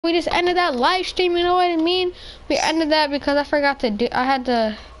We just ended that live stream, you know what I mean? We ended that because I forgot to do, I had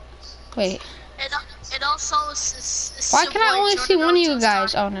to, wait. It also is Why can I only see one of you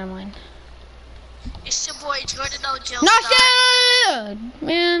guys? Oh, never mind. It's your boy Jordan O'Joe. Nothing!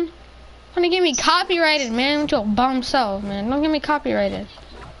 Man, wanna get me copyrighted, man, with your bum self, man. Don't get me copyrighted.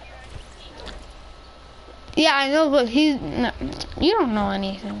 Yeah, I know, but no, you don't know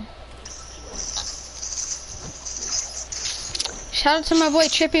anything. Shout out to my boy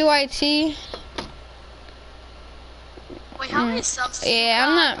Trippy YT. Wait, how many subs? Yeah,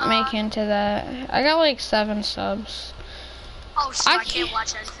 I'm not making to that. I got like 7 subs. Oh, so I can't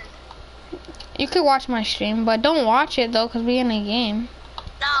watch anything. You could watch my stream, but don't watch it though, cause we in a game.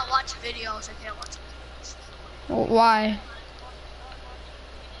 Nah, watch videos. I can't watch videos. Why?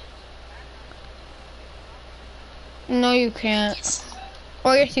 No, you can't. Yes.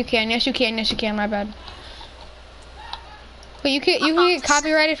 Oh, yes, you can. Yes, you can. Yes, you can. My bad. But you can get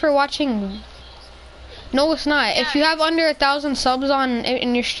copyrighted for watching. No, it's not. Yeah. If you have under 1,000 subs on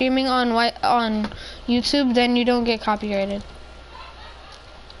and you're streaming on YouTube, then you don't get copyrighted.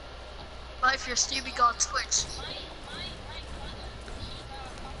 But if you're streaming on Twitch.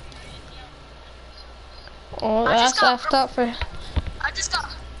 Oh, that's left up for. I just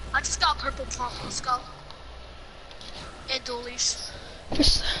got purple pump. Let's go. And dualies.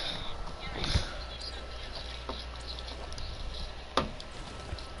 Just.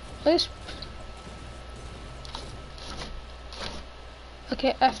 Please.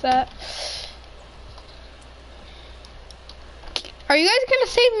 Okay, F that. Are you guys gonna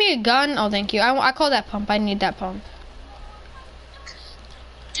save me a gun? Oh, thank you. I call that pump. I need that pump.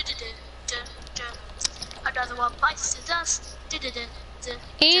 Another one bites the dust.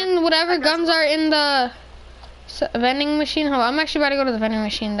 And whatever guns are in the vending machine. Hold on, I'm actually about to go to the vending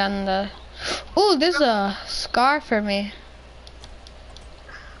machine down the. Ooh, there's a scar for me.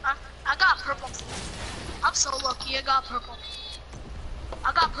 I got purple. I'm so lucky. I got purple.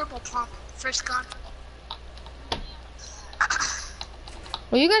 I got purple pump. First gun.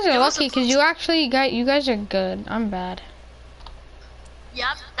 Well, you guys are lucky because you guys are good. I'm bad.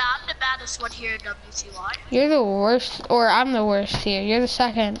 Yeah, I'm the baddest one here in WTY. You're the worst, or I'm the worst here. You're the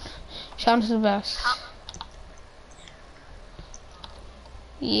second. Sean's the best.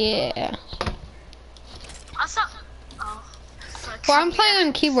 Yeah. I thought. Well, I'm playing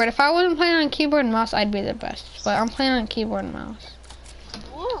on keyboard. If I wasn't playing on keyboard and mouse, I'd be the best. But I'm playing on keyboard and mouse.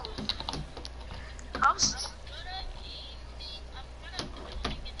 Ooh.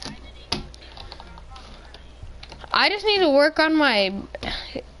 I just need to work on my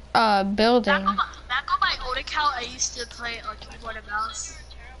building. Back on my old account, I used to play on keyboard and mouse.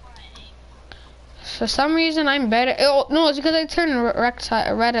 For some reason, I'm better. Oh, no, it's because I turned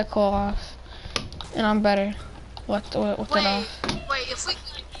reticle off, and I'm better with it off. Wait, if we.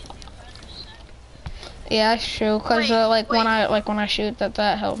 Yeah, that's true. Cause when I shoot, that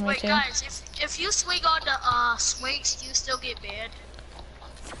helped me too. Wait, guys, if you swing on the swings, you still get banned.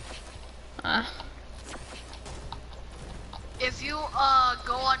 If you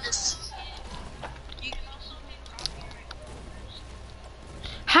go on this.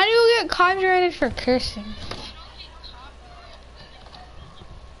 How do you get copyrighted for cursing?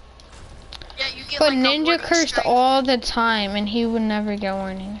 Yeah, you get. But like Ninja cursed strike. all the time, and he would never get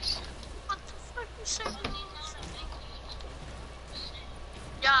warnings. What the fuck you saying?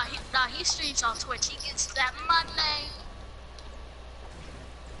 Yeah, he streams on Twitch. He gets that money.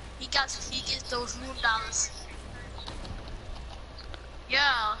 He gets those room dollars.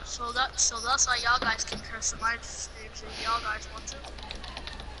 Yeah, so that's why y'all guys can curse in my streams if y'all guys want to.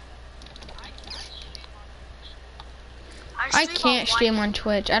 I can't stream on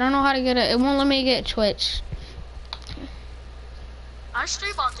Twitch. I don't know how to get it. It won't let me get Twitch. I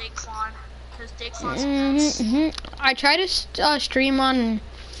stream on Daquan because Daquan's I try to stream on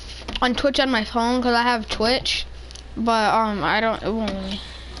Twitch on my phone because I have Twitch, but I don't. It won't let me.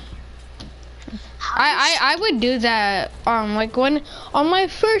 I would do that. Like when on my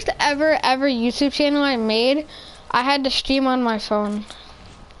first ever YouTube channel I made, I had to stream on my phone.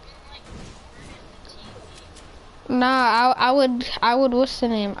 Nah, I would, what's the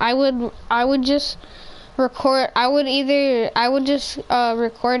name? I would just record, I would just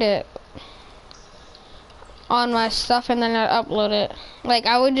record it on my stuff and then I'd upload it. Like,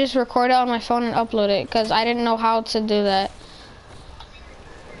 I would just record it on my phone and upload it because I didn't know how to do that.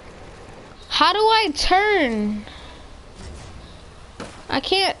 How do I turn? I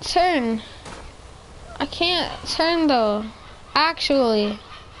can't turn. I can't turn though, actually.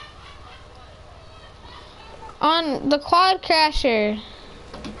 On the quad crasher.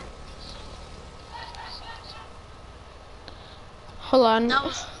 Hold on. That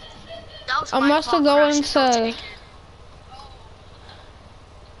was I my must have fault go crashing, don't into. take it.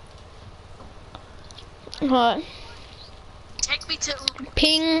 Hold on. Take me to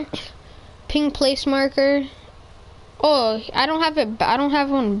Ping place marker. Oh, I don't have it. I don't have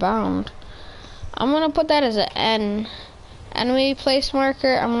one bound. I'm gonna put that as an N. Enemy place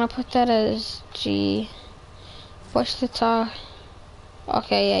marker. I'm gonna put that as G. Push the top.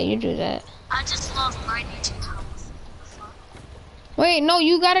 Okay, yeah, you do that. I just lost 92 health. Wait, no,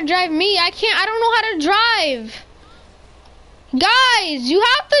 you gotta drive me. I can't. I don't know how to drive. Guys, you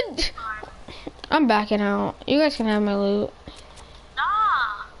have to. I'm backing out. You guys can have my loot.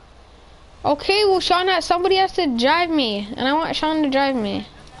 Nah. Okay, well, somebody has to drive me, and I want Sean to drive me.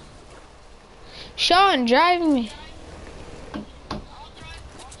 Sean, drive me.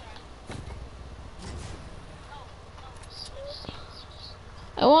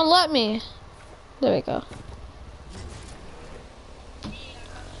 It won't let me. There we go.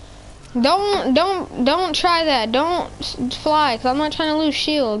 Don't try that. Don't fly, cause I'm not trying to lose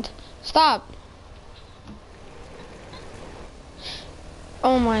shield. Stop.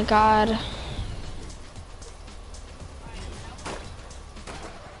 Oh my god.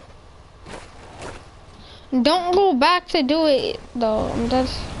 Don't go back to do it though.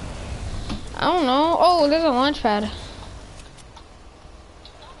 I don't know. Oh, there's a launch pad.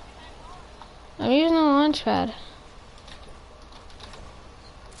 I'm using a launch pad.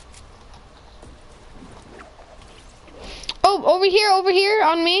 Oh, over here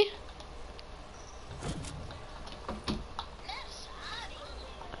on me.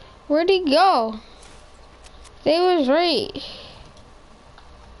 Where'd he go? They was right.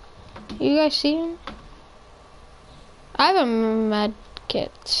 You guys see him? I have a med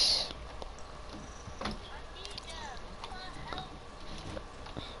kit.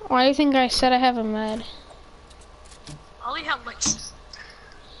 Why do you think I said I have a med? I only have like,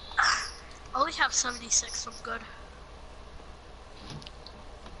 I only have 76. I'm good.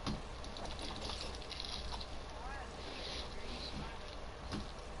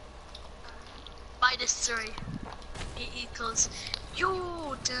 -3 equals you.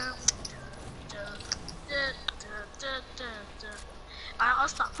 I'll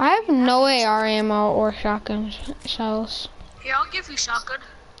stop. I have no AR ammo or shotgun shells. Here, I'll give you shotgun.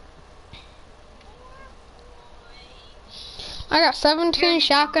 I got 17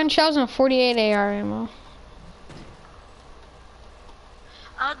 shotgun shells and 48 AR ammo.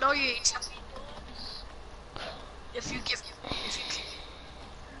 I know you ain't. If you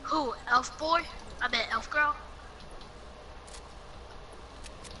who? Elf boy? I meant elf girl.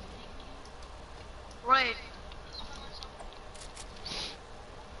 Right.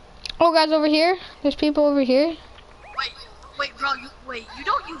 Oh, guys, over here. There's people over here. Wait, bro. You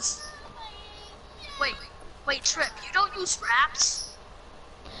don't use. Wait, Trip. You don't use wraps.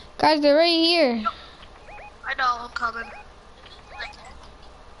 Guys, they're right here. No. I know. I'm coming. Like,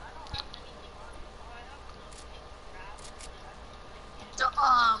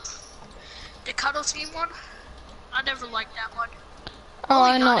 the cuddle team one. I never liked that one. Oh,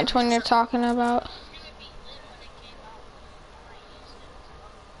 I know which one you're talking about.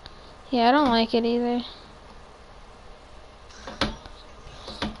 Yeah, I don't like it either.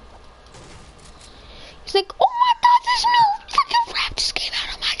 He's like, oh my god, this new fucking rap just came out.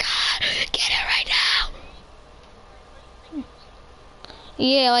 Oh my god, get it right now.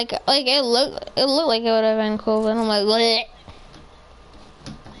 Yeah, like it looked like it would have been cool, but I'm like, bleh.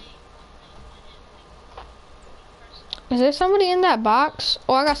 Is there somebody in that box?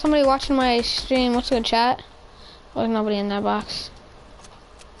 Oh, I got somebody watching my stream. What's good, chat? Oh, there's nobody in that box.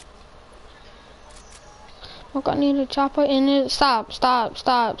 Look, I need a chopper in it. Stop.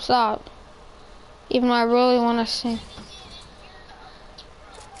 Even though I really want to sing.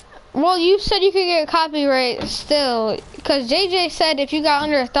 Well, you said you could get copyright still. Because JJ said if you got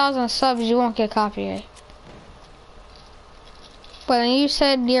under 1,000 subs, you won't get copyright. But then you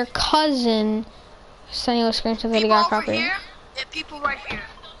said your cousin sent you a screenshot that he got copyright. Here and people right here.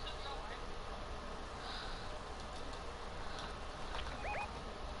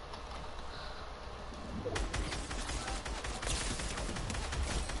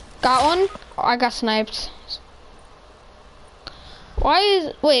 Got one? Oh, I got sniped.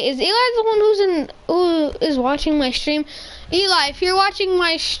 Wait, is Eli the one who is watching my stream? Eli, if you're watching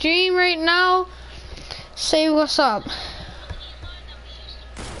my stream right now, say what's up.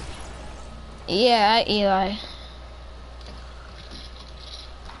 Yeah, Eli.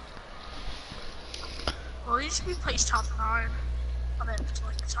 Well, at least we place top 9. I mean, it's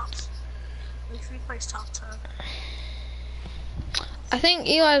like the tops. At least we place top 10. I think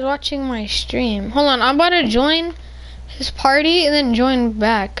Eli's watching my stream. Hold on, I'm about to join. his party and then join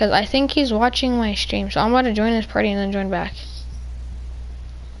back, because I think he's watching my stream. So I'm about to join his party and then join back.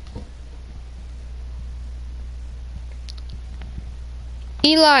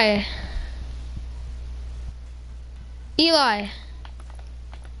 Eli. Eli.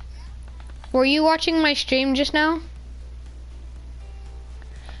 Were you watching my stream just now?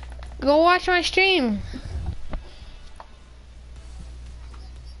 Go watch my stream.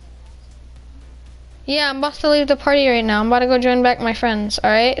 Yeah, I'm about to leave the party right now. I'm about to go join back my friends,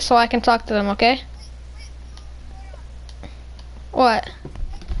 alright? So I can talk to them, okay? What?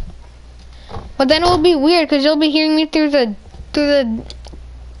 But then it'll be weird because you'll be hearing me through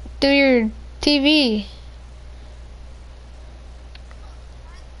your TV.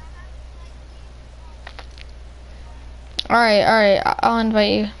 Alright, I'll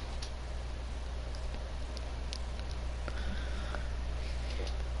invite you.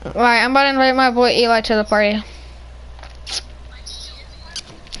 Alright, I'm about to invite my boy Eli to the party.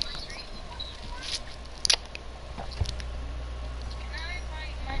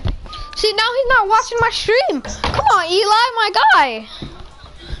 See, now he's not watching my stream. Come on, Eli, my guy.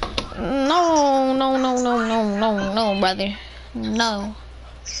 No, brother. No.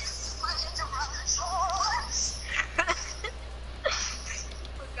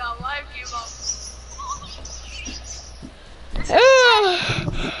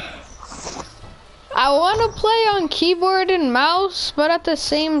 I want to play on keyboard and mouse, but at the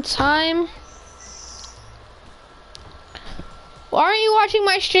same time, why aren't you watching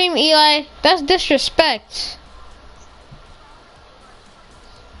my stream, Eli? That's disrespect.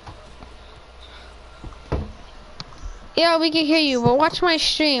 Yeah, we can hear you, but watch my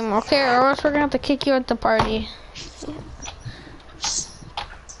stream, okay? Or else we're gonna have to kick you at the party.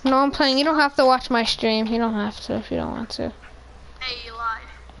 No, I'm playing. You don't have to watch my stream. You don't have to if you don't want to. Hey, Eli.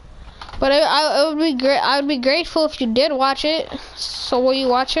 But it would be great. I would be grateful if you did watch it. So will you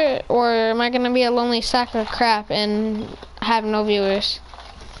watch it, or am I gonna be a lonely sack of crap and have no viewers?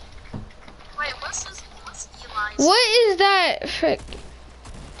 Wait, what's Eli's? What is that? Frick?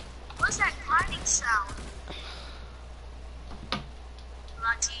 What's that grinding sound?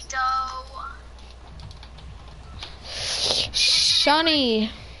 Latito. Shawnee.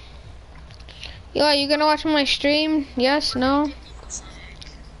 Eli, you gonna watch my stream? Yes? No?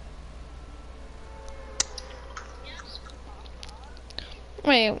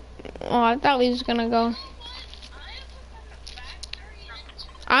 Wait, oh, I thought we was gonna go.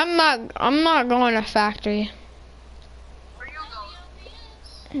 I'm not going to factory. Where you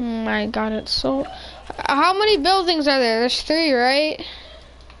going? My God, it's so. How many buildings are there? There's 3, right?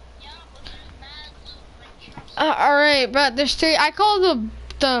 All right, but there's 3. I call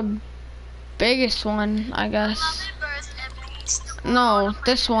the biggest one, I guess. No,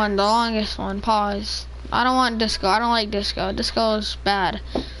 this one, the longest one. Pause. I don't want disco. I don't like disco. Disco is bad.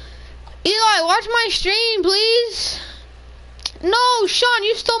 Eli, watch my stream, please. No, Sean,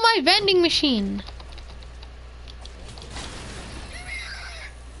 you stole my vending machine.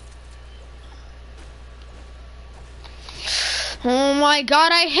 Oh my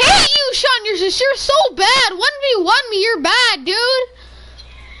God, I hate you, Sean. You're so bad. 1v1 me, you're bad, dude.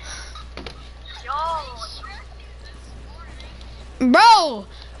 Bro,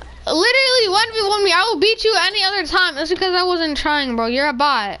 literally 1v1 me. I will beat you any other time. That's because I wasn't trying, bro. You're a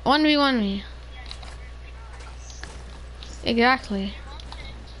bot. 1v1 me. Exactly.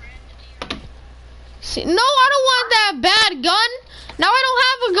 See, no, I don't want that bad gun. Now I don't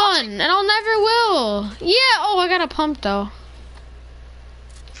have a gun, and I'll never will. Yeah, oh, I got a pump, though.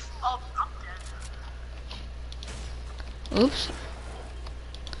 Oh, I'm dead. Oops.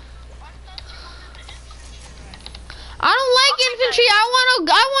 I don't like infantry. I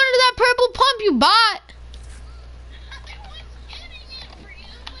wanted that purple pump, you bot.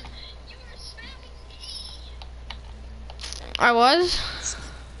 I was.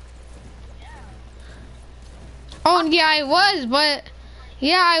 Oh yeah, I was, but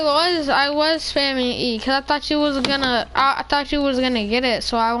yeah, I was spamming E because I thought you was gonna. I thought you was gonna get it,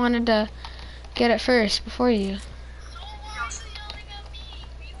 so I wanted to get it first before you.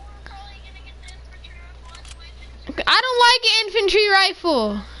 I don't like an infantry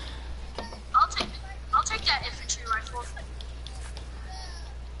rifle. I'll take that infantry rifle.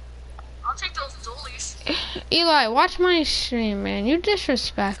 I'll take those dualies. Eli, watch my stream, man. You're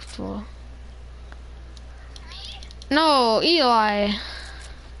disrespectful. No, Eli.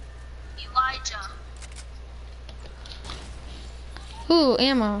 Elijah. Ooh,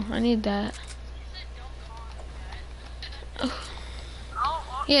 ammo. I need that.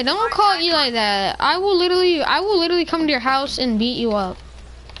 Yeah, don't call Eli that. I will literally come to your house and beat you up.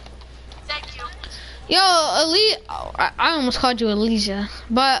 Thank you. Yo, I almost called you Elijah,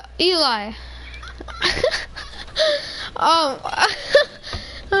 but Eli. um.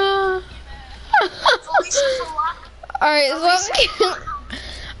 Felicia for what? All right, so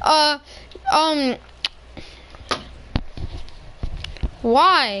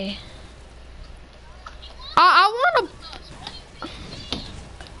why? I wanna.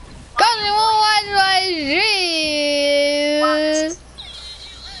 Cause it won't watch my dreams.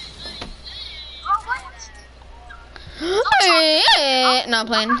 Not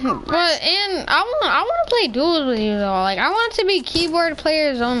playing, but and I want to play duels with you though. Like I want it to be keyboard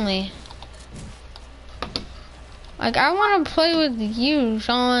players only. Like I want to play with you,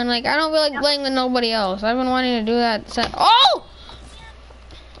 Sean. Like I don't feel like playing with nobody else. I've been wanting to do that. Oh!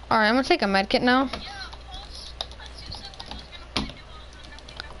 All right, I'm gonna take a med kit now.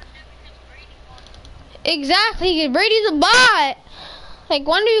 Exactly, Brady's a bot. Like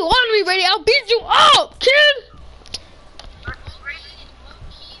when do you want to be Brady? I'll beat you up, kid.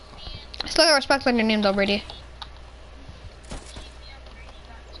 Still got respect on your name though, Brady.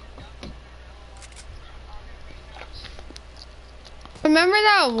 Remember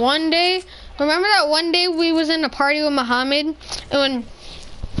that one day we was in a party with Muhammad, and when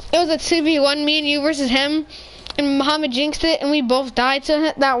it was a 2v1, me and you versus him, and Muhammad jinxed it, and we both died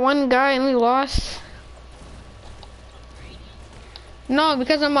to that one guy, and we lost? No,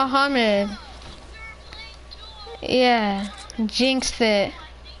 because of Muhammad. Yeah, jinxed it.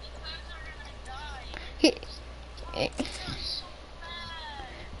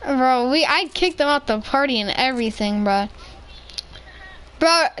 Bro, I kicked him out the party and everything, bro.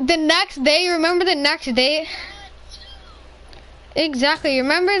 Bro, the next day, remember the next day? Exactly,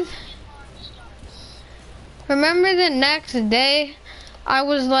 remember the next day? I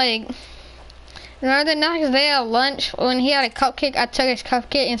was like, remember the next day at lunch when he had a cupcake, I took his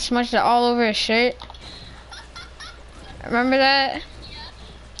cupcake and smudged it all over his shirt? Remember that?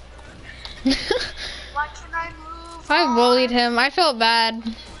 Why can I move? I bullied him, I felt bad.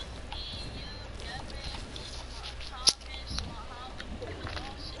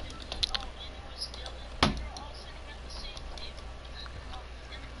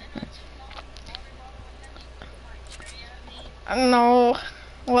 No.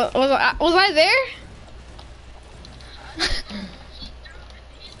 Was I there?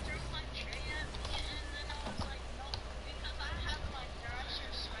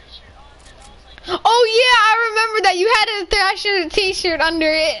 Oh yeah, I remember that. You had a Thrasher t-shirt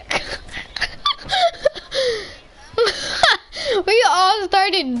under it. We all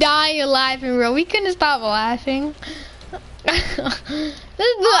started dying laughing, bro. We couldn't stop laughing. This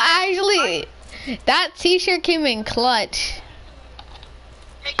is actually, that t-shirt came in clutch.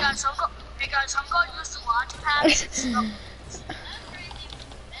 Hey guys, I'm going to use the launch pads and stuff.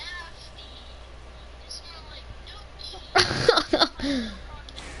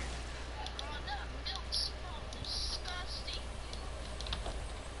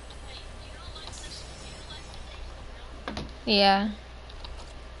 Yeah.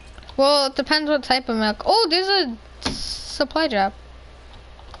 Well, it depends what type of milk. Oh, there's a supply drop.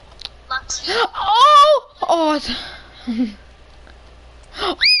 Let's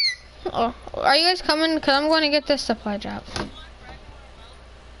Oh, are you guys coming? Cause I'm going to get this supply drop.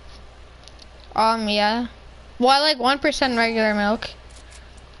 Yeah. Well, I like 1% regular milk.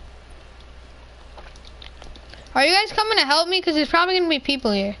 Are you guys coming to help me? Cause there's probably gonna be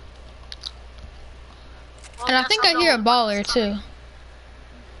people here. And I think I hear a baller too.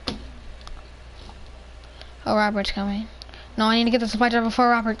 Oh, Robert's coming. No, I need to get the supply drop before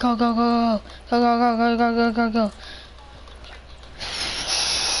Robert. Go, go, go, go, go, go, go, go, go, go, go, go.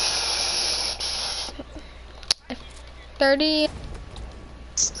 30.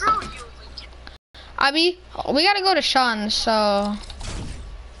 Screw you, Lincoln. Abby, we gotta go to Sean's, so.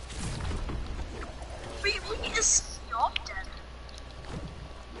 We is y'all dead.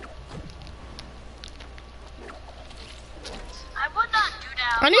 I would not do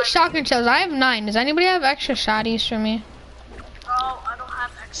that. I need shotgun shells. I have 9. Does anybody have extra shotties for me? Oh, I don't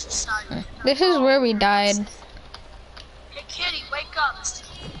have extra shotties. This is where we died. Hey, Kitty, wake up.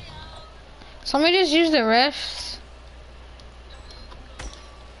 Somebody just use the rifts.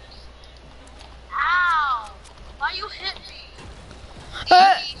 Ow! Why you hit me?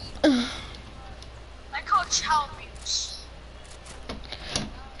 I call child abuse.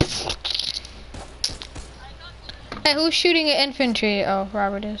 Hey, who's shooting at infantry? Oh,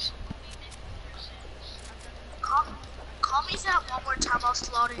 Robert is. Call me that one more time, I'll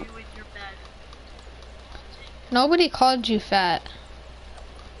slaughter you in your bed. Nobody called you fat.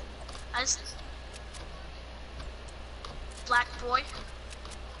 Black boy.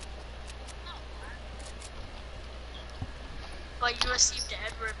 but you received an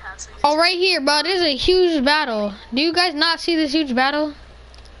Edward pass. Oh, right here, bro. There's a huge battle. Do you guys not see this huge battle?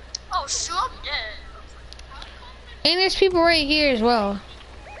 Oh, shoot, I'm dead. And there's people right here as well.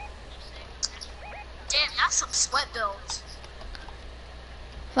 Damn, that's some sweat builds.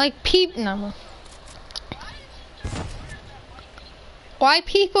 Like, no. White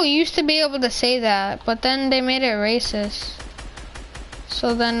people used to be able to say that, but then they made it racist.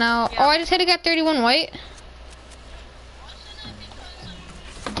 So then now, Yeah. oh, I just hit it, got 31 white.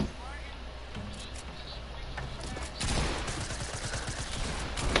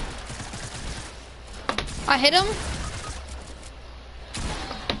 I hit him.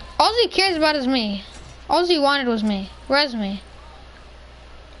 All he cares about is me. All he wanted was me. Where's me?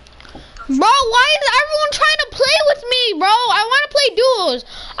 Bro, why is everyone trying to play with me, bro? I want to play duels.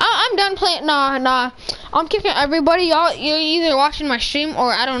 I'm done playing. Nah. I'm kicking everybody. Y'all, you're either watching my stream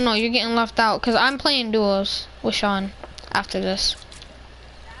or I don't know. You're getting left out because I'm playing duels with Sean after this.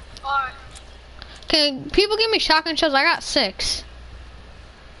 Alright. Can people give me shotgun shells? I got 6.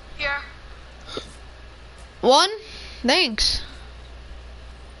 Here. 1? Thanks.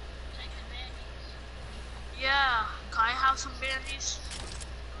 Yeah. Can I have some bandies?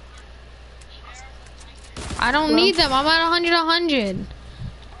 I don't need them. I'm at 100.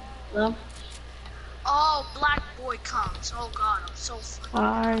 Hello? Oh, black boy comes. Oh god, I'm so funny.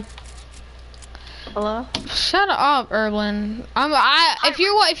 Hi. Hello? Shut up, Erlen.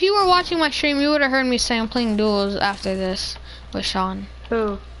 If you were watching my stream, you would have heard me say I'm playing duels after this with Sean.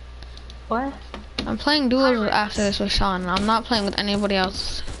 Who? What? I'm playing duels after this with Sean. I'm not playing with anybody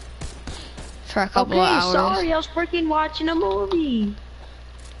else for a couple of hours. Sorry, I was freaking watching a movie.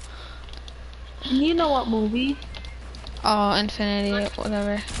 You know what movie? Oh, Infinity,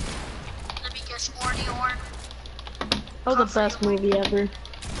 whatever. Let me guess, Orny Orn. Oh, the best movie ever.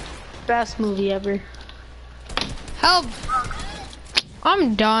 Best movie ever. Help!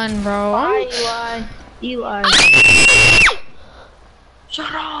 I'm done, bro. Hi, Eli.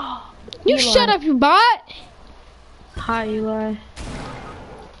 Shut up! You Eli. shut up, you bot! Hi, Eli.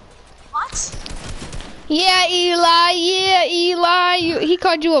 What? Yeah, Eli. He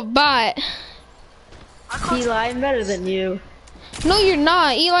called you a bot. I called Eli, I'm better than you. No, you're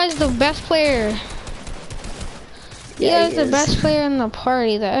not. Eli's the best player. Yeah, Eli's he the is. best player in the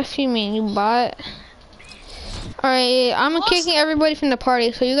party. The F you mean, you bot? Alright, I'm kicking everybody from the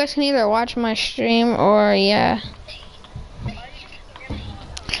party, so you guys can either watch my stream or yeah.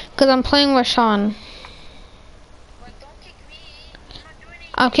 Cause I'm playing with Sean.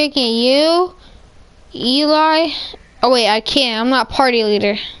 I'm kicking you, Eli. Oh wait, I can't. I'm not party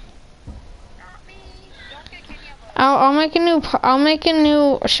leader. I'll make a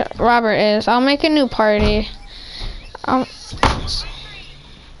new. Robert is. I'll make a new party.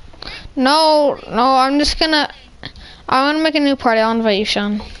 No. I'm just gonna. I want to make a new party. I'll invite you,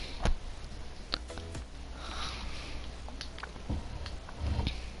 Sean.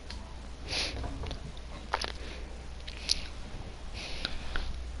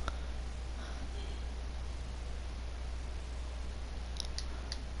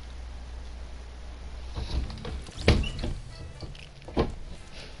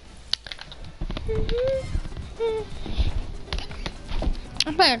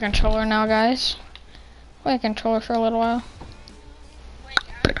 I'm playing a controller now, guys. Play a controller for a little while.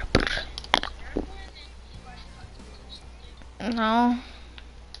 No.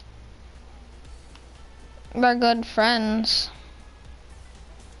 They're good friends.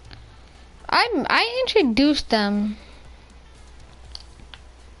 I introduced them.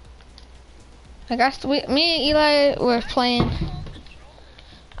 I guess me and Eli were playing.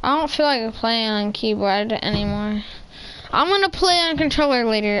 I don't feel like playing on keyboard anymore. I'm gonna play on controller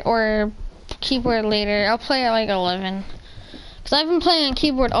later or keyboard later. I'll play at like 11. Cause I've been playing on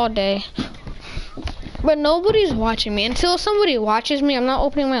keyboard all day. But nobody's watching me. Until somebody watches me, I'm not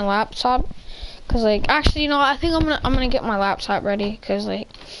opening my laptop. Cause like, actually, you know, I think I'm gonna get my laptop ready. Cause like,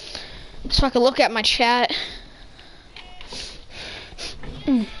 so I can look at my chat.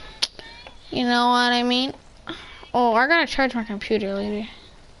 You know what I mean? Oh, I gotta charge my computer later.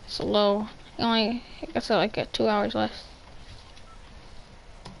 It's low. It's like 2 hours left.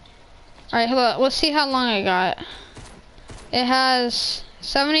 Alright, hold on. Let's see how long I got. It has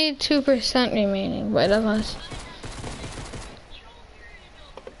 72% remaining, but it doesn't.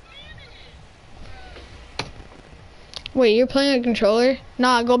 Wait, you're playing a controller?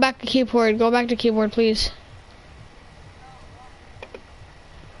 Nah, go back to keyboard. Go back to keyboard, please.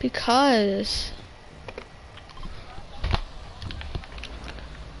 Because...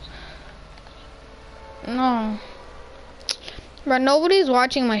 No. But nobody's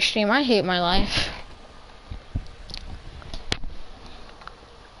watching my stream. I hate my life.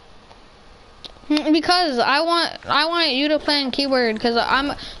 Because I want you to play on keyboard because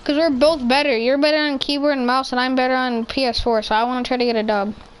we're both better. You're better on keyboard and mouse, and I'm better on PS4. So I want to try to get a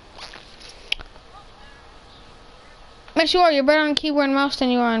dub. Yes, you are. You're better on keyboard and mouse than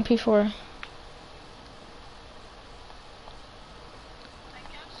you are on P4.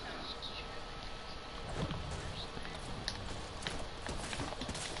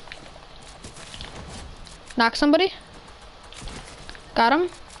 Knock somebody. Got him.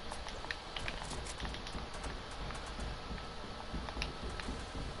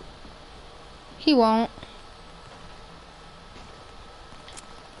 He won't.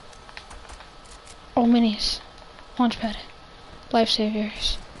 Oh, minis. Launchpad.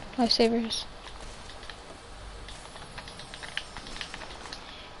 Lifesavers. Lifesavers.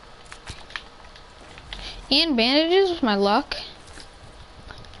 And bandages with my luck.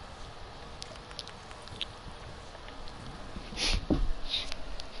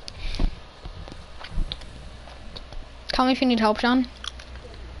 Tell me if you need help, John.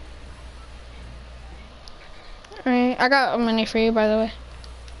 Alright, I got a mini for you, by the way.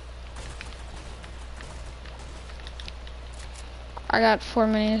 I got 4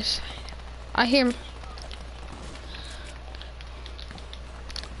 minis. I hear...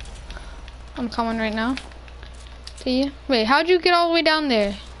 I'm coming right now. See you? Wait, how'd you get all the way down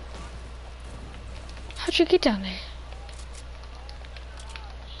there? How'd you get down there?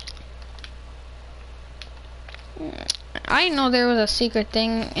 I didn't know there was a secret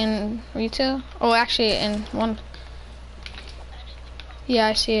thing in retail. Oh, actually, in one. Yeah,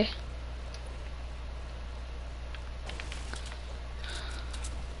 I see it.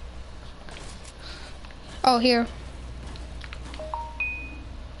 Oh, here.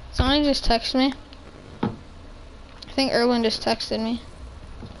 Somebody just texted me. I think Erwin just texted me.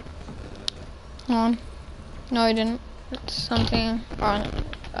 Hold on. No, he didn't. It's something on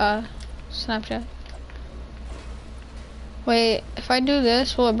Snapchat. Wait, if I do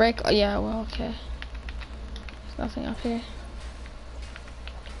this, will it break? Oh, yeah, well, okay. There's nothing up here.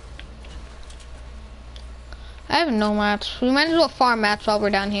 I have no mats. We might as well farm mats while we're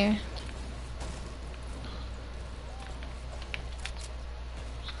down here.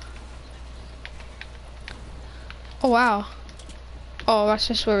 Oh, wow. Oh, that's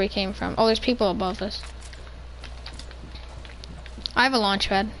just where we came from. Oh, there's people above us. I have a launch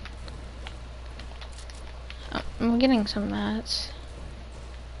pad. I'm getting some mats.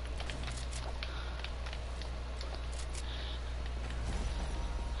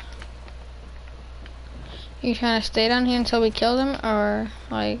 You trying to stay down here until we kill them, or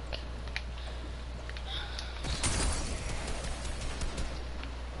like?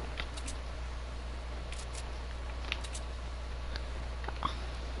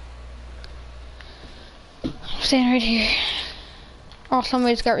 I'm staying right here. Oh,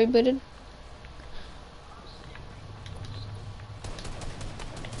 somebody's got rebooted.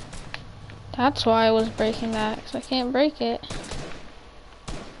 That's why I was breaking that, because I can't break it.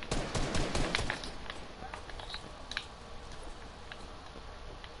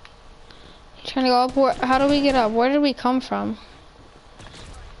 You trying to go up? Where, how do we get up? Where did we come from?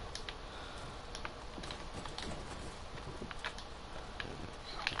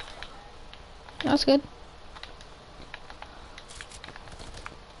 That's good.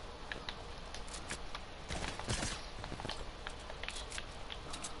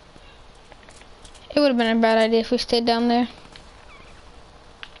 It would have been a bad idea if we stayed down there.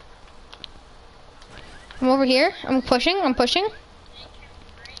 I'm over here. I'm pushing. I'm pushing.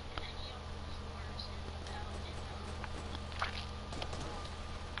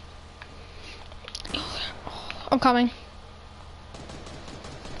 I'm coming.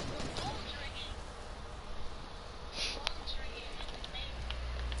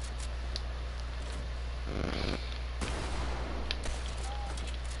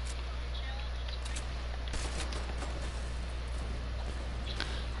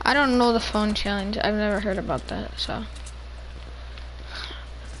 I don't know the phone challenge. I've never heard about that, so.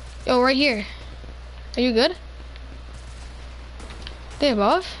 Yo, right here. Are you good? They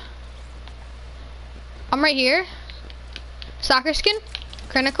above? I'm right here. Soccer skin.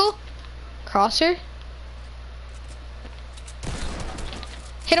 Critical. Crosser.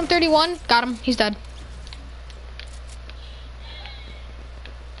 Hit him 31. Got him. He's dead.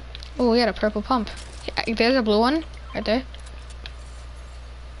 Oh, we got a purple pump. There's a blue one right there.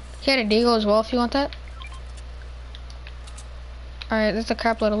 He had a deagle as well if you want that. Alright, there's a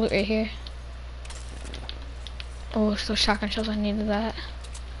crap load of loot right here. Oh, those shotgun shells, I needed that.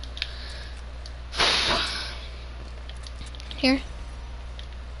 Here.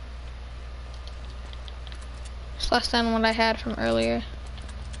 It's less than what I had from earlier.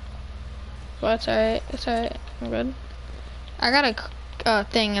 But it's alright. It's alright. I'm good. I got a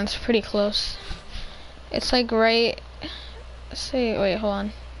thing and it's pretty close. It's like right. Let's see. Wait,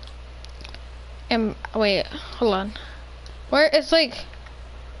 hold on. Wait, hold on. Where it's like.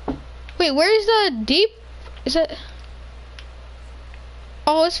 Wait, where's the deep? Is it?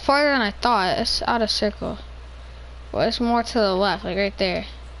 Oh, it's farther than I thought. It's out of circle. Well, it's more to the left, like right there.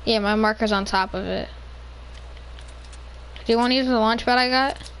 Yeah, my marker's on top of it. Do you want to use the launch pad I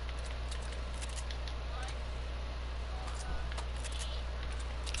got?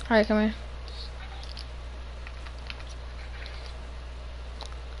 Alright, come here.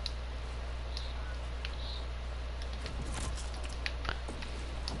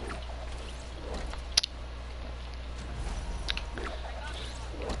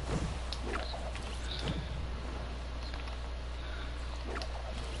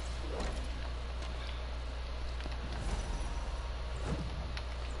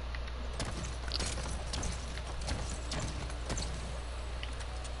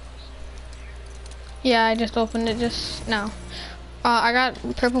 Yeah, I just opened it just now. I got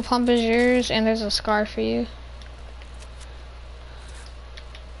purple pump is yours, and there's a scar for you.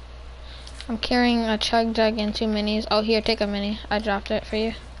 I'm carrying a chug jug and 2 minis. Oh, here, take a mini. I dropped it for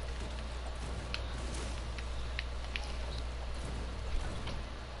you.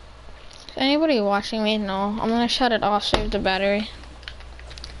 Is anybody watching me? No. I'm gonna shut it off, save the battery.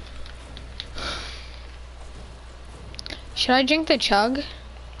 Should I drink the chug?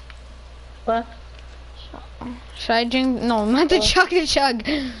 What? Should I drink? No, not the chug, the chug.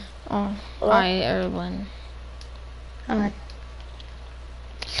 Oh, hi, Erwin. Alright.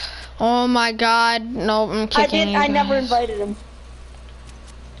 Oh my god, no, I'm kicking you I never guys. invited him.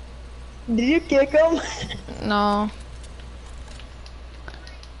 Did you kick him? No.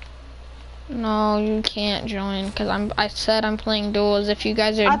 No, you can't join, because I said I'm playing duels. If you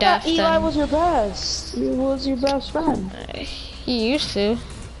guys are I deaf, thought Eli then... was your best. He was your best friend. He used to.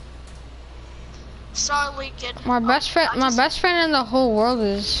 Sorry, Lincoln. My best friend in the whole world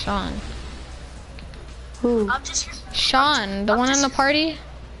is Sean. Who? I'm just. Sean, the one in the party?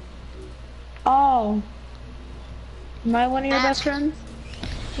 Oh. Am I one of your best friends?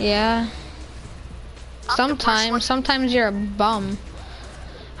 Yeah. Sometimes you're a bum.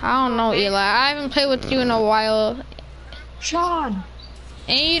 I don't know, Eli. I haven't played with you in a while. Sean.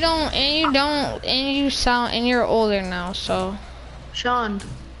 And you're older now, so. Sean.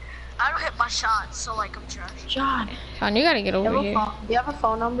 I don't hit my shot, so like I'm trash. Sean. Sean, you gotta get over here. Do you have a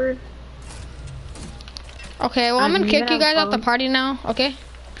phone number? Okay, well, I'm gonna you kick you gonna guys have out the phone? party now, okay?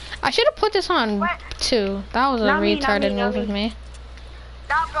 I should have put this on too. That was a Not me, retarded not move me. of me.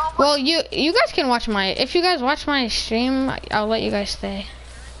 Nah, bro. Well, you guys can watch if you guys watch my stream, I'll let you guys stay.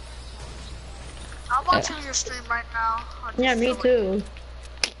 I'm watching your stream right now. Yeah, me too.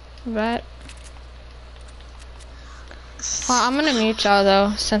 Bet. Well, I'm gonna mute y'all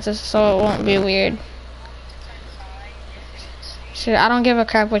though, so it won't be weird. Shit, I don't give a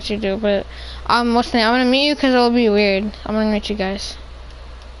crap what you do, but I'm gonna mute you because it'll be weird. I'm gonna mute you guys.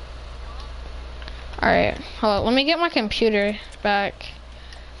 Alright, hold on, let me get my computer back.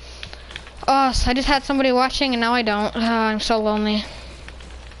 Oh, so I just had somebody watching and now I don't. I'm so lonely.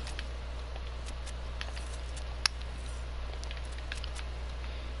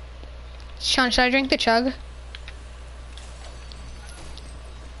 Sean, should I drink the chug?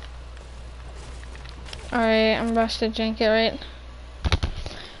 Alright, I'm about to drink it, right?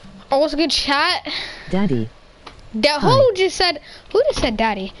 Oh, what's a good chat? Daddy. Who just said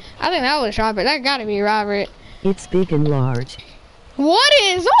daddy? I think that was Robert. That gotta be Robert. It's big and large. What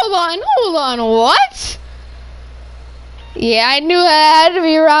is? Hold on, what? Yeah, I knew that had to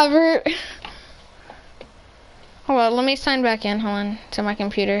be Robert. Hold on, let me sign back in, hold on, to my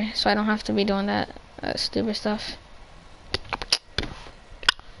computer, so I don't have to be doing that stupid stuff.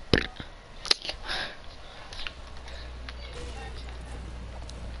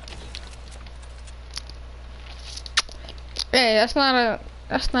 Hey, that's not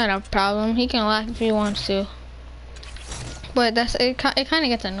a problem. He can laugh if he wants to. But it kind of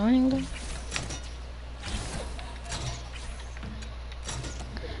gets annoying though.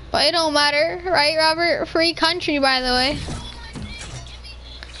 But it don't matter, right, Robert? Free country, by the way.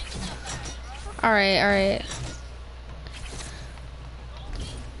 Alright.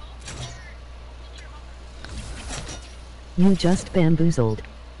 You just bamboozled.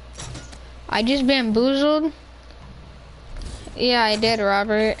 I just bamboozled? Yeah, I did,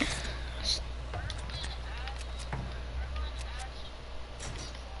 Robert.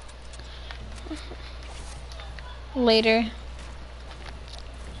 Later.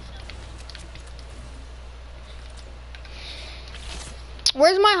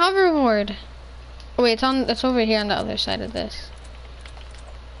 Where's my hoverboard? Oh, wait, it's over here on the other side of this.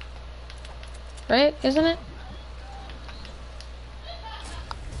 Right? Isn't it?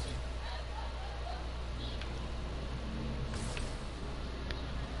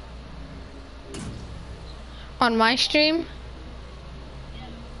 On my stream?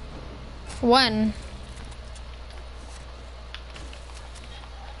 When?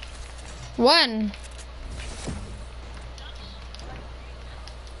 When?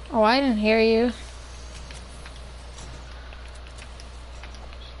 Oh, I didn't hear you.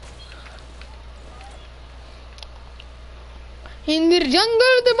 In the jungle,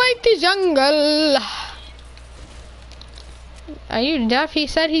 the mighty jungle. Are you deaf? He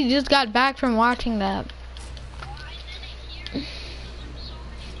said he just got back from watching that.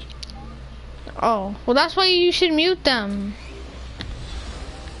 Oh, well that's why you should mute them.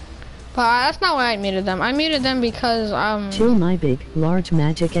 But that's not why I muted them. I muted them because, Chill my big, large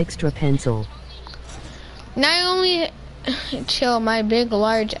magic extra pencil. not only chill my big,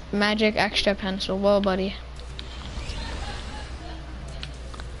 large magic extra pencil. Whoa, buddy.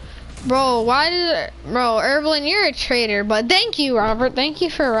 Bro, bro, Erblin, you're a traitor, but thank you, Robert. Thank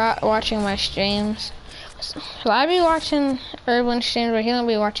you for watching my streams. So I'll be watching Erblin's streams, but he'll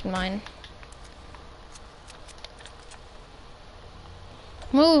be watching mine.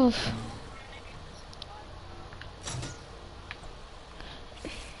 Move.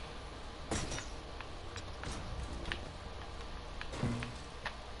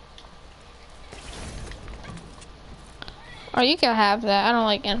 Oh, you can have that. I don't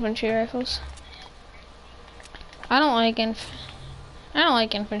like infantry rifles. I don't like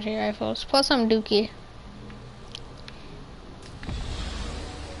infantry rifles. Plus, I'm dookie.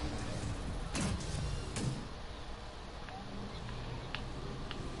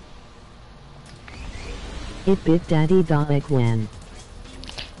 It Big Daddy Daekwan.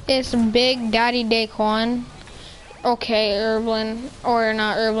 It's Big Daddy Daquan. Okay, Erblin. Or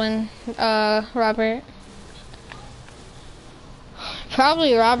not Erblin. Robert.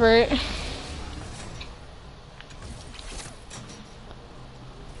 Probably Robert.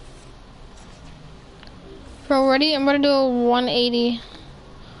 Bro, ready? I'm gonna do a 180.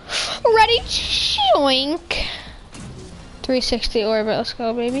 Ready? Choink. 360 orbit. Let's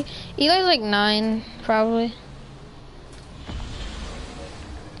go, baby. Eli's like 9, probably.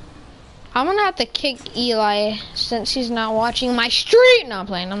 I'm gonna have to kick Eli since he's not watching my stream. No, I'm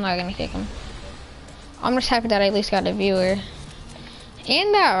playing. I'm not gonna kick him. I'm just happy that I at least got a viewer.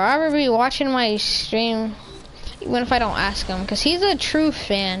 And that Robert be watching my stream, even if I don't ask him, because he's a true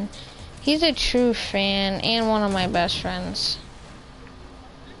fan. He's a true fan and one of my best friends.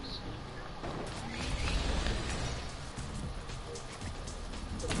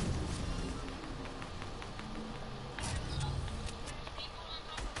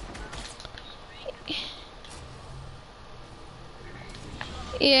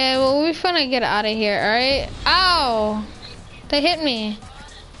 Yeah, well, we're gonna get out of here, alright? Ow! They hit me.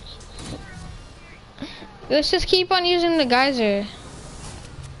 Let's just keep on using the geyser.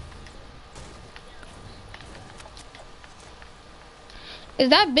 Is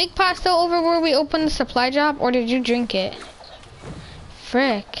that big pot still over where we opened the supply drop, or did you drink it?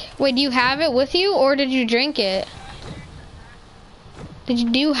 Frick. Wait, do you have it with you, or did you drink it? Do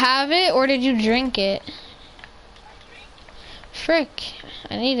you have it, or did you drink it? Frick.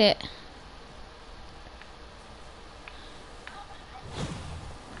 I need it.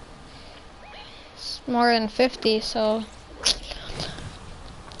 It's more than 50, so.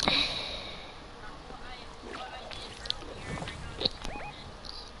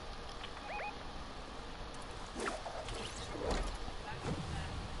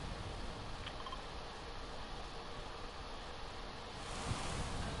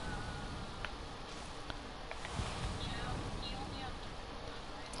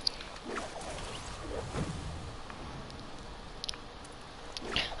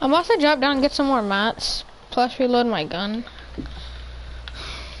 I'm about to drop down and get some more mats, plus reload my gun.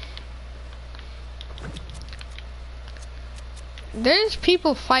 There's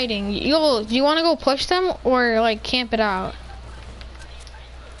people fighting. Yo, do you want to go push them or like camp it out?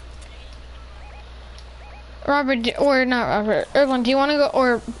 Robert, or not Robert, Erwin, do you want to go,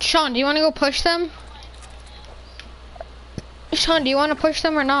 or Sean, do you want to go push them? Sean, do you want to push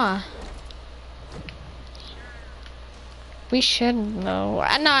them or not? We should though.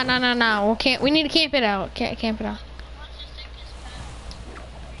 No. We need to camp it out. Can't camp it out.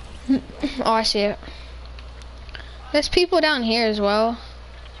 Oh, I see it. There's people down here as well.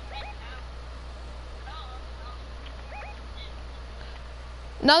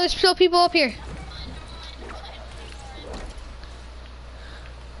 No, there's still people up here.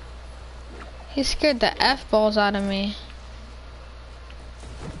 He scared the F balls out of me.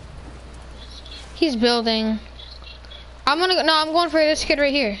 He's building. I'm gonna go, no, I'm going for this kid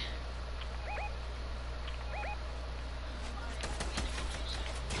right here.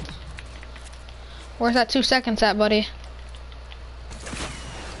 Where's that 2 seconds at, buddy?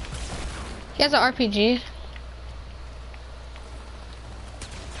 He has an RPG.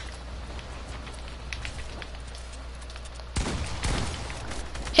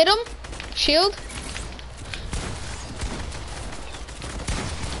 Hit him. Shield.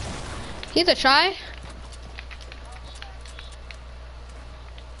 He's a try.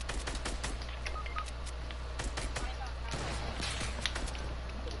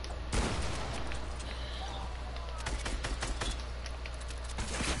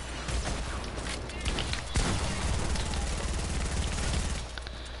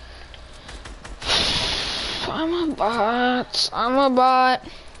 I'm a bot. I'm a bot.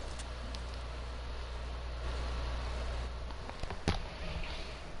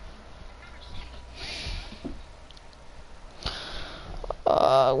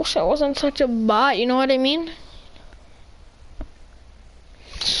 I wish I wasn't such a bot, you know what I mean?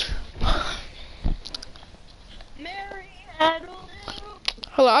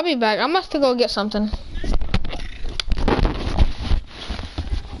 Hello, I'll be back. I must go get something.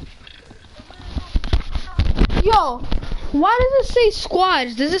 Yo, why does it say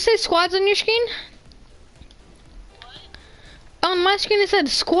squads? Does it say squads on your screen? On my screen it said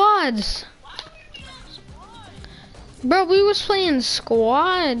squads. Bro, we was playing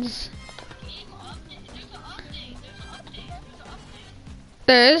squads.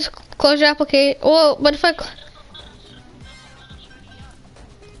 There is. Close your application. Well, but if I...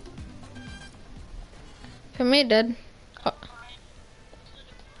 If I made dead. Oh.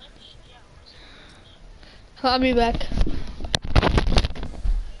 I'll be back.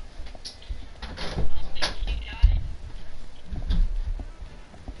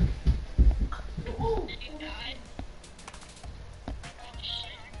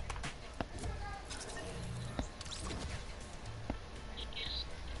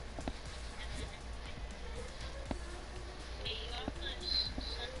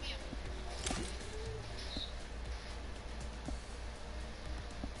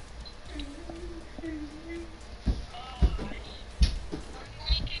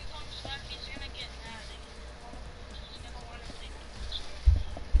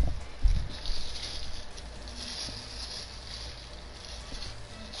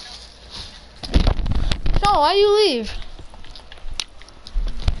 No, why you leave?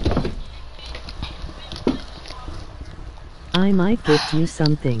 I might gift you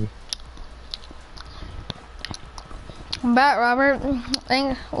something. I'm back, Robert.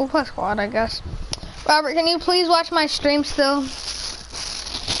 We'll play squad, I guess. Robert, can you please watch my stream still?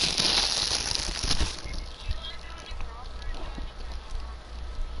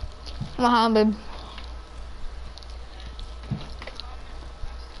 Mohammed.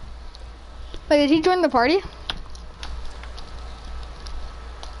 Wait, did he join the party?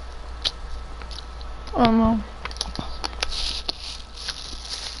 Oh no.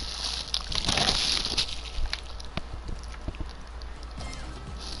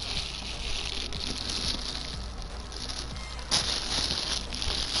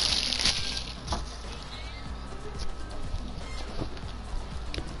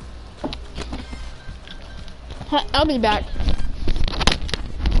 I'll be back.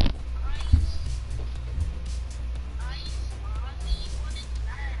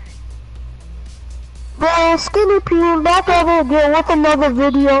 Bro, Skinny P, back over again with another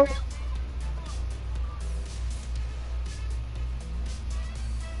video.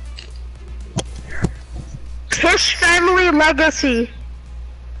 Kish Family Legacy.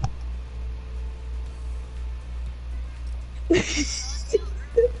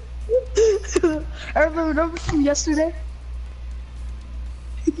 I remember from yesterday.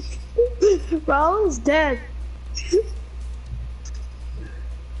 Bro, I was dead.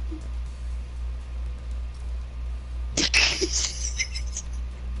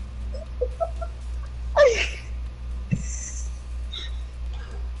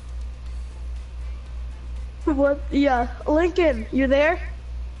 What? Yeah, Lincoln, you there?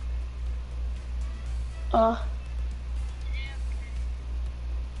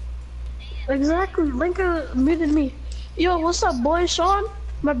 Exactly, Lincoln muted me. Yo, what's up, boy, Sean?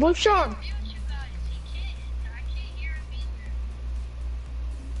 My boy, Sean.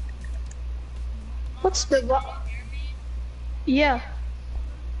 What's the... Yeah.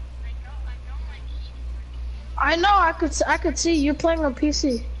 I know, I could see you playing on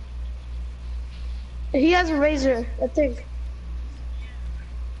PC. He has a Razer, I think.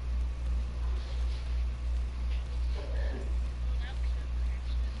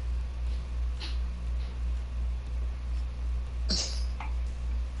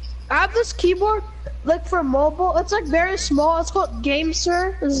 I have this keyboard, like for mobile. It's like very small. It's called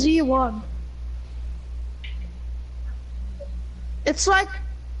GameSir Z1. It's like,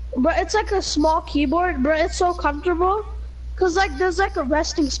 but it's like a small keyboard, but it's so comfortable. Cause like there's like a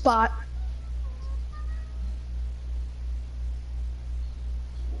resting spot.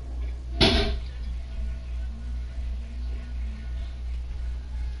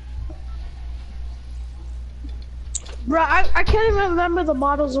 Bro, I can't even remember the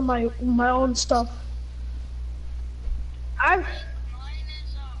models of my own stuff. Mine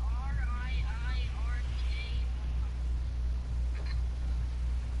is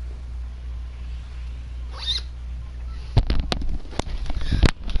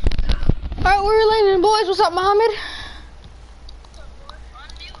Alright, we're leaving, boys. What's up, Mohammed?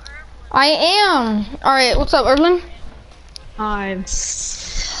 I am. Alright, what's up, Erlen? I'm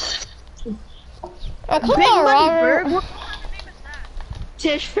Oh, come Big on, Money Robert. Bird.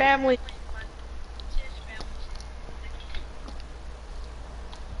 Tish family.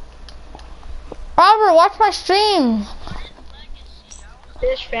 Robert, watch my stream.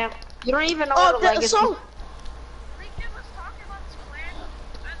 Tish family. You don't even know Oh, what a legacy. Lincoln was talking about his clan,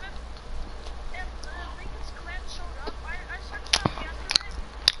 and Lincoln's clan showed up. I searched up yesterday.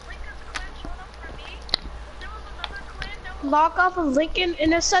 Lincoln's clan showed up for me. There was another clan that was Log off of Lincoln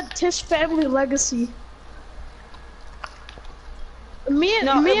and it said Tish family legacy. Me and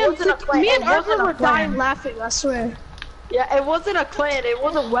Urban were dying laughing, I swear. Yeah, it wasn't a clan. It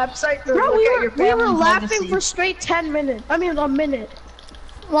was a website to Bro, look at your we family's were laughing legacy. for straight 10 minutes. I mean, a minute.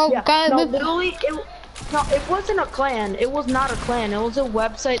 Well, Yeah, guys, no, literally, it wasn't a clan. It was not a clan. It was a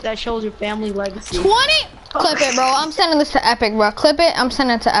website that shows your family legacy. 20? Clip it, bro. I'm sending this to Epic, bro. Clip it. I'm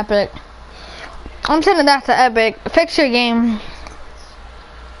sending it to Epic. I'm sending that to Epic. Fix your game.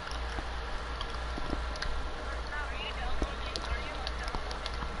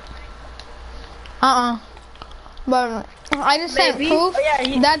 But I just sent Maybe. proof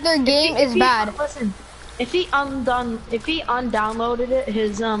that their game is bad. Listen, if he undownloaded it,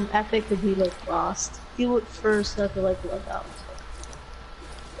 his Epic would be like lost. He would first have to like log out.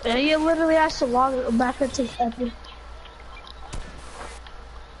 Yeah, he literally has to log back into Epic.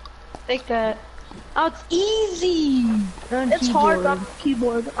 Take that. Oh, it's easy. It's hard on the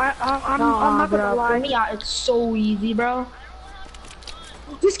keyboard. I'm not gonna lie. For me, it's so easy, bro.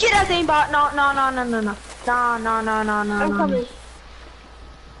 Just get that aimbot. No. I'm coming.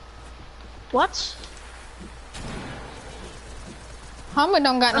 What? Hummer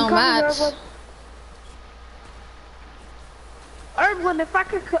don't got no mats. Erwin, if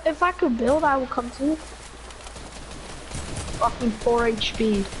I could build, I will come to you. Fucking 4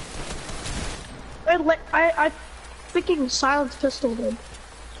 HP. I freaking silence pistol him.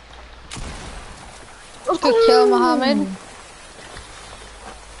 Good kill, Mohammed.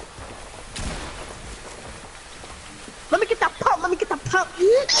 Let me get that pump.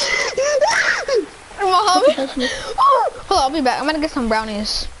 Mohammed. Hold on, I'll be back. I'm gonna get some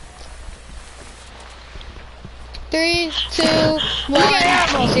brownies. 3, 2, 1,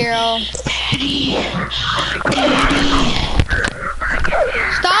 0.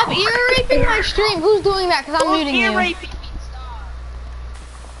 Stop ear raping my stream. Who's doing that? Cause I'm muting you.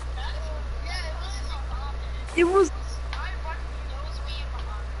 It was.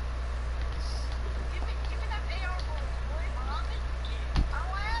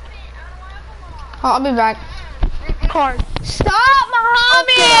 Oh, I'll be back. Card. Stop,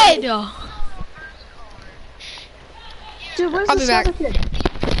 Mohammed! Dude, where's I'll the be back. other kid?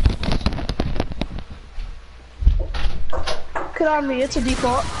 Get on me, it's a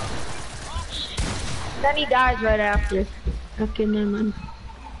default. Then he dies right after. Okay, never mind.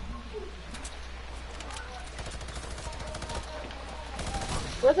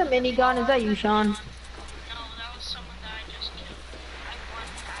 What's a minigun? Is that you, Sean?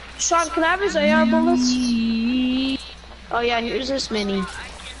 Sean, can I have his AR bullets? Oh yeah, here's this mini.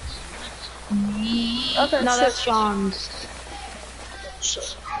 Okay, No, shit. that's Sean's.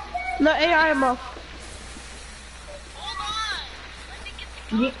 No AR ammo.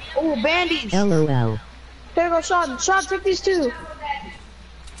 Oh, bandies! LOL. Here you go, Sean. Sean, take these two.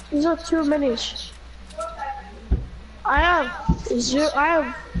 These are 2 minis. I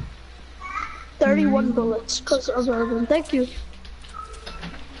have 31 bullets because of Urban. Thank you.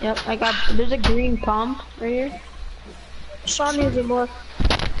 Yep, I got. There's a green pump right here. Sean needs it more.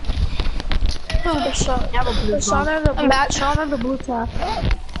 Sean, I have a blue Sean pump. had the blue tap.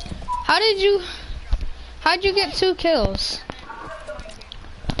 How'd you get 2 kills?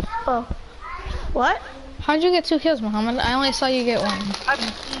 Oh. What? How'd you get 2 kills, Muhammad? I only saw you get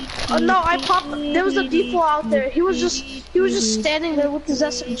 1. No, I popped. There was a default out there. He was just standing there with his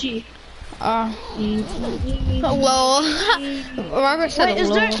SMG. Lol. Robert said Wait,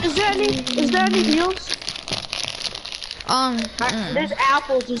 is there any heals? There's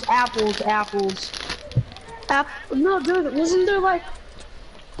apples. There's apples. No, dude, wasn't there like,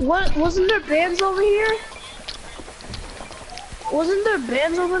 wasn't there bands over here? Wasn't there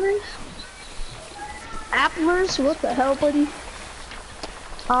bands over there? Applers? What the hell, buddy?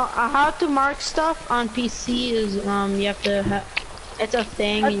 How to mark stuff on PC is you have to have. It's a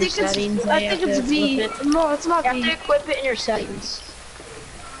thing in your settings. I think it's V. No, it's not V. You have to equip it in your settings.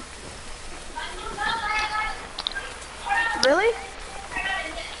 Really?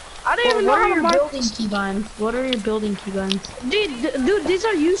 I don't even know how to mark building keybinds? What are your building keybinds? Dude, these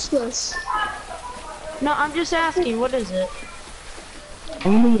are useless. No, I'm just asking. What is it?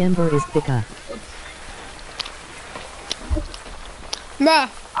 Only Ember is Pika. Bruh.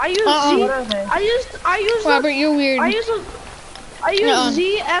 I use Z. I use. Robert, you're weird. I use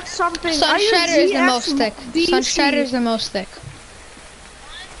ZX something. Sun Strider is the most thick. BC. Sun Strider is the most thick.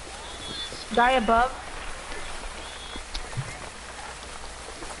 Guy above.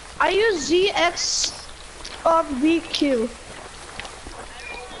 I use ZX BQ.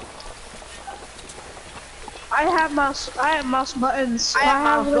 I have mouse buttons. I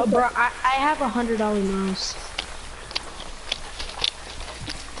have $100 mouse.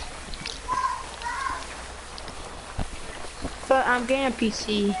 But I'm getting a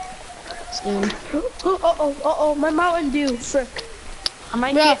PC soon. Oh, my Mountain Dew, frick. I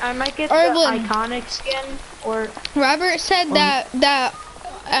might get the iconic skin or. Robert said that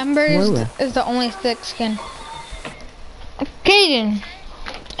Ember is the only thick skin. Caden,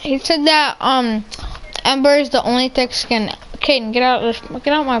 he said that Ember is the only thick skin. Caden, get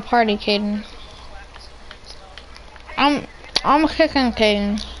out my party, Caden. I'm kicking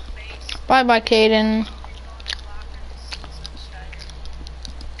Caden. Bye, Caden.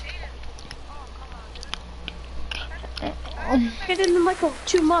 Get in like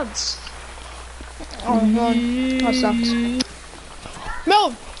 2 months. Oh god, that sucks.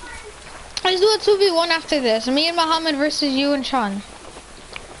 No, let's do a 2v1 after this. Me and Muhammad versus you and Sean.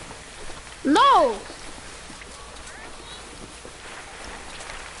 No.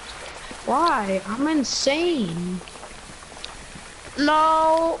 Why? I'm insane.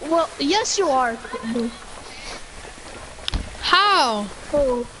 No. Well, yes, you are. How?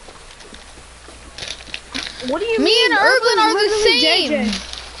 Oh. What do you mean? Me and Urban are the same. JJ.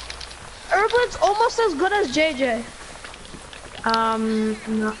 Urban's almost as good as JJ.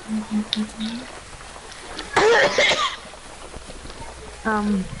 No.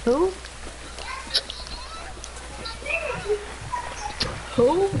 Who?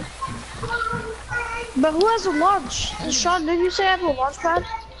 Who? But who has a launch? Sean, didn't you say I have a launch pad?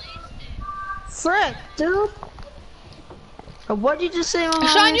 Frick, dude. What did you just say?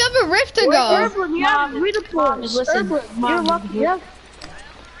 Sean, you have a rift to go. Urban, you have redeploys. Urban, you're lucky. Yeah.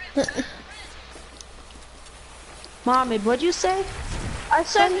 Mohammed, what'd you say? I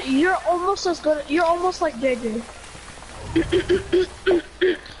said you're almost as good. You're almost like JJ.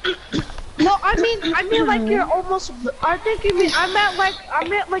 No, I mean like you're almost. I think you mean. I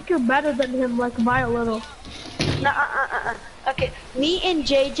meant like you're better than him, like by a little. No, Okay, me and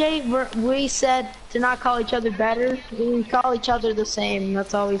JJ, we said to not call each other better. We call each other the same.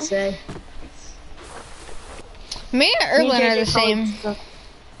 That's all we say. Me and Erlen are the same.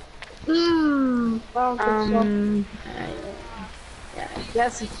 Yeah,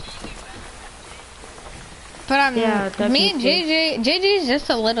 that's. But me and JJ's just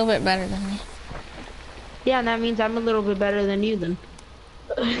a little bit better than me. Yeah, and that means I'm a little bit better than you then.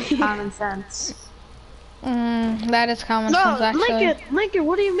 Common sense. That is common sense, actually. Lincoln,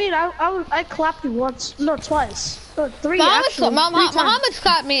 what do you mean? I clapped you once, no, twice, no, 3 actually. Muhammad's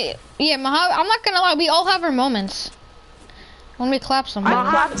clapped me. Yeah, Muhammad. I'm not gonna lie. We all have our moments when we clap someone.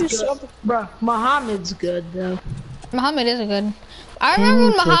 Bro, Muhammad's good though. Muhammad is good. I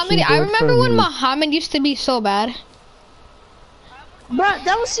remember when Muhammad used to be so bad. Bro,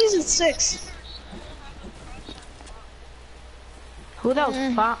 that was season 6. Who that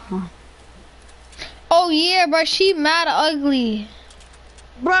was Fatma? Oh yeah, bro, she mad ugly.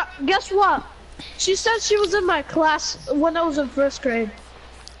 Bro, guess what? She said she was in my class when I was in 1st grade.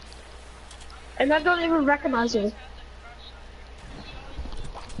 And I don't even recognize her.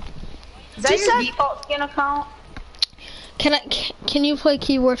 Is that your default skin account? Can you play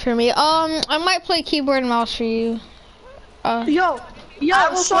keyboard for me? I might play keyboard and mouse for you. Yo, I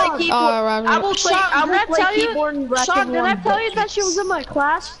will Sean. play keyboard. I will play keyboard and Sean, did I tell you that she was in my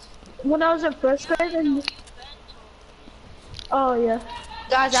class when I was in 1st grade? And Oh yeah.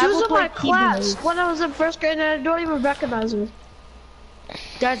 Guys, She I was will in play my class keyboard. when I was in first grade, and I don't even recognize her.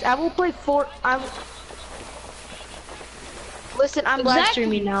 Guys, I will play Listen, I'm live Exactly.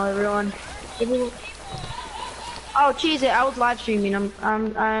 streaming now, everyone. Oh, cheese it! I was live streaming.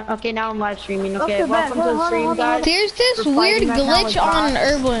 Okay. Now I'm live streaming. Okay, Okay, welcome bet. to the Hold on, stream, hold on, hold guys. on. There's this We're weird fighting right now glitch with on bots.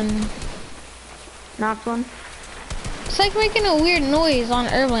 Urban. Knocked one. It's like making a weird noise on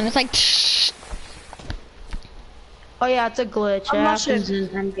Urban. It's like. Oh yeah, it's a glitch. It I'm happens rushing.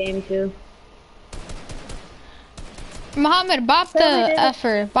 in Endgame too. Muhammad, bop the Totally did it.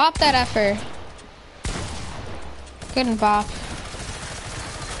 effer. Bop that effer. Good bop.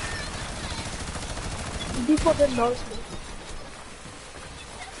 People didn't notice me.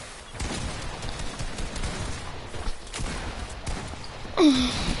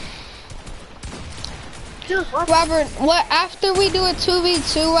 Dude, what? Robert, what after we do a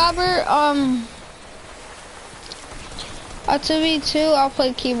 2v2, Robert, a 2v2, I'll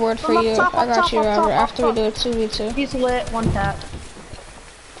play keyboard for Up you. top, I up got top, you, up top, Robert, up after we top. do a 2v2. He's lit. One tap.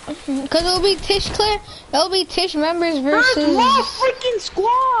 Cause it'll be Tish Clear, it'll be Tish members There's versus. more freaking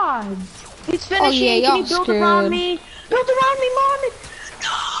squads. He's finishing. Oh, yeah, Can y'all you build around screwed. me? Build around me, Mohammed.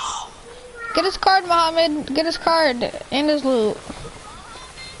 No. Get his card, Mohammed. Get his card and his loot.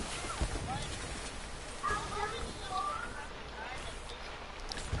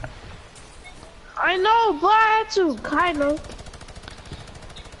 I know, but I had to, kind of.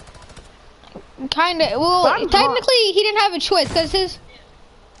 Kinda. Well, I'm technically, he didn't have a choice because his.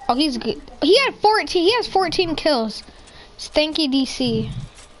 Oh, he's good. He had 14. He has 14 kills. Stanky DC.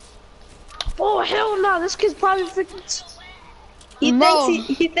 Oh, hell no, this kid's probably freaking... Bro.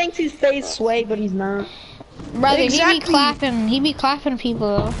 He thinks he's face sway, but he's not. Brother, Exactly. he be clapping. He be clapping people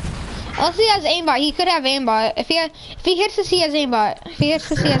though. Unless he has aimbot, he could have aimbot. If he hits us, he has aimbot. If he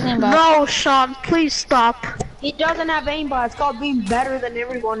hits us, he has aimbot. No, Sean, please stop. He doesn't have aimbot. It's called being better than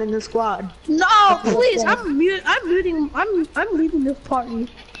everyone in the squad. No, please, I'm leaving this party.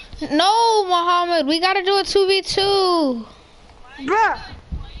 No, Muhammad, we gotta do a 2v2. Bruh.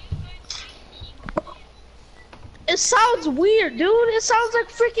 It sounds weird, dude. It sounds like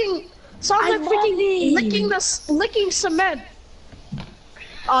freaking... I love it. licking cement.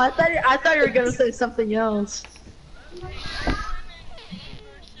 Oh, I thought you were gonna say something else.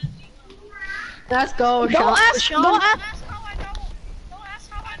 Let's go, Don't Sean. ask, Sean. don't ask. That's how I know. Don't ask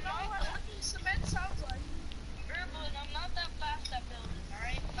how I know what licking cement sounds like. Urban, I'm not that fast at building,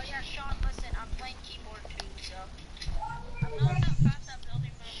 alright? Oh yeah, Sean, listen, I'm playing keyboard too, so. I'm not that fast at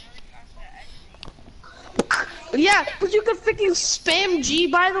building, but I'm really fast at editing. Yeah, but you could freaking spam G,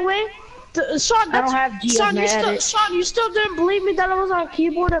 by the way. Sean, I don't have G Sean, on my edit. Sean, you still didn't believe me that I was on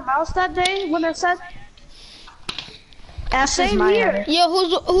keyboard and mouse that day when I said... F is Same my here. edit. Yo,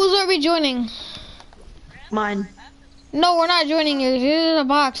 who's are we joining? Mine. No, we're not joining yours. You're in a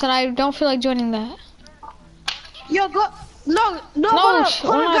box, and I don't feel like joining that. Yo, go... No, No, hold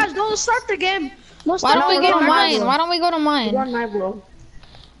we're on, not- guys, don't start the game. Why start don't we the go to game. mine? Why don't we go to We're mine? on my world.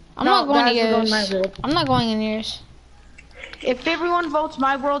 I'm No, not going guys, to we're going yours. my world. I'm not going in yours. If everyone votes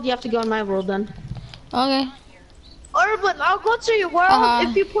my world, you have to go in my world then. Okay. Urban, I'll go to your world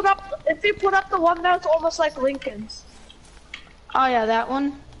if you put up the one that's almost like Lincoln's. Oh yeah, that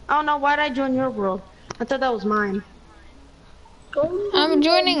one. Oh no, why'd I join your world? I thought that was mine. I'm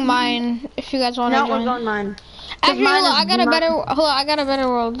joining mine if you guys want to No, we're join. going mine. Actually, mine hold on, is I got a not- better. Hold on, I got a better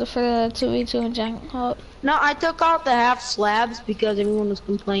world for the 2v2 and Jack. Hold up. No, I took out the half slabs because everyone was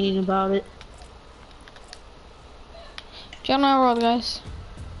complaining about it. Join my world, guys.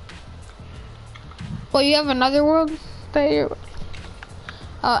 Well, you have another world that you're.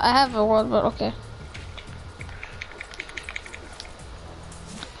 I have a world, but okay.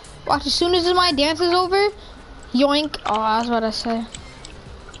 Watch, as soon as my dance is over, yoink. Oh, I was about to say.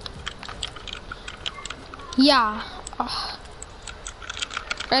 Yeah. Oh.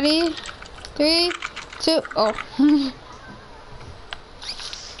 Ready? 3, 2, oh.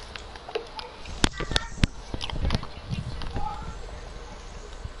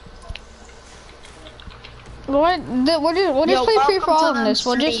 We'll just play free for all in this.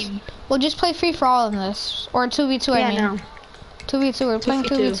 We'll just play free for all in this, or 2v2. I mean, no. 2v2. We're playing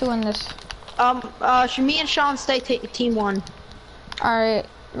 2v2. 2v2 in this. Me and Sean stay team 1. All right,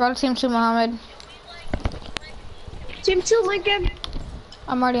 go to team 2, Mohammed. Team 2, Lincoln.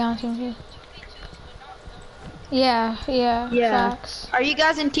 I'm already on team 2. Yeah. Facts. Are you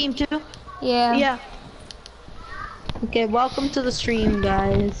guys in team 2? Yeah. Yeah. Okay, welcome to the stream,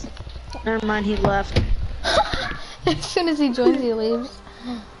 guys. Never mind, he left. As soon as he joins, he leaves.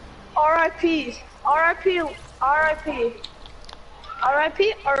 R.I.P. R.I.P. R.I.P.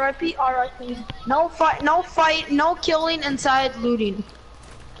 R.I.P. R.I.P. R.I.P. No fight, no killing inside looting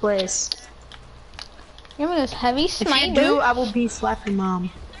place. Give me this heavy If sniper. you do, I will be slapping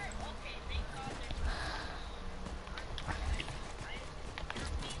mom.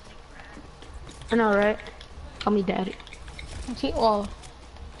 I know, right? Call me daddy. Oh,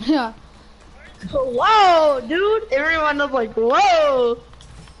 yeah. Whoa, dude! Everyone was like, whoa!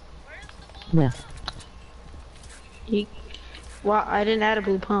 Well, Well, I didn't add a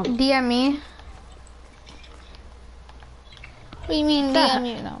blue pump. DM me. What do you mean DM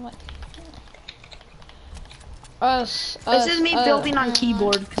me? No, what? This is me building on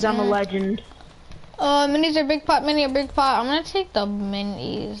keyboard because I'm a legend. Minis are big pot, mini are big pot. I'm gonna take the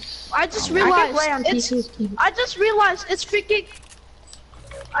minis. I just I realized can play on PC with keyboard. I just realized it's freaking.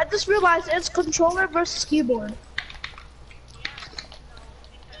 I just realized it's controller versus keyboard.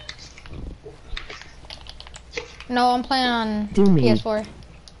 No, I'm playing on Do me. PS4.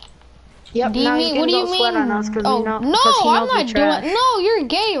 Yep, Do now you you mean? can What do go you sweat mean? on us 'cause Oh we know, no, 'cause he I'm knows we not trash. doing. No, you're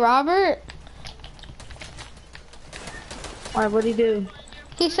gay, Robert. Why, what'd he do?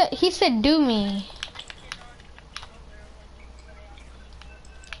 He said do me.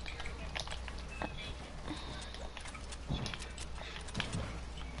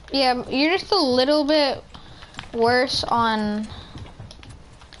 Yeah, you're just a little bit worse on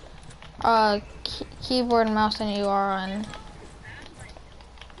keyboard and mouse than you are on.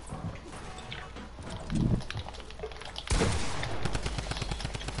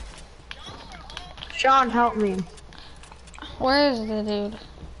 Sean, help me. Where is the dude?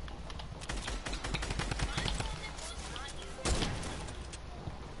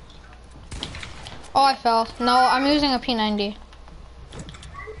 Oh, I fell. No, I'm using a P90.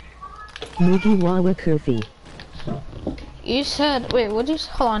 Mugiwawa Kurfi. You said, wait, what did you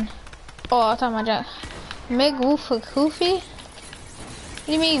say? Hold on. Oh, I thought my jack. Mig Woofa Koofy? What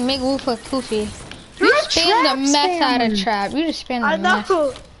do you mean, Mig Woofa Koofy? You You're a spammed trap the mess out of spammer. trap. You just spammed I the mess.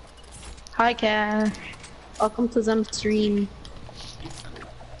 know. Hi, Cash. Welcome to Zem stream.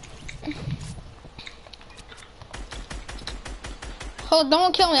 Hold,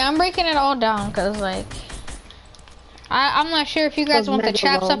 don't kill me. I'm breaking it all down, cause like, I'm not sure if you guys Those want the mega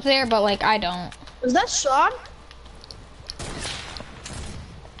traps low. up there, but like, I don't. Is that Sean?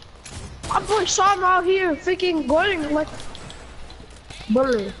 I'm putting Sean out here, freaking going like.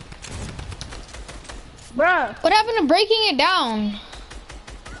 Bully. Bruh. What happened to breaking it down?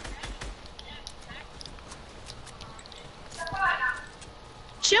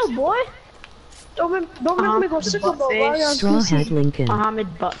 Chill, boy. Don't make me go the sick butt about face. Mario on Straw PC. Hat Lincoln. Mohammed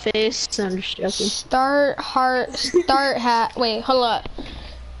Buttface. I'm just joking. Start hat. Wait, hold up.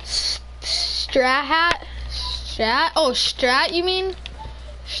 Strat hat? Strat? Oh, Strat, you mean?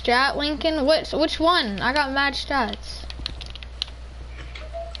 Strat Lincoln? Which one? I got mad strats.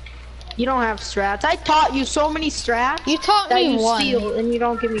 You don't have strats. I taught you so many strats You taught that me you one. steal and you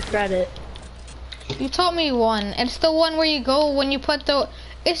don't give me credit. You taught me one. It's the one where you go when you put the.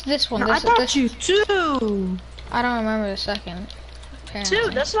 It's this one. No, This, I taught this, you two. I don't remember the second. Apparently.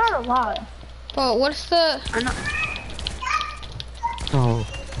 Dude, that's not a lot. But what's the? I know. Oh,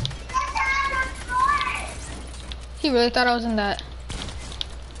 He really thought I was in that.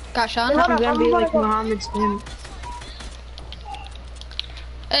 Got Sean. Hold I'm up, gonna I'm be gonna like go. Mohammed's fan.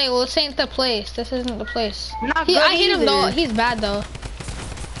 Hey, well, this ain't the place. This isn't the place. Not He, good I hit him though. either. He's bad though.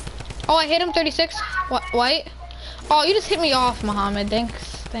 Oh, I hit him 36. White. Oh, you just hit me off, Mohammed.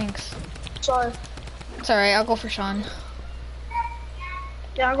 Thanks. Sorry. It's alright. I'll go for Sean.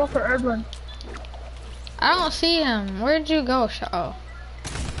 Yeah, I'll go for Erdman. I don't see him. Where'd you go, Oh.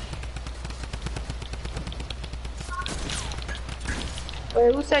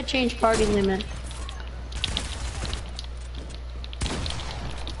 Wait, who said change party limit?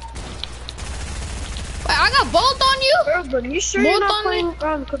 Wait, I got both on you? Erdman, you sure you're Both not on me?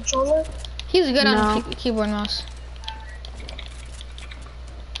 playing on controller? He's good on No. keyboard and mouse.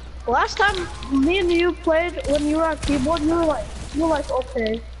 Last time me and you played when you were on keyboard, you were like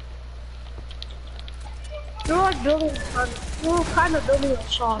okay. You were like building, you were kind of building a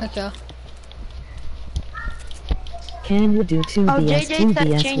Sean. Okay. can we do 2 Oh, vs JJ 2 said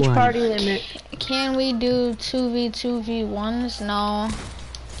vs change 1? party limit. Can we do 2v1s? No.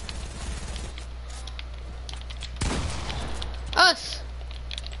 Us.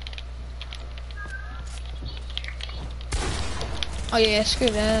 Oh yeah, screw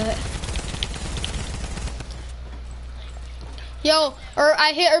that. Yo, or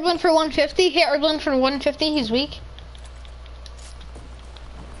I hit Erblin for 150. Hit Erblin for 150. He's weak.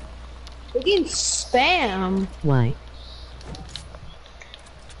 We can spam. Why?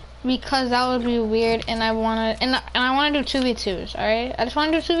 because that would be weird, and I wanna do 2v2s. All right, I just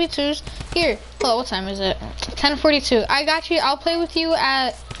wanna do 2v2s. Here, hello. What time is it? 10:42. I got you. I'll play with you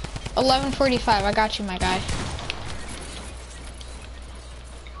at 11:45. I got you, my guy.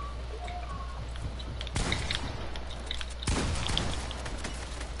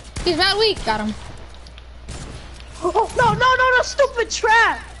 He's mad weak. Got him. Oh, no, stupid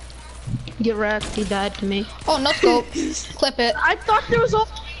trap. Get wrecked. He died to me. Oh, no scope. Clip it. I thought there was a...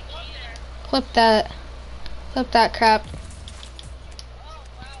 Clip that. Clip that crap.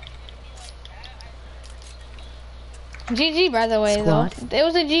 GG, by the way, Squad. though. It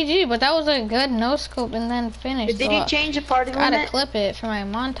was a GG, but that was a good no scope and then finish. Did you change the party Gotta limit? clip it for my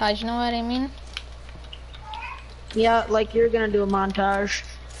montage, you know what I mean? Yeah, like you're gonna do a montage.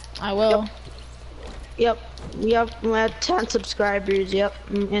 I will. Yep. We have 10 subscribers. Yep.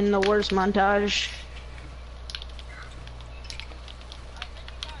 In the worst montage.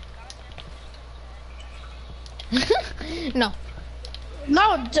 No. No,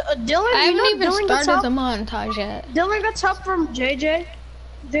 Dylan, I you know haven't even Dylan gets started help? the montage yet. Dylan gets help from JJ.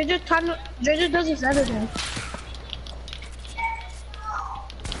 JJ does his editing.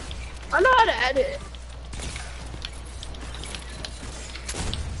 I know how to edit.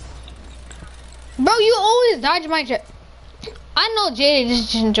 Bro, you always dodge my jet. I know JJ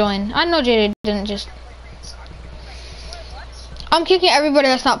just didn't join. I know JJ didn't just. I'm kicking everybody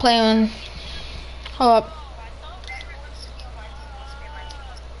that's not playing. Hold up.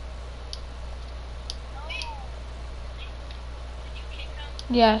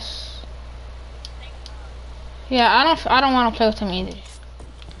 Yes. Yeah, I don't want to play with him either.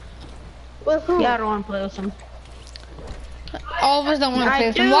 With who? Yeah, I don't want to play with him. All of us don't want to I play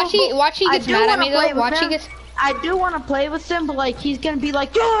with him. do, Watch he I gets do mad at wanna me play though. with Watch he him. gets. I do want to play with him, but like he's gonna be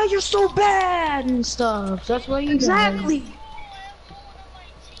like, "Yeah, you're so bad" and stuff. That's what he Exactly.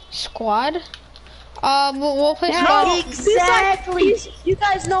 Squad? We'll play does. squad. Yeah, exactly. You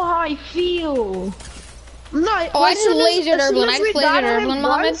guys know how I feel. No, Oh, I just lasered Erblin. I just lasered Erblin,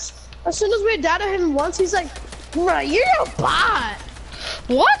 Mohammed. As soon as we died at him once, he's like, "Bro, you're a bot."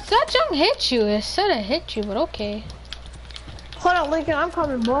 What? That jump hit you. It said it hit you, but okay. Hold on, Lincoln, I'm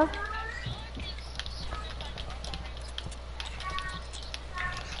coming, boy.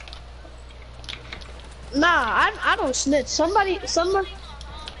 Nah, I don't snitch. Somebody.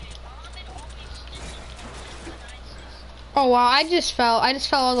 Oh wow, I just fell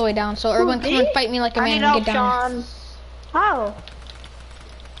all the way down. So Erblin, come me? and fight me like a I man need and help, get down. Sean. How?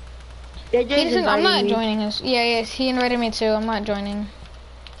 JJ's He doesn't, I'm not inviting me. joining us. Yeah, yes, he invited me too. I'm not joining.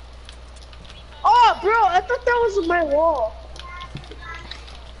 Oh, bro, I thought that was my wall.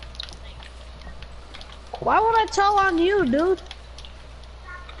 Why would I tell on you, dude?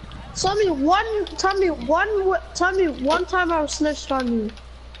 Tell me one time I was snitched on you.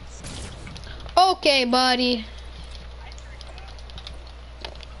 Okay, buddy.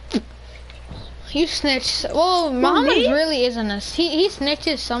 You snitched. Well, Muhammad me? really isn't a. He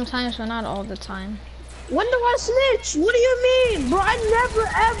snitches sometimes, but not all the time. When do I snitch? What do you mean? Bro, I never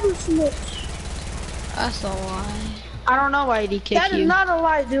ever snitch. That's a lie. I don't know why he kicked That you. is not a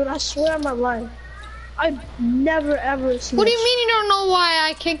lie, dude. I swear on my life. I never ever snitch. What do you mean you don't know why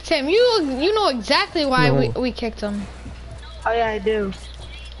I kicked him? You know exactly why No. we kicked him. Oh yeah, I do.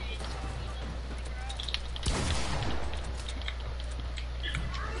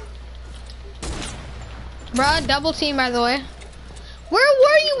 Bruh, double team by the way. Where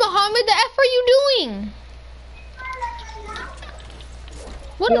were you, Muhammad? The F are you doing?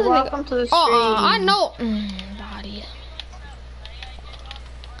 What You're is it? welcome to the stream. I know. Body.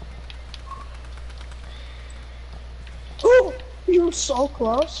 Ooh, you were so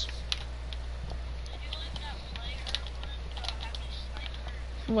close.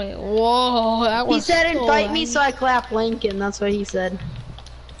 Wait, whoa, that was He said so invite me, loud. so I clap Lincoln. That's what he said.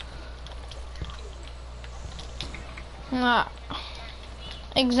 Nah.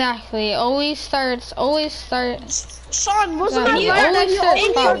 Exactly. Always start. Sean, wasn't Yeah, I you right always that you said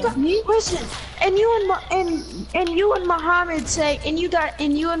only follow. got me? Listen, and you and Muhammad say, and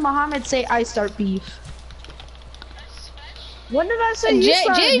you and Muhammad say I start beef. When did I say you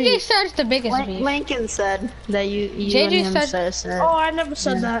started JJ beef? starts the biggest beef. Lincoln said that you JJ and him said- said. Oh, I never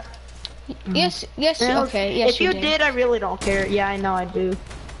said that. Yes, And okay, yes if you did, I really don't care. Yeah, I know I do.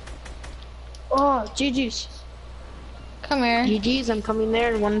 Oh, GG's. Come here. GG's, I'm coming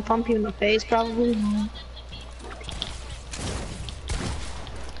there and one pump you in the face probably.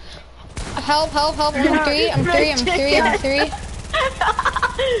 Help. I'm three.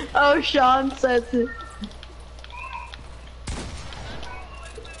 Oh, Sean says it.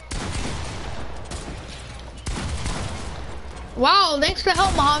 Wow, thanks for the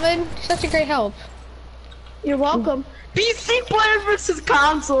help, Mohammed. Such a great help. You're welcome. PC player versus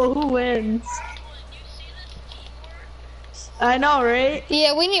console. Who wins? I know, right?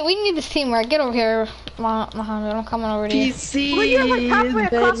 Yeah, we need this teamwork. Get over here, Mohammed. I'm coming over to you. PC. Well, you're like halfway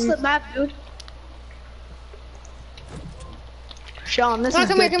across baby. the map, dude. Sean, this Come is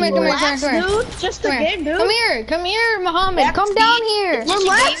here, come here, come here, Relax, come here. dude. Just a Come here. game, dude. Come here, Mohammed. That's Come down here.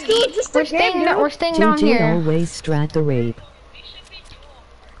 Relax, dude. Just We're a game, staying, dude. we're staying down JJ here. always strat the rape.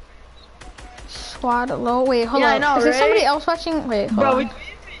 Squad low. Wait, hold Yeah, I up. know, Is there right? somebody else watching? Wait, hold Bro, on.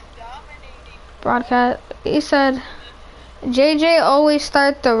 Broadcast. He said, JJ always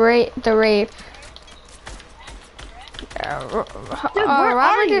start the rape. where Robert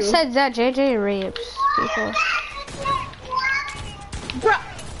are just you? said that JJ rapes people. Bro.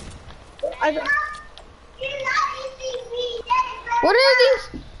 What are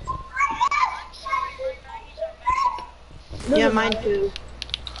these? yeah, mine too.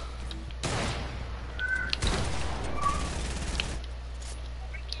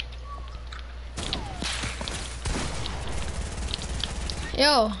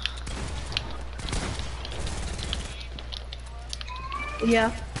 Yo,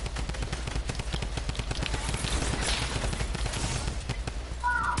 Yeah.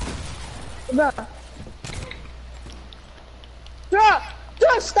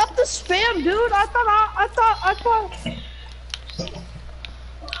 Bro, stop the spam, dude. I thought.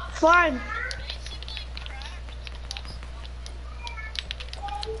 Fine.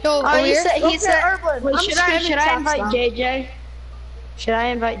 yo, over he here. said, Okay, Urban, wait, I'm should spamming I chats invite now. JJ? Should I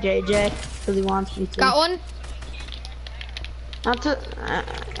invite JJ? Because he wants me to. Got one. Not to,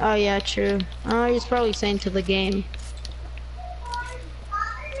 oh yeah, true. Oh, he's probably saying to the game.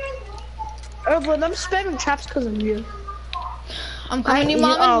 Urban, I'm spamming traps because of you. I'm coming, you,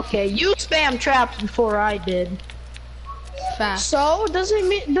 Mama. okay, you spam traps before I did. Fast. So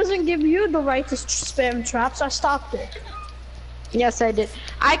doesn't give you the right to spam traps. I stopped it. Yes, I did.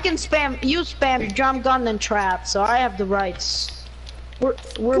 I can spam. You spam drum gun and trap, so I have the rights. We're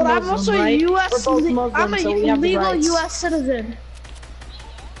But Muslim, I'm also right? a U.S. We're both Muslim, I'm a so we have the legal rights. U.S. citizen.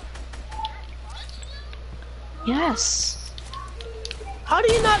 Yes. How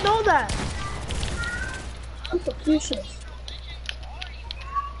do you not know that? I'm confused. He's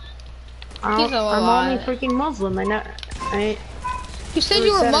a I'm lot. only freaking Muslim. I know. You said Or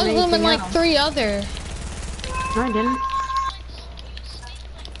you were said Muslim and anything like else. 3 other. No, I didn't.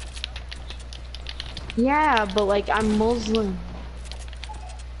 Yeah, but like I'm Muslim.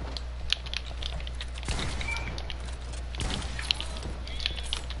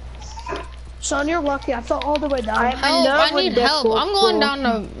 Son, you're lucky. I fell all the way down. Help, love I with need that help. I'm cool going school. down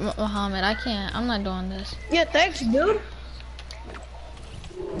to Muhammad. I can't. I'm not doing this. Yeah, thanks, dude.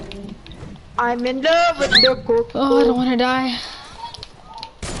 I'm in love with the cook. Oh, I don't want to die.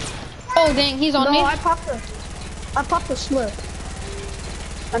 Oh, dang, he's on No, me. I popped the slip.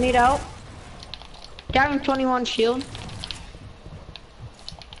 I need help. Down 21 shield.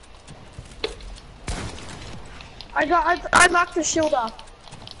 I knocked the shield off.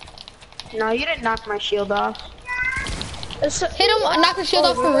 No, you didn't knock my shield off. Hit him, knock the shield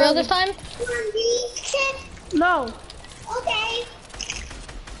off for real this time. No.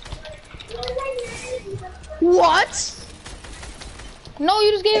 What? No,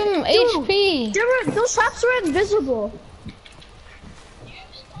 you just gave him HP. Those traps are invisible.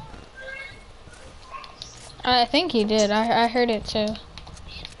 I think he did. I heard it too.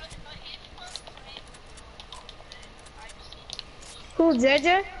 Who,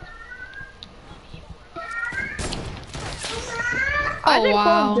 JJ? I Oh didn't wow.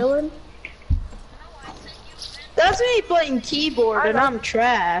 call him Dylan. That's me playing keyboard and I'm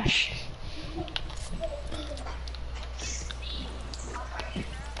trash.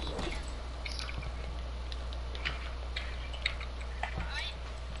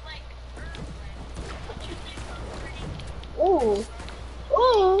 Ooh.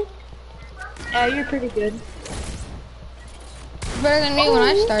 Ooh. Yeah, you're pretty good. Better than me when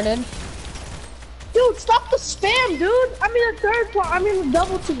I started. Dude, stop the spam, dude. I mean the third part. I mean the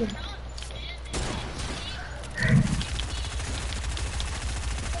double team.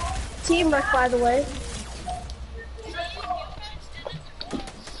 Teamwork, by the way.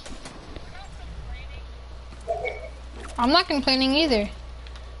 I'm not complaining either.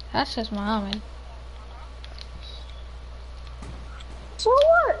 That's just Muhammad. So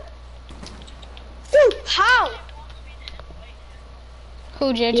what? Dude, how?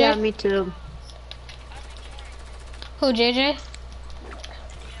 Who, JJ? Yeah, me too. Who, JJ?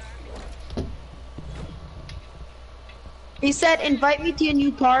 He said, invite me to a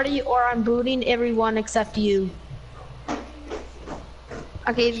new party or I'm booting everyone except you.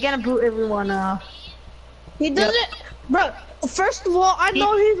 Okay, he's gonna boot everyone off. He doesn't, bro. First of all, I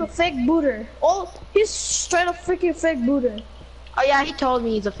know he's a fake booter. Oh, he's straight up freaking fake booter. Oh yeah, he told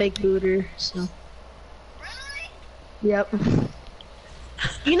me he's a fake booter. So. Yep.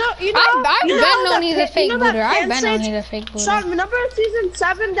 You know. I've you been know known that he's a pa- fake you know that booter. I've been known Pansage- he's a fake booter. Sean, remember in season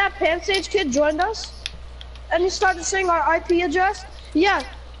 7 that Pansage kid joined us? And he started saying our IP address? Yeah,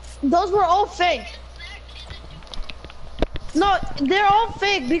 those were all fake. No, they're all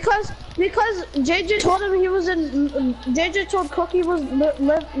fake because JJ told him he was in. JJ told Cookie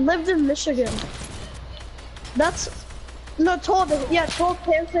lived in Michigan. Told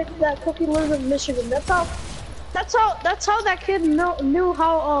Pansage that Cookie lives in Michigan. That's how that kid knew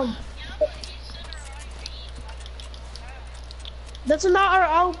how That's not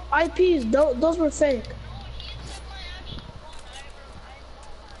our IPs. Those were fake.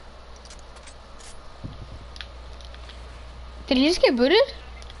 Did he just get booted?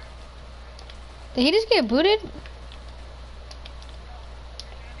 Did he just get booted?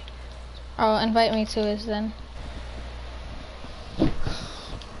 Oh, invite me to his then.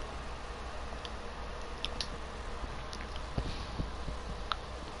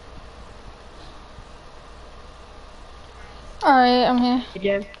 Alright, I'm here.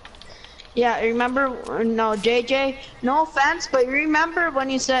 JJ. Yeah, remember? No, JJ. No offense, but you remember when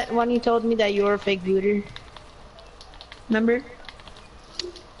you told me that you were a fake booter? Remember?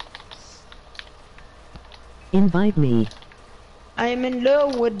 Invite me. I'm in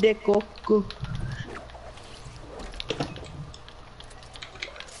love with the coco.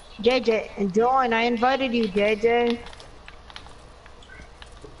 JJ, join. I invited you, JJ.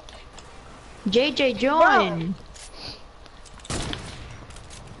 JJ, join.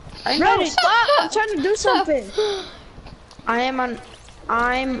 Bro, stop! I'm trying to do something. I'm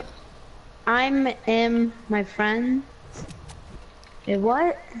my friend. Wait,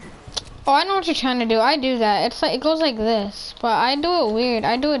 what? Oh, I know what you're trying to do. I do that. It's like, it goes like this, but I do it weird.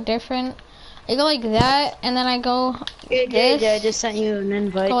 I do it different. I go like that, and then I go Yeah, this. I just sent you an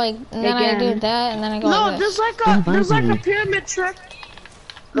invite. Go like, and then I do that, and then I go No, like this. there's like a me. pyramid trick.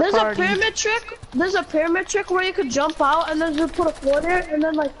 The There's a party. pyramid trick. There's a pyramid trick where you could jump out and then just put a floor there and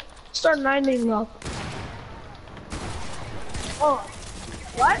then like start lining up. Oh,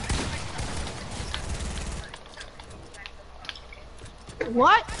 what?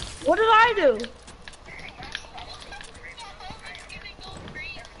 What? What did I do?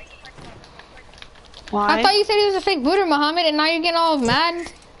 Why? I thought you said he was a fake booter, Muhammad, and now you're getting all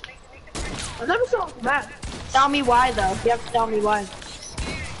mad. I never saw that. Tell me why though. You have to tell me why.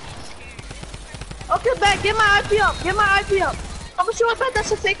 Okay, back. Get my IP up. Get my IP up. I'm sure bet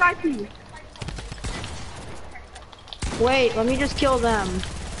that's a fake IP. Wait, let me just kill them.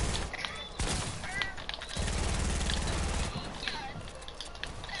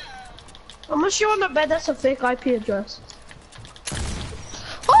 I'm sure on the bed that's a fake IP address.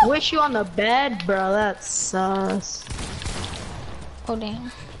 Wish you on the bed, bro. That's sus. Oh,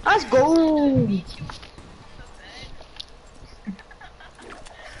 damn. Let's go.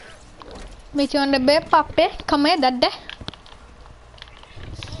 Meet you on the bed, papi. Come here, daddy.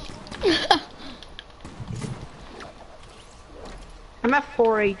 I'm at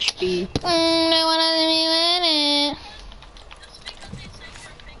 4 HP. I wanna be it.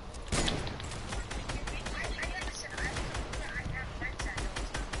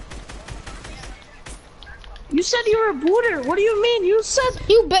 You said you were a booter. What do you mean? You said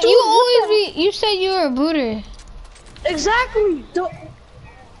You Dude, you what always the- be. You said you were a booter. exactly.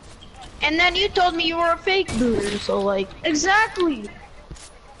 And then you told me you were a fake booter, so like. Exactly.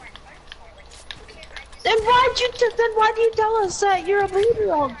 Then why'd you tell us that you're a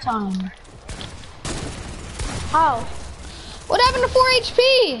booter all the time? How? What happened to 4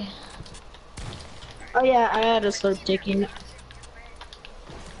 HP? Oh yeah, I had to start taking.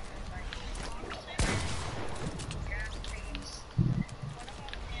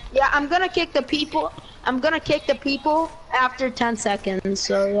 Yeah, I'm gonna kick the people. I'm gonna kick the people after 10 seconds.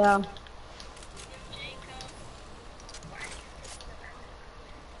 So yeah.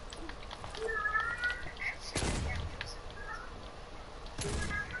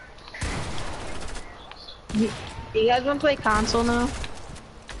 You guys wanna play console now?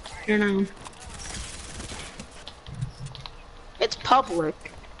 Or no? It's public.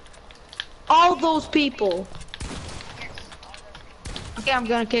 All those people. Okay, I'm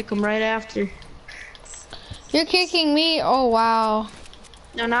gonna kick them right after. You're kicking me? Oh, wow.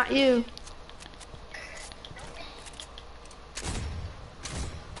 No, not you.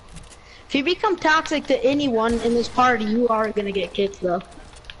 If you become toxic to anyone in this party, you are gonna get kicked though.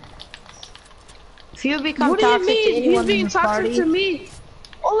 If you become What do you toxic to mean? anyone He's being in this toxic party, to me.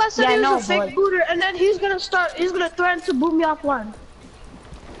 All I said Yeah, I he was know, a fake but- booter, and then he's gonna threaten to boot me offline.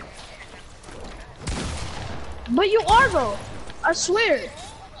 But you are though, I swear.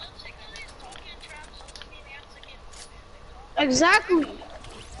 Exactly.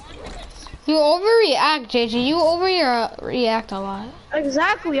 You overreact, JJ. You overreact a lot.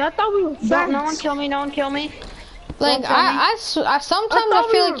 Exactly. I thought we were friends. Don't, no one kill me, no one kill me. Like kill me. sometimes thought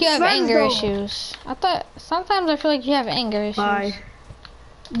I feel we like were you have friends, anger though. issues. Sometimes I feel like you have anger issues. Bye.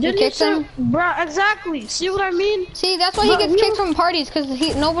 Didn't you kicked say, him? bruh, exactly. See what I mean? See, that's why he But gets he kicked was- from parties because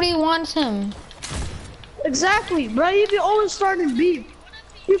nobody wants him. Exactly, bruh. You be always starting beef.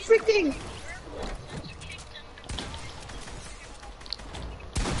 You freaking.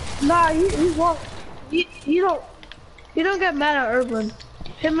 Nah, he won't. He don't get mad at Urban.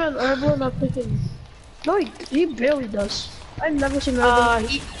 Him and Urban are freaking. No, he barely does. I've never seen Urban.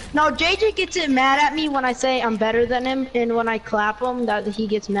 No, JJ gets it mad at me when I say I'm better than him, and when I clap him, that he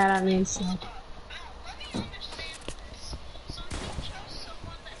gets mad at me and stuff.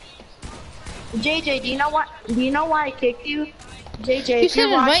 JJ, do you know what? Do you know why I kicked you? JJ, You if said you're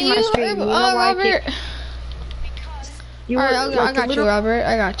invite watching my you, stream, you know why I Robert. kicked you? Alright, were, I like, a got you, little- Robert.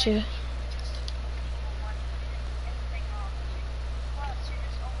 I got you.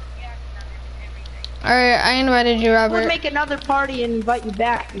 Alright, I invited you, I would Robert. make another party and invite you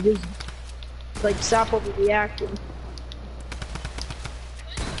back. You just like stop overreacting.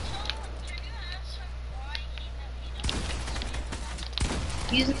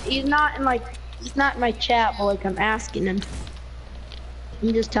 He's not in like he's not in my chat, but like I'm asking him.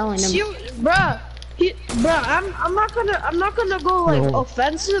 I'm just telling him. See, bruh. I'm not gonna go like No.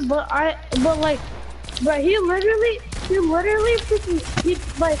 offensive, but bruh, he literally freaking,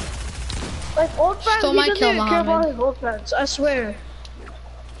 like old friends, Still he might doesn't kill even care about Muhammad. his old friends, I swear.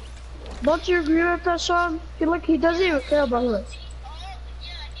 Don't you agree with that, Sean? He doesn't even care about us.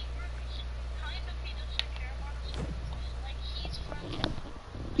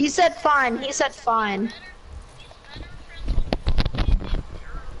 He said fine. He said fine.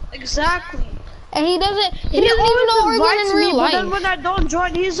 Exactly. And he doesn't He even know always Oregon invites in me, real but then life. when I don't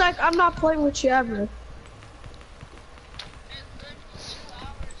join, he's like, I'm not playing with you ever.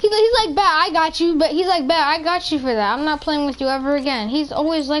 He's like, bet I got you, but he's like, bet I got you for that. I'm not playing with you ever again. He's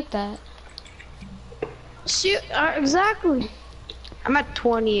always like that. See, exactly. I'm at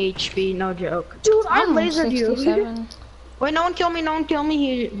 20 HP, no joke. Dude, I I'm lasered you. 67. Wait, no one kill me, no one kill me.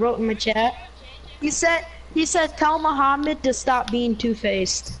 He wrote in my chat. He said tell Muhammad to stop being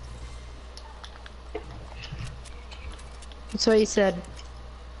two-faced. That's what he said.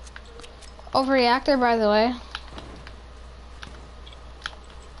 Overreactor, by the way.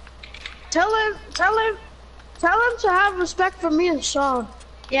 Tell him to have respect for me and Sean.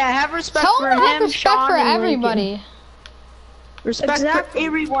 Yeah, have respect Tell for him to have him, respect Sean, for and everybody. Lincoln. Respect Exactly. for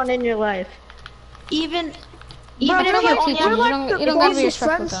everyone in your life. Even Bro, if we're you like only teachers. have, You we're don't- like you the don't gotta be closest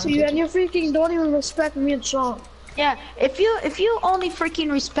respectful friends to to them. you, and you freaking don't even respect me and Sean. yeah, if you only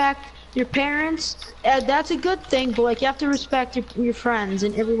freaking respect your parents, that's a good thing. But like you have to respect your friends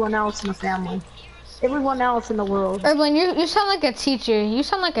and everyone else in the family, everyone else in the world. Urban, you sound like a teacher. You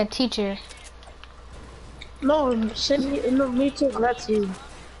sound like a teacher. No, me too. Oh, that's you.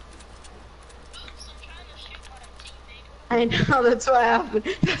 I know, that's what happened.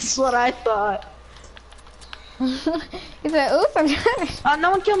 That's what I thought. He said, oops, I'm trying.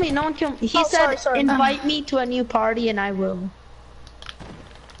 No one kill me, no one kill me. He Oh, said, sorry. invite me to a new party and I will.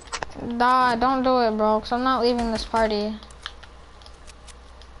 Nah, don't do it, bro, because I'm not leaving this party.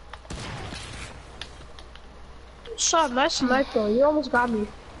 Sean, nice sniper. You almost got me.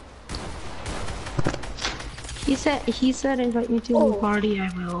 He said, invite me to a new Oh. party, I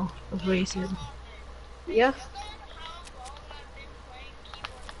will. That's what he said. Yeah.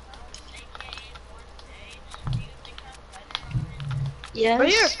 Yes.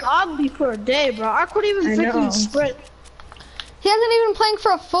 But you're godly for a day, bro. I couldn't even I freaking know. sprint. He hasn't even been playing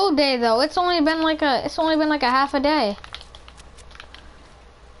for a full day though. It's only been like a half a day.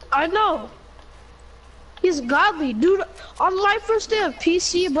 I know. He's godly, dude. On my first day of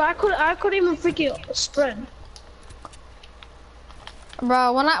PC, bro, I couldn't even freaking sprint.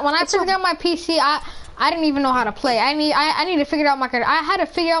 Bro, when I first got my PC, I didn't even know how to play. I need to figure out I had to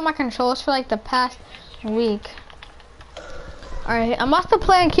figure out my controls for like the past week. Alright, I'm about to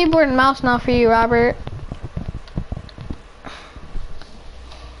play on keyboard and mouse now for you, Robert.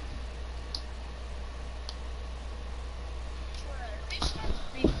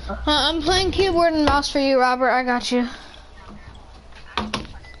 I'm playing keyboard and mouse for you, Robert. I got you.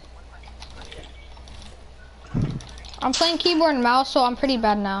 I'm playing keyboard and mouse, so I'm pretty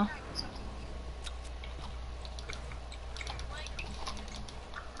bad now.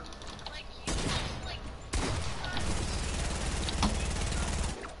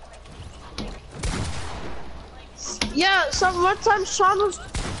 Yeah, one time Sean was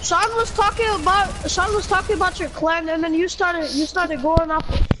talking about your clan, and then you started going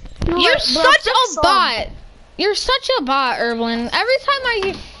off. You're such a bot. You're such a bot, Erblin. Every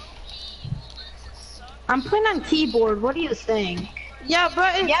time I'm playing on keyboard. What do you think? Yeah,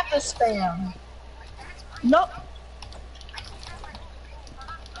 but You have to spam. no.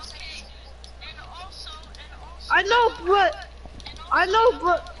 I know,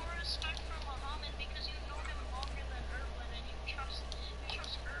 but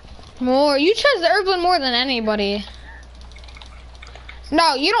more, you trust Erblin more than anybody.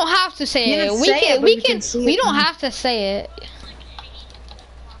 No, you don't have to say it. We don't have to say it.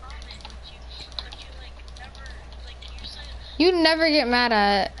 You never get mad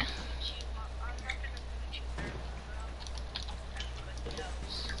at.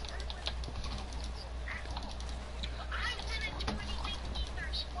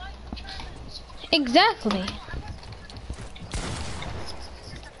 Exactly.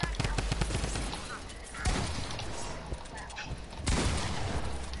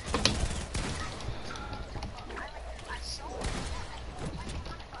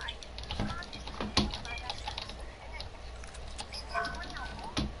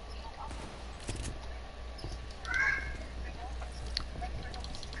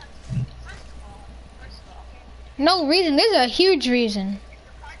 No reason. There's a huge reason.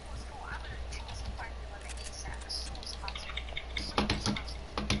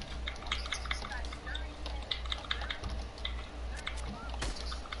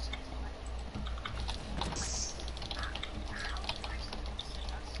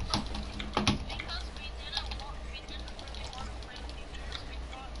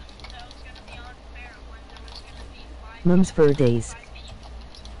 Mums for days.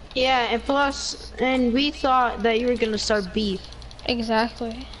 Yeah, and plus, and we thought that you were gonna start beef.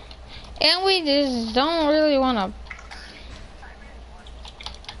 Exactly. And we just don't really want to.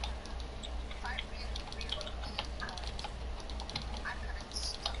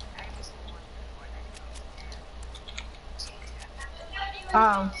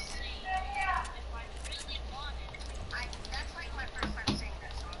 Oh.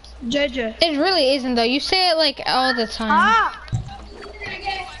 JJ. It really isn't though. You say it like all the time. Ah.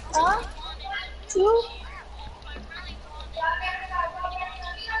 Two.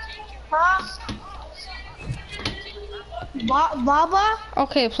 Baba.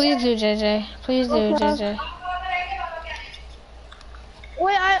 Okay, please do, JJ. Please do, Okay. JJ.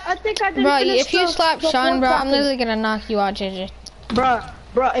 Wait, I think I didn't Bro, finish if you the- slap the Sean, bro, fourth I'm topic. literally gonna knock you out, JJ.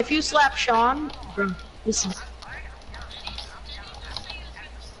 Bruh, if you slap Sean, bruh, listen.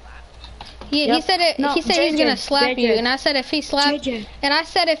 He Yep. said it. No, he said he's JJ, gonna slap you, JJ. and I said if he slaps, JJ. and I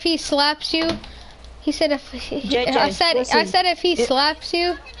said if he slaps you, he said if JJ, I said listen. if he slaps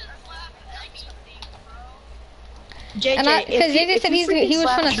you, JJ, and I because JJ said he was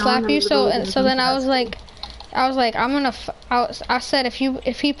slap gonna Sean, slap I'm you, so literally and gonna so come then to I that was school. like I'm gonna I said if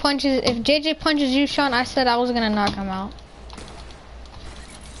JJ punches you, Sean, I said I was gonna knock him out.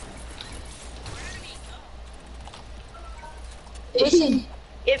 Listen,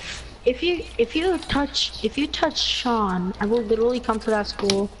 if you touch Sean, I will literally come to that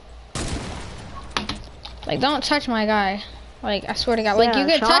school. Like, don't touch my guy. Like, I swear to God. Like, Yeah, you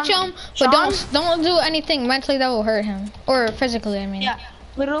can touch Sean- him, but Sean- don't do anything mentally that will hurt him, or physically. I mean. Yeah,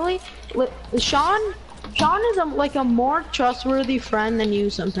 literally, Sean is like a more trustworthy friend than you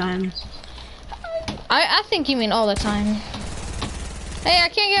sometimes. I think you mean all the time. Hey, I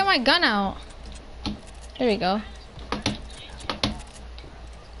can't get my gun out. There we go.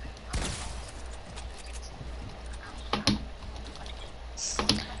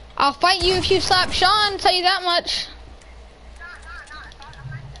 I'll fight you if you slap Sean, tell you that much.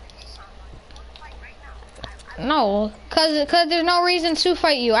 No, cause there's no reason to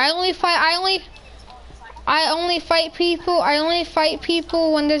fight you. I only fight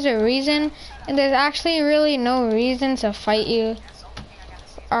people when there's a reason, and there's actually really no reason to fight you.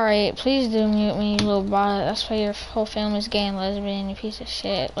 Alright, please do mute me, you little bot. That's why your whole family's gay and lesbian, you piece of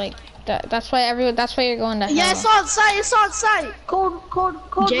shit. Like that's why you're going to hell. Yeah, it's on site. It's on site. Cold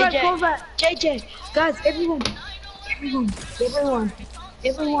red, JJ. cold red. JJ, guys, everyone,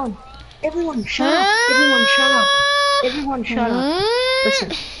 shut up. Everyone, shut up. Everyone, shut up. Listen,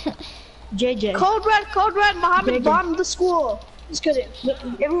 JJ. Cold red. Muhammad JJ. bombed the school. Just kidding.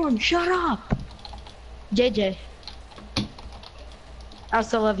 Everyone, shut up. JJ.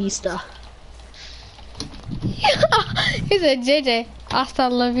 Hasta la vista. He said, JJ, hasta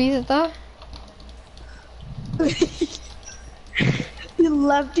la vista. He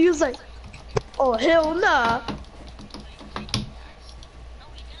left. He was like, oh hell nah.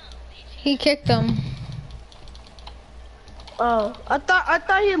 He kicked him. Oh, I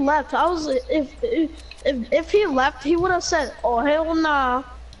thought he left. I was if he left, he would have said, "Oh hell nah."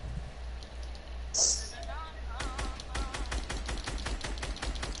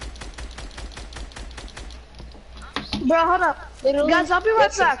 Bro, hold up. Guys, I'll be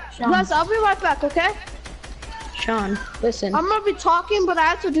right back. Guys, I'll be right back, okay? Sean, listen. I'm gonna be talking, but I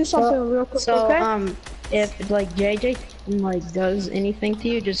have to do something real quick, okay? If like JJ like does anything to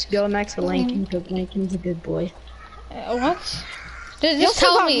you, just go next to Lincoln because Lincoln's a good boy. What? Just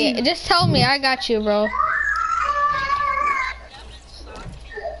tell me. Just tell me. I got you, bro.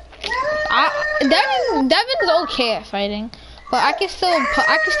 Devin's okay at fighting, but I can still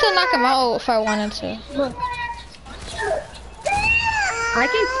knock him out if I wanted to. I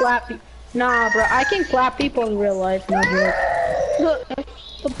can clap. Nah, bro. I can clap people in real life. No joke.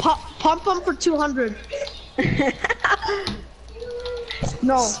 Look, pump him for 200.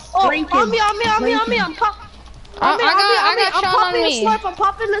 No. Oh, Lincoln. on me. I'm popping the slurp. I'm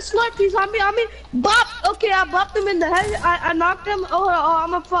popping the slurp. He's on me. Bop. Okay, I bopped him in the head. I knocked him.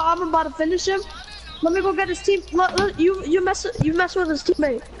 I'm about to finish him. Let me go get his team. Look, you mess with his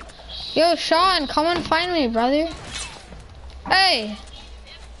teammate. Yo, Sean, come and find me, brother. Hey.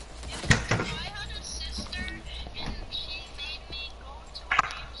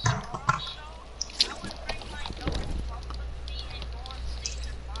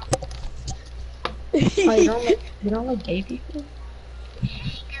 Oh, you don't like gay people?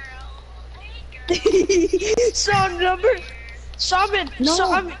 Shaman. No,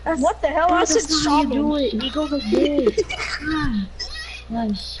 what the hell? I said Shaman. He goes like this.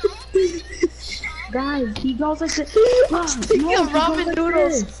 Guys, he goes like this. Ramen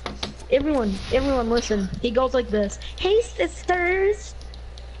noodles. Everyone, listen. He goes like this. Hey, sisters.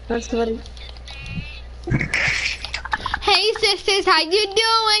 That's funny. Hey, sisters, how you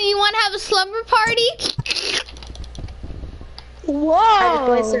doing? You want to have a slumber party? Whoa! I just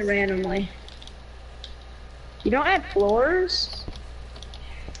place it randomly. You don't add floors?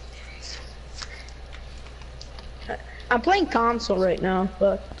 I'm playing console right now,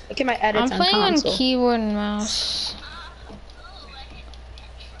 but I get my edits on console. I'm playing on keyboard and mouse.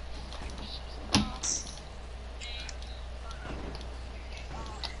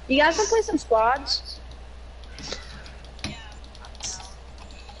 You guys wanna play some squads?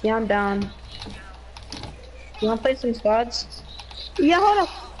 Yeah, I'm down. You wanna play some squads? Yeah, hold up.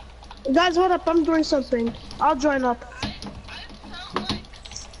 Guys, hold up. I'm doing something. I'll join up. I felt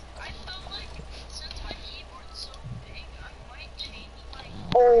like since my keyboard's so big, I might change like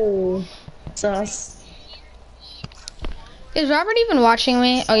Oh, sus. Is Robert even watching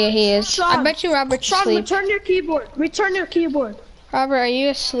me? Oh yeah, he is. Sean, I bet you Robert's Sean, asleep. return your keyboard. Return your keyboard. Robert, are you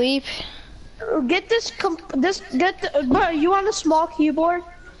asleep? Get bro, you want a small keyboard?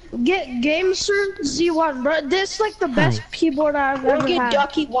 Get GameSir Z1, bro. This is like the best keyboard I've ever Get had.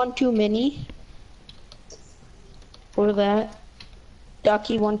 Ducky 1-2 Mini. For that.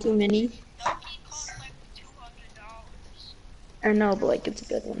 Ducky 1-2 Mini. Ducky costs like $200. I know, but like it's a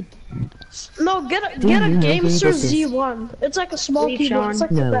good one. No, get a you agree GameSir with this? Z1. It's like a small Leave, keyboard. Sean. It's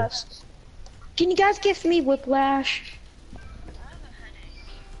like No. the best. Can you guys gift me Whiplash?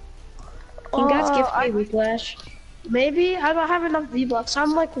 Can you guys gift me Whiplash? Maybe I don't have enough V-Bucks.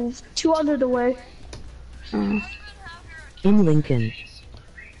 I'm like 200 away. In Lincoln.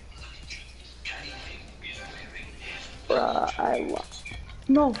 Bruh,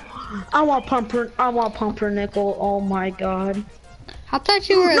 No, I want pumpernickel. Oh my god. I thought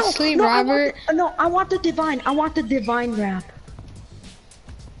you were asleep, Robert. I want the divine. I want the divine wrap.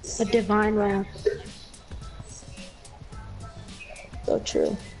 The divine wrap. So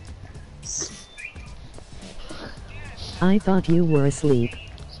true. I thought you were asleep.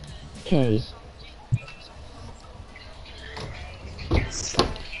 K.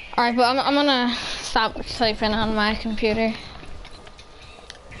 Alright, but I'm gonna stop sleeping on my computer.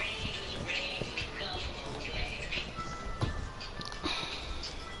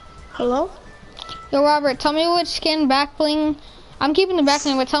 Hello? Yo, Robert, tell me which skin back bling. I'm keeping the back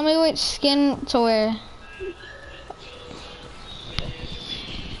bling, but tell me which skin to wear.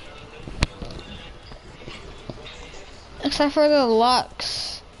 Except for the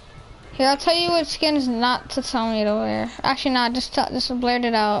Lux. Here, I'll tell you which skins not to tell me to wear. Actually, not. Just blurt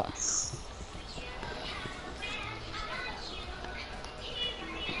it out.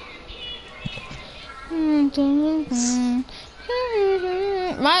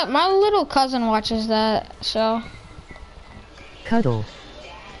 My little cousin watches that show. Cuddle.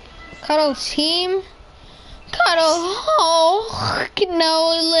 Cuddle team. Cuddle. Oh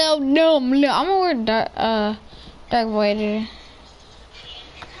no, I'm gonna wear Dark Voyager.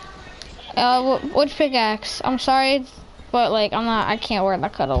 Which pickaxe? I'm sorry. but like I can't wear the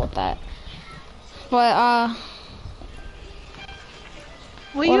cuddle with that. But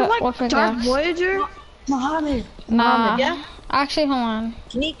Will you like what pick Dark else? Voyager? Mohammed. Nah. Yeah. Actually, hold on.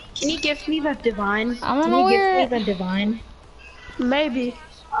 Can you gift me that divine? I'm Can gonna you wear gift me the divine? Maybe.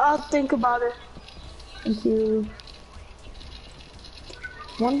 I'll think about it. Thank you.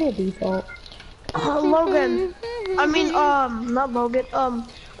 One day default. Logan. I mean, not Logan.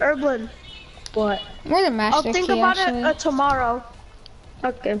 Erblin. What? We're the master I'll think key, about actually. it tomorrow.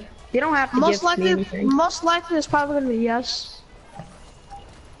 Okay. You don't have to Most gift me anything. likely, it's probably gonna be yes.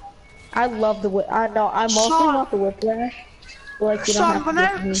 I love the whip. I know. I mostly Sean. want the whiplash. Like you don't Sean, have to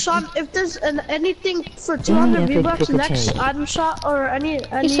gift me. Sean, if there's anything for Any 200 epic V-Bucks next picture. item shot or any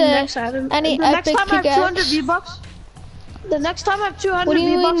said, next item, any the next epic time I have 200 pickaxe? V-Bucks, the next time I have 200 What do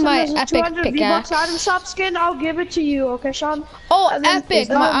you V-Bucks mean and by there's a epic 200 V-Bucks pickaxe? item shop skin, I'll give it to you, okay, Sean? Oh, And then- epic!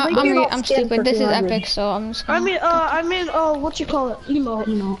 we can all I'm skin for stupid. This is 200. epic, so I'm just gonna. I mean, what you call it? Emote.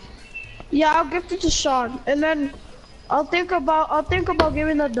 You know. Yeah, I'll gift it to Sean, and then I'll think about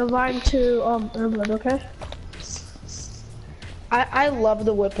giving the divine to Erblin, okay? I love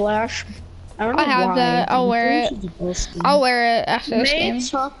the whiplash. I don't know I have why. that. I'll wear it. I'll wear it after this May game.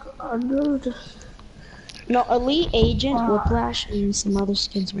 talk under the... No, Elite Agent, Whiplash, and some other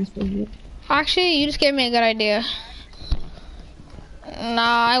skins are my favorite. Actually, you just gave me a good idea.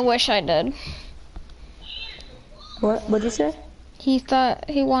 Nah, I wish I did. What'd you say? He thought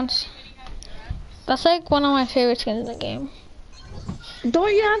he wants. That's like one of my favorite skins in the game. Don't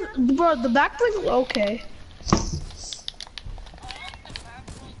you have... Bro, the back bling... Okay.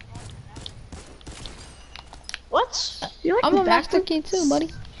 What? You like I'm the a back master bling? key too, buddy.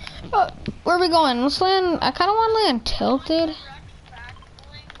 Where are we going? Let's land. I kind of want to land tilted.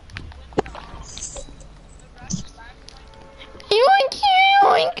 Yoink,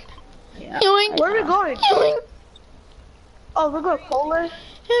 yoink, yoink, Where are we going? yoink. Oh, we're going Polar?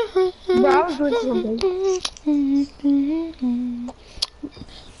 Bro, I was doing something.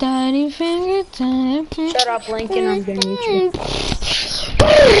 Daddy finger, daddy finger. Shut up, Lincoln. I'm gonna mute you.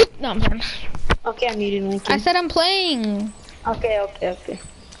 No, I'm done. Okay, I'm muting Lincoln. I said I'm playing. Okay.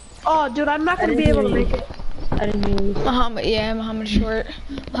 Oh, dude, I'm not gonna be able to make it. I didn't hear you. Muhammad, yeah, Muhammad's short.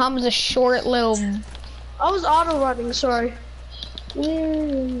 Muhammad's a short little. I was auto running, sorry. Hit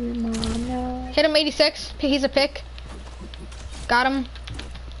him 86. He's a pick. Got him.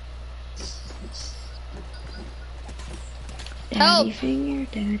 Help!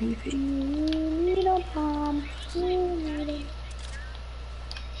 Daddy finger, little palm.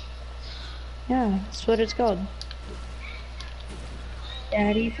 Yeah, that's what it's called.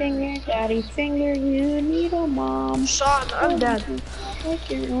 Daddy finger, you need a mom. Sean, I'm dead.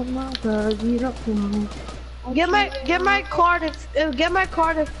 Get my card if you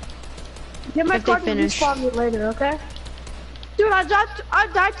respawn me later, okay? Dude, I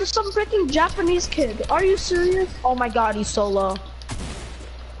died to some freaking Japanese kid. Are you serious? Oh my god, he's so low.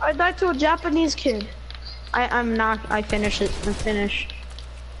 I died to a Japanese kid. I'm not, I finished it, I'm finished.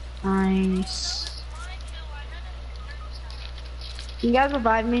 Nice. You guys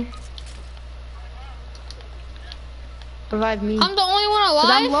revive me? Revive me. I'm the only one Cause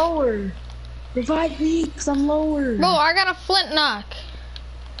I'm alive? lower. Revive me, cause I'm lower. Bro, I got a flint knock.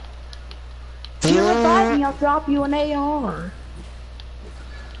 If you revive me, I'll drop you an AR.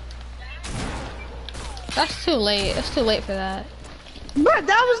 That's too late. It's too late for that. Bro,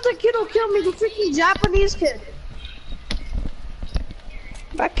 that was the kid who killed me, the freaking Japanese kid.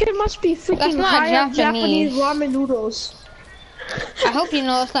 That kid must be freaking That's not high up Japanese. Japanese ramen noodles. I hope you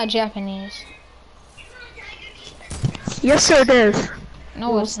know it's not Japanese. Yes, sir, it is.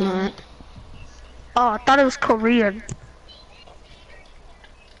 No, it's not. Oh, I thought it was Korean.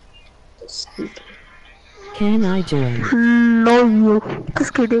 Can I join? No, you.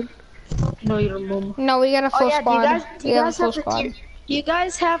 Just kidding. No, your mom. No, we got a full squad. do We you have a guys full have the squad. do you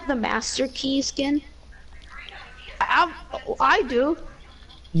guys have the Master Key skin? I do.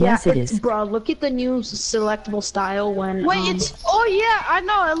 Yes, it it's, is. bro, look at the new selectable style when Wait, it's. Oh yeah, I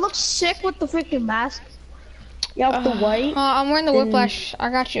know. It looks sick with the freaking mask. yeah, with the white. I'm wearing the whiplash. I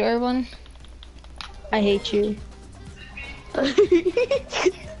got you, Erwin. I hate you.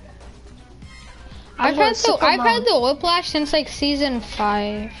 I've had the whiplash since like season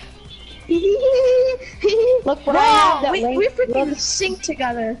 5. Look what I have Wow, that we freaking sync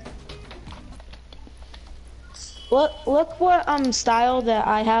together. Look what style that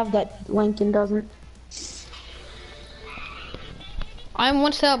I have that Lincoln doesn't. I'm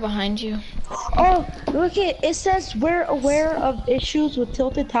one step behind you. Oh, look it says we're aware of issues with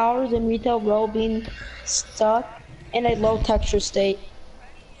tilted towers and retail row being stuck in a low texture state.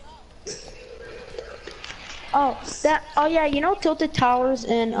 Oh, oh yeah, you know Tilted Towers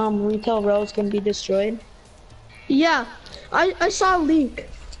and Retail Row is gonna be destroyed? Yeah, I saw a leak.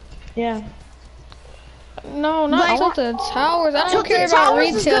 Yeah. No, not Like- Tilted Towers. I don't Tilted care about Towers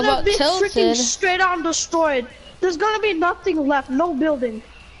is retail, gonna but be freaking Tilted. straight on destroyed. There's gonna be nothing left, no building.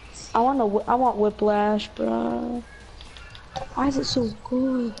 I want Whiplash, bro. Why is it so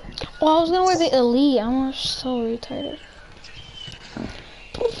good? Oh, I was gonna wear the Elite. I'm so retarded.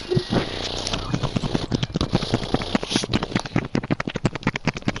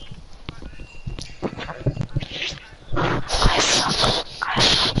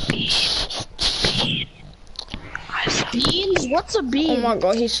 Beans? What's a Oh bean? my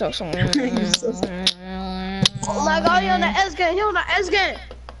god, he's so something. Oh my god, he on the S game, he on the S game.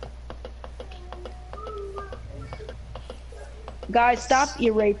 Guys, stop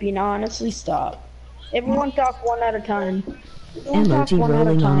ear raping, honestly, stop. Everyone talk one at a time. Everyone talk Emoji one at a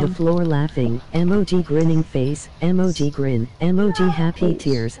rolling on the time. floor laughing. Emoji grinning face. Emoji grin. Emoji happy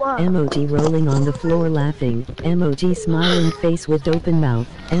tears. Emoji rolling on the floor laughing. Emoji smiling face with open mouth.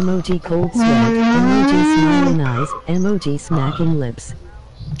 Emoji cold sweat. Emoji smiling eyes. Emoji smacking lips.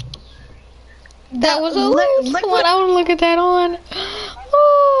 That was a Liquid- loose one. I want to look at that on.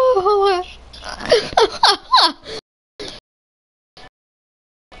 Oh,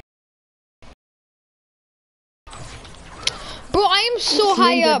 bro, I am so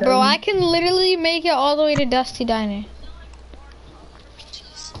high up, bro. I can literally make it all the way to Dusty Diner.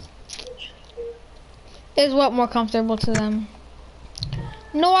 Is what more comfortable to them?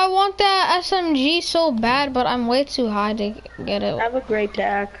 No, I want that SMG so bad, but I'm way too high to get I it. have a great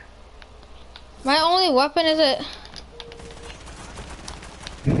pack. My only weapon is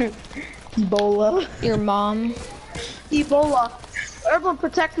Ebola. your mom. Ebola. Everyone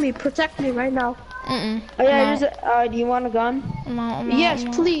protect me right now. Mm-mm. Oh yeah, I'm here's a, do you want a gun? out. Yes,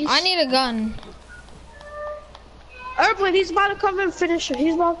 please. I need a gun. Erblin, he's about to come and finish it.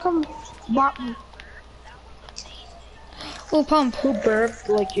 He's about to come bot me. Ooh, pump. Who burped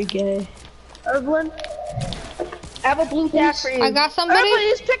like you're gay? Erblin. I have a blue tag for you. I got somebody. Erblin,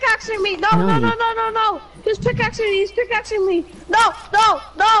 he's pickaxing me. No. He's pickaxing me. No.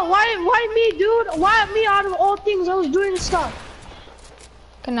 Why me, dude? Why me out of all things? I was doing stuff.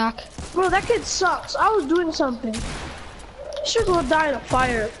 Good knock. Bro, that kid sucks. I was doing something. He should go die in a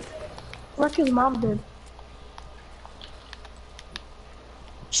fire. Like his mom did.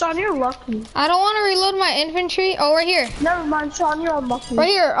 Sean, you're lucky. I don't want to reload my infantry. Oh, right here. Never mind, Sean, you're unlucky. Right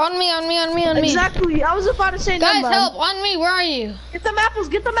here. On me. Exactly. I was about to say Guys, never mind. help. On me. Where are you? Get them apples.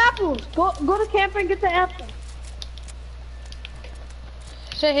 Go to camp and get the apple.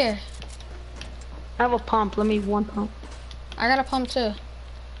 It's right here. I have a pump. Let me one pump. I got a pump too.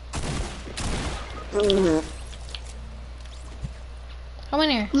 Come in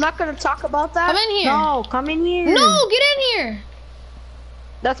here. I'm not gonna talk about that. Come in here. No, come in here. No, get in here.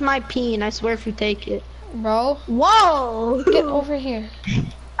 That's my peen. I swear if you take it. Bro, Whoa! get over here.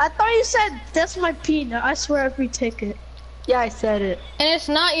 I thought you said that's my peanut. I swear if we take it. Yeah, I said it. And it's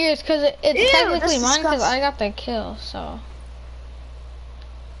not yours because it's Ew, technically that's mine because disgusting. I got the kill, so.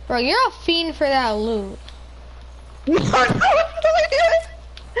 Bro, you're a fiend for that loot.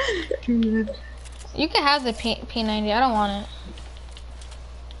 You can have the P90. I don't want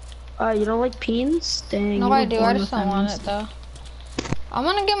it. You don't like peens? Dang. No, you I were do. born I just with don't want it though. I'm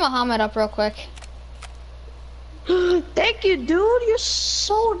gonna get Muhammad up real quick. Thank you, dude. You're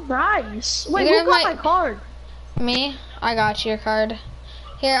so nice. Wait, You're who got my- my card? Me? I got your card.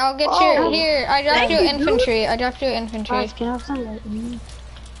 Here, I'll get Oh, your. Here, I dropped thank you you, dude. infantry. I dropped you infantry. Guys, can I have some light ammo?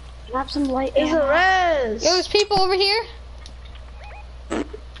 Can I have some light Is it ammo? Rez? Yo, there's people over here.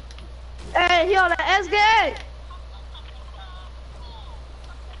 Hey, he on the SG.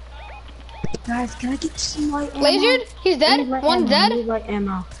 Guys, can I get some light ammo? Lasered? He's I dead. need light One's ammo. I dead. need light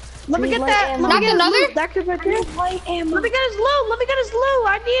ammo. Let me Need get light that. ammo. Let me Knock get his another? loot. That kid right there. Light ammo. Let me get his loot.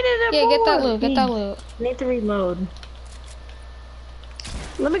 I needed it Yeah, get that more. loot. Get that loot. I need to reload.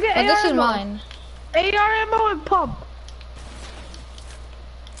 Let me get Oh, AR this is ammo. mine. AR ammo and pump.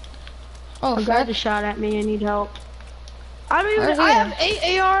 Oh, A guy fuck. just shot at me. I need help. I mean, Where's I he have at?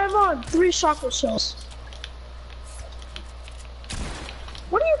 8 AR ammo and 3 shotgun shells.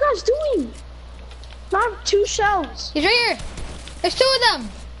 What are you guys doing? I have 2 shells. He's right here. There's 2 of them.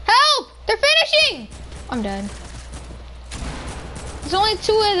 Help! They're finishing. I'm dead. There's only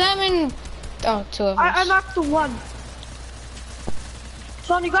 2 of them and. Oh, 2 of us. I knocked the one.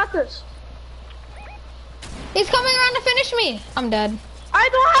 Sean, you got this. He's coming around to finish me. I'm dead. I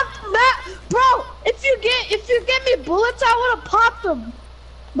don't have that, bro. If you get me bullets, I would have popped them.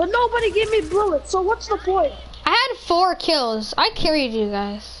 But nobody gave me bullets, so what's the point? I had 4 kills. I carried you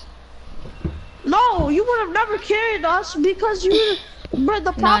guys. No, you would have never carried us because you. But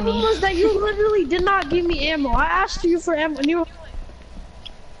the problem Nani. was that you literally did not give me ammo. I asked you for ammo, and you.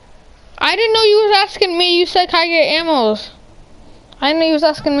 I didn't know you was asking me. You said, can I get ammos? I didn't know you was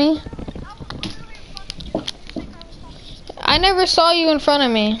asking me. I never saw you in front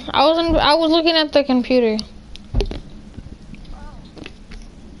of me. I was looking at the computer.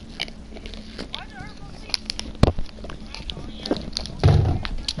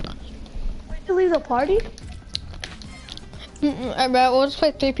 To leave the party? Alright, we'll just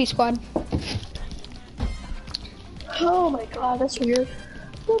play 3P squad. Oh my god, that's weird.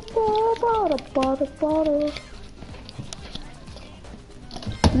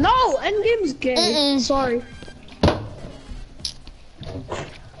 No, Endgame's gay. Sorry.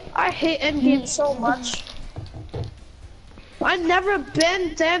 I hate Endgame so much. I've never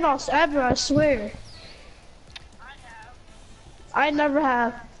been Thanos ever, I swear. I never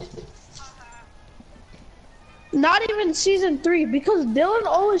have. Not even season 3, because Dylan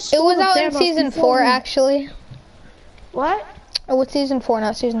always It was stole out in Thanos season before 4, me. actually. What? It was season 4,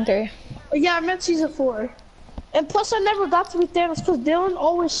 not season 3. Yeah, I meant season 4. And plus I never got to be Thanos because Dylan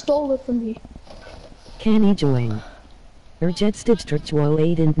always stole it from me. Kenny join. Urjet Stitch Churchwo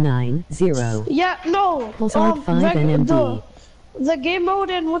 8 and 9, 0. Yeah, no. Pulsar 5 NMD. The game mode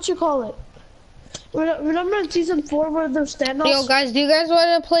and what you call it. Remember in season 4 where there's Thanos? Yo, guys, do you guys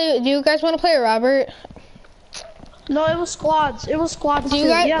want to play? Do you guys want to play Robert? No, it was squads. It was squads. Do you too.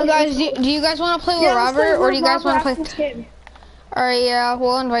 guys, Yeah, guys, do you guys want to play with yeah, let's Robert, or do you guys want to Robert play? after this game. All right, yeah,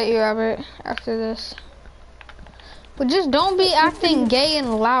 we'll invite you, Robert, after this. But just don't be acting gay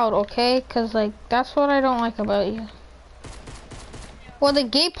and loud, okay? Cause like that's what I don't like about you. Well, the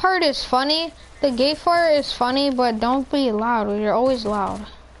gay part is funny. The gay part is funny, but don't be loud. You're always loud.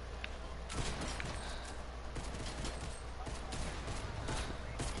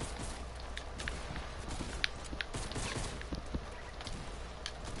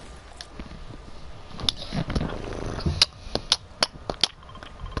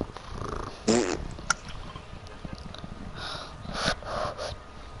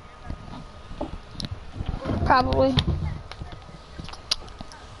 Probably.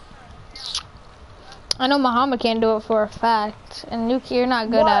 I know Muhammad can't do it for a fact, and Nuki, you're not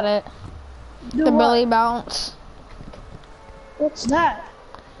good What? at it. Do The what? belly bounce. What's that?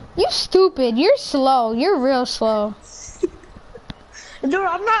 You stupid. You're slow. You're real slow. Dude,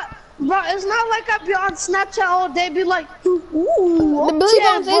 I'm not. Bro, it's not like I be on Snapchat all day, be like, ooh, The belly okay,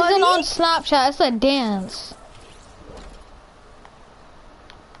 bounce isn't buddy. on Snapchat. It's a dance.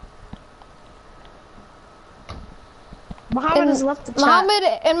 Muhammad has left the chat.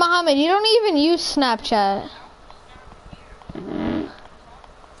 Muhammad, you don't even use Snapchat.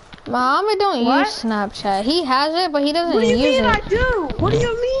 Muhammad don't What? use Snapchat. He has it, but he doesn't What do you use mean it. I do? What do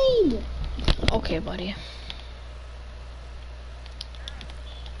you mean? Okay, buddy.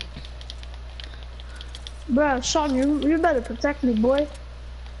 Bro, Sean, you better protect me, boy.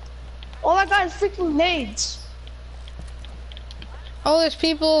 All I got is freaking nades. Oh, there's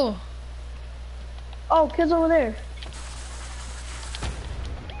people. Oh, kids over there.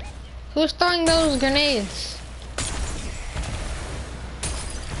 Who's throwing those grenades?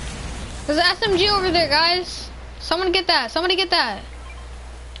 There's an SMG over there, guys. Someone get that. Somebody get that.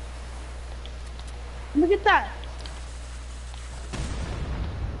 Look at that.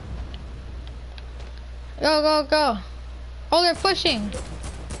 Go, go, go. Oh, they're pushing.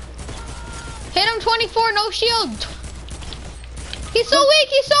 Hit him, 24, no shield. He's so weak,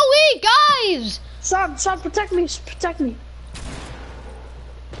 he's so weak, guys. Sean, protect me, protect me.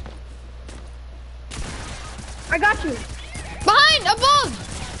 I got you. Behind, above.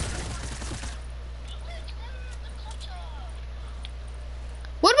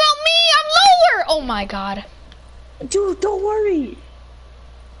 What about me? I'm lower. Oh my god. Dude, don't worry.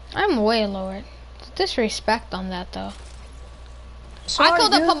 I'm way lower. Disrespect on that though. Sorry, I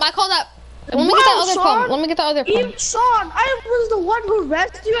called that dude. pump. I called that. Let me Wow, get that other Sean. pump. Let me get the other Even pump. Sean, I was the one who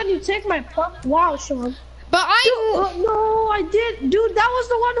rescued you and you take my pump. Wow, Sean. But I. No, I did. Dude, that was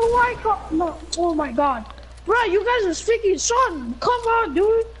the one who I caught. No, oh my god. Bro, you guys are freaking. Sean, come on,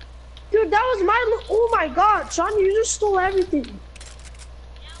 dude. Dude, that was my. Oh my god, Sean, you just stole everything.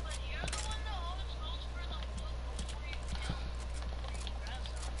 Yeah, but you're the one that always goes for the loot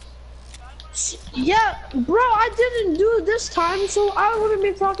before you Yeah, bro, I didn't do it this time, so I wouldn't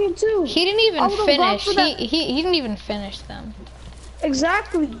be talking too. He didn't I even would've gone finish. for that. He didn't even finish them.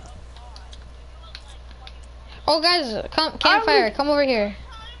 Exactly. Oh guys, come campfire. Come over here.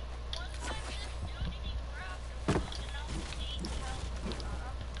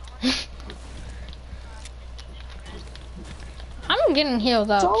 I'm getting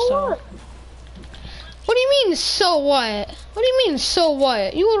healed up. So So what? What do you mean, so what? What do you mean, so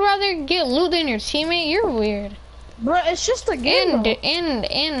what? You would rather get loot than your teammate? You're weird. Bro, it's just a game.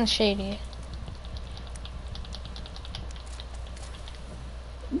 And shady.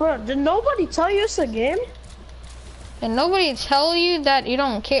 Bro, did nobody tell you it's a game? And nobody tell you that you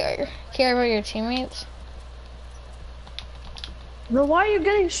don't care about your teammates? Bro, why are you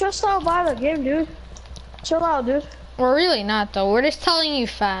getting stressed out by the game, dude? Chill out, dude. We're really not, though. We're just telling you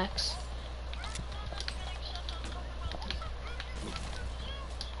facts.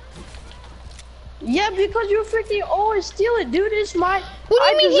 Yeah, because you freaking always steal it, dude. It's my. What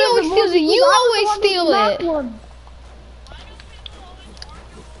do you mean he always steals it? You always steal it. One.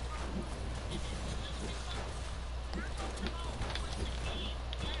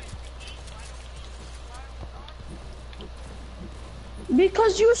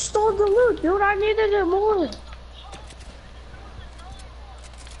 Because you stole the loot, dude. I needed it more.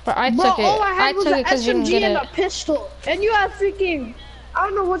 But I took it. All I had was an because you didn't SMG get and it. a pistol. And you had freaking, I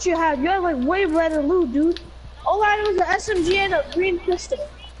don't know what you had. You had like way better loot, dude. All I had was an SMG and a green pistol.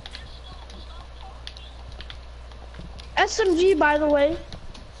 SMG, by the way.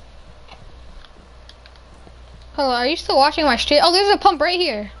 Hello, are you still watching my stream? Oh, there's a pump right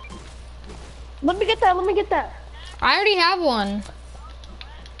here. Let me get that. Let me get that. I already have one.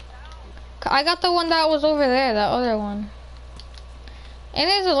 I got the one that was over there, that other one. And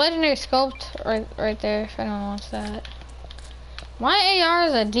there's a legendary sculpt right there if anyone wants that. My AR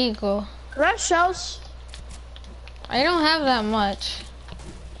is a deagle. Can I have shells? I don't have that much.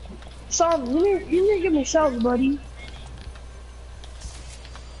 Sean, you need to give me shells, buddy.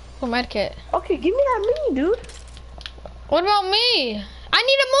 Oh, medkit. Okay, give me that mini, dude. What about me? I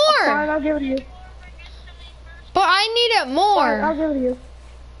need it more. Fine, I'll give it to you. But I need it more. Fine, I'll give it to you.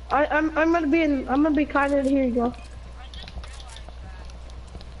 I'm gonna be kind of here you go.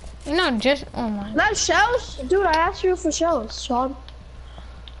 You know, just oh my. Not shells, dude. I asked you for shells, Sean.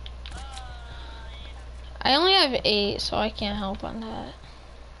 I only have 8, so I can't help on that.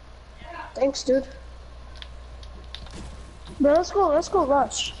 Thanks, dude. Bro, let's go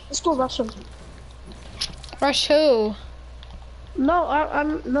rush. Let's go rush him. Rush who? No,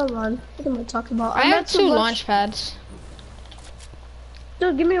 I'm no run. What am I talking about? I have meant to 2 rush- launch pads.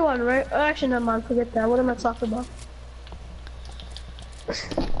 Dude, give me one, right? Oh, actually, never mind. Forget that. What am I talking about?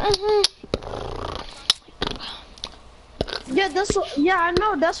 Yeah, yeah, I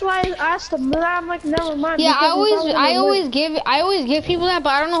know. That's why I asked him, but I'm like, never mind. Yeah, because I always give people that, but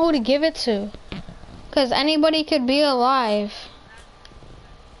I don't know who to give it to. Cause anybody could be alive.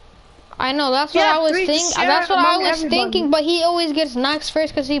 I know, that's what Yeah, I was three, thinking. share That's what I among was everybody. thinking, but he always gets knocks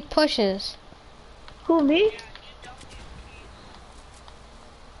first cause he pushes. Who, me?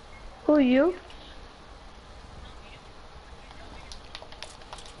 Who, you?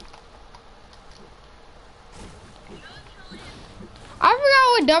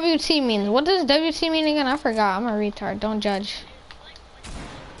 I forgot what WT means. What does WT mean again? I forgot. I'm a retard. Don't judge.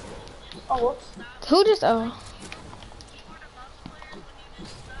 Oh, whoops. Who just oh.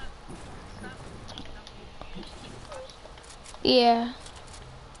 Yeah.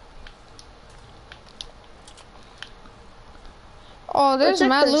 Oh, there's Take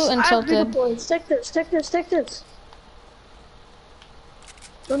mad this. loot I and have bigger tilted. points. Take this, take this, take this.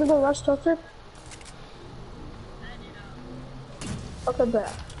 You wanna go rush tilted? Okay,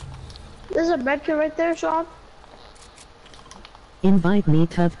 bad. There's a medkit right there, Sean. Invite me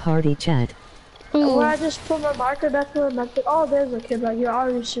tough party chat. Ooh. Where I just put my marker, that's where my medkit. Oh, there's a kid right here. Are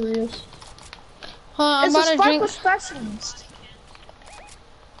you serious? I'm It's a about to sniper drink. specialist.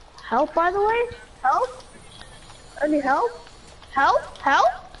 Help, by the way? Help? Any help? Help? Help?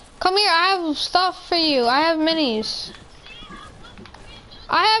 Come here, I have stuff for you. I have minis.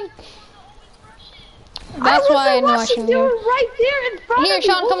 That's why I know I shouldn't You were do. right there in front Here, of me.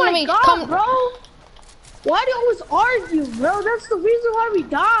 Sean, Oh come to my me. God, Come. bro. Why do you always argue, bro? That's the reason why we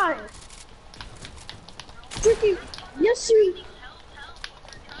die. Freaking, yes, you.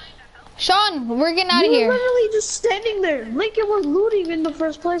 Sean, we're getting out of You were here. literally just standing there. Lincoln was looting in the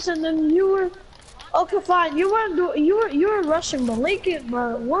first place, and then you were. Okay, fine. You weren't doing. You were rushing, but Lincoln,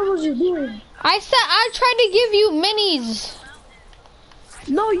 bro, what was you doing? I tried to give you minis.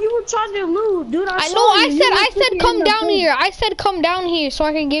 No, you were trying to loot, dude. I saw know. you. You were I said freaking come in the down thing. here. I said come down here so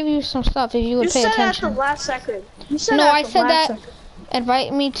I can give you some stuff if you would You pay said attention. it at the last second. You said No, it at I the said last that. second.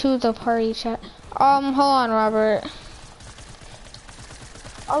 Invite me to the party chat. Hold on, Robert.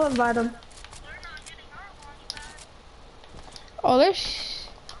 I'll invite him. Oh, there's.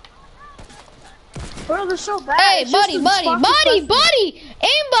 Bro, they're so bad. Hey, It's just buddy, the buddy, spot buddy, to buddy!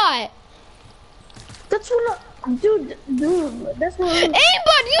 Aimbot! That's what. Dude, that's what.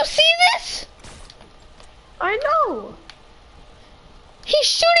 Aimbot, you see this?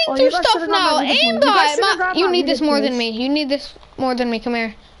 You guys stuff should've got now. my Rita Aimbot. Place. You guys should've got You my need this Rita more than Place. me. You need this more than me. Come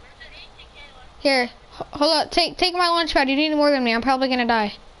here. Here. Hold up. Take my launch pad. You need it more than me. I'm probably gonna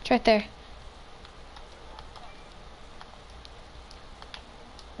die. It's right there.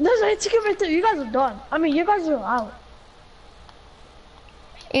 There's a ticket right there. You guys are done. I mean, you guys are out.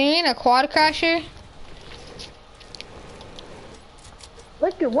 You need a quad crasher?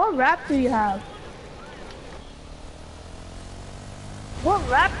 Look at what rap do you have? What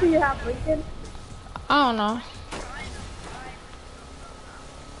rap do you have, Lincoln? I don't know.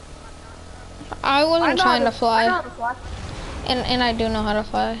 I wasn't trying to fly. I know how to fly. And I do know how to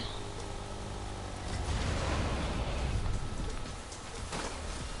fly.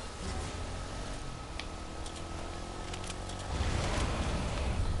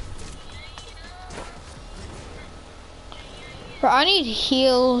 Bro, I need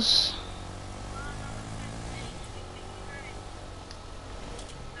heals.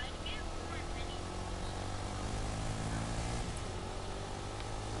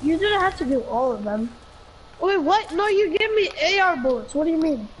 You didn't have to do all of them. Wait, what? No, you gave me AR bullets. What do you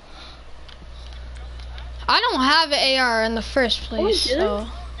mean? I don't have an AR in the first place, you so.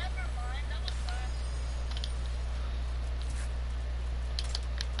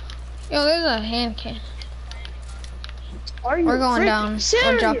 Yo, there's a hand cannon. Are you We're going freaking down. We're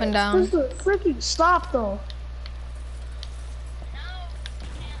serious? dropping down. This is a freaking stop, though.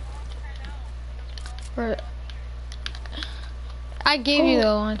 I gave you the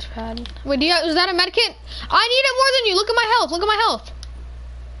launch pad. Wait, is that a medkit? I need it more than you. Look at my health. Look at my health.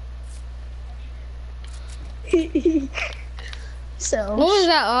 So. What was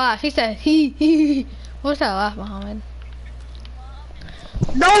that laugh? He said, he. What was that laugh, Mohammed?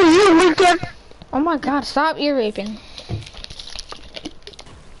 No, you, Lincoln. Oh my God, stop ear raping.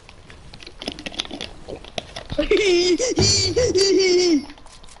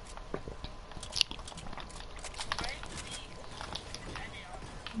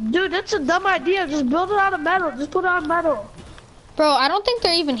 Dude, that's a dumb idea. Just build it out of metal. Just put it on metal. Bro, I don't think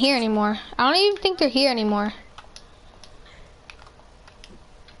they're even here anymore. I don't even think they're here anymore.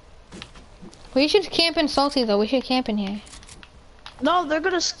 We should camp in Salty though. We should camp in here. No, they're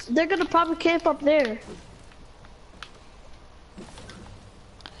gonna probably camp up there.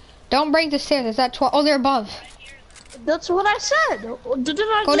 Don't break the stairs. Is that 12? Oh, they're above. That's what I said. Didn't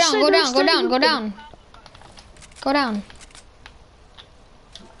I Go just down, say go they're down, go staying down, with go them? down. Go down.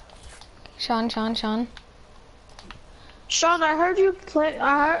 Sean. Sean, I heard you play.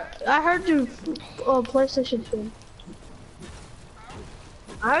 I heard you PlayStation 2.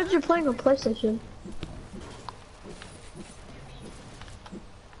 I heard you playing on PlayStation.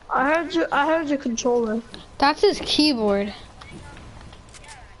 I heard your controller. That's his keyboard.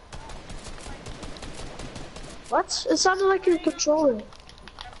 What? It sounded like your controller.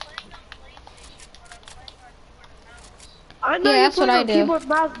 I know Yeah, you're that's what playing I on do. keyboard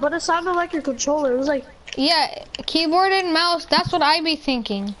mouse, but it sounded like your controller. It was like, Yeah, keyboard and mouse. That's what I be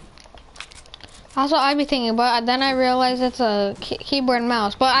thinking. That's what I be thinking, but then I realized it's a keyboard and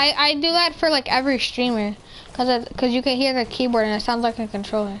mouse. But I do that for like every streamer, cause you can hear the keyboard and it sounds like a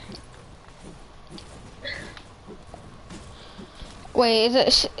controller. Wait,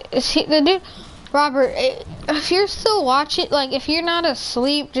 is he the dude? Robert, if you're still watching, like if you're not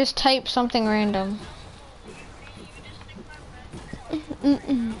asleep, just type something random.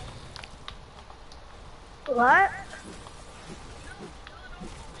 what?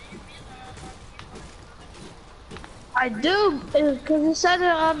 I do, because it said it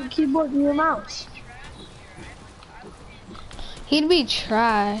on the keyboard and your mouse. He'd be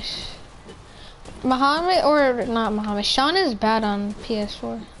trash. Muhammad, or not Muhammad, Sean is bad on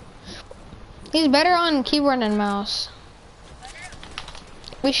PS4. He's better on keyboard and mouse.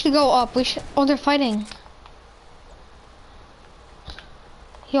 We should go up. Oh, they're fighting.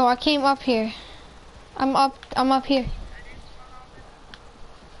 Yo, I came up here. I'm up here.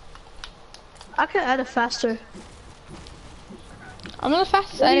 I can edit faster. I'm the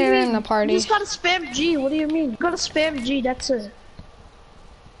fastest What do you editor mean? in the party. You just gotta spam G. What do you mean? You gotta spam G. That's it.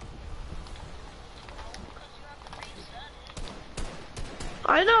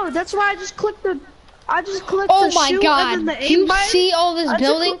 I know. That's why I just clicked the. Oh the my shoot God! and then the Do you aim button. see all this I just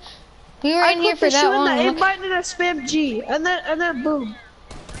building? We were I in here clicked for the that shoot and the long. aim Look. button and I spam G, and then boom.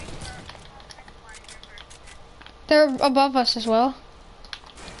 They're above us as well.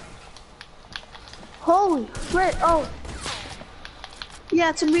 Holy frick! Oh. Yeah,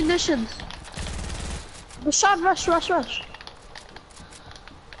 it's a munitions. Rashad, rush.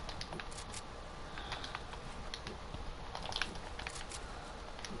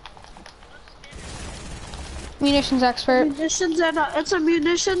 munitions expert. Munitions and it's a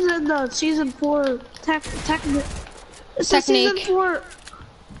munitions in the season 4 It's a season Technique. 4.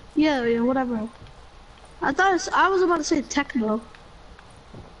 Yeah, whatever. I was about to say techno.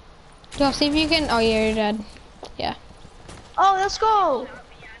 Yo, see if you can. Oh yeah, you're dead. Yeah. Oh, let's go.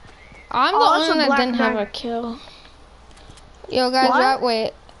 I'm the Oh, that's only one a that black didn't have man. a kill. Yo, guys, What?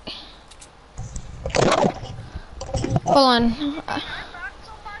 wait. Hold on. I knocked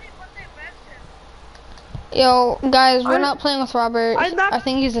somebody, but they revved him. Yo, guys, we're I- not playing with Robert. I knocked- I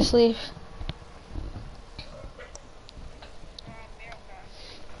think he's asleep.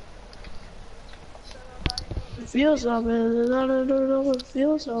 It feels something. No, it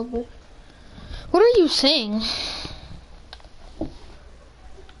feels something. What are you saying?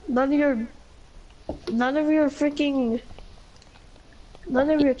 None of your freaking, none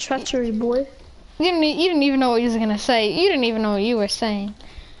of your treachery, boy. You didn't even know what you was gonna say. You didn't even know what you were saying.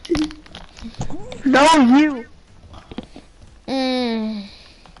 No, you. Mm.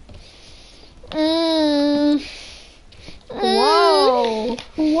 Mm. Whoa.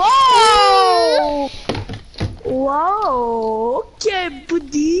 Whoa. Whoa. Okay,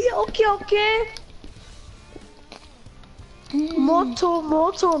 buddy. Okay. Moto,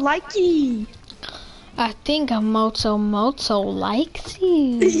 likey. I think a Moto likes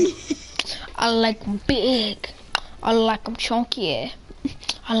you. I like 'em big. I like 'em chunky.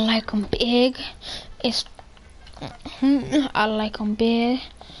 I like 'em big. I like 'em big.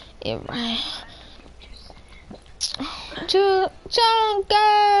 Chunky.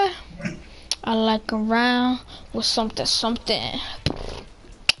 I like 'em round with something.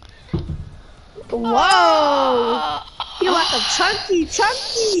 Whoa. You like a chunky.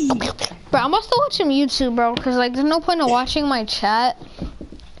 Bro, I'm also watching YouTube, bro, because like there's no point in watching my chat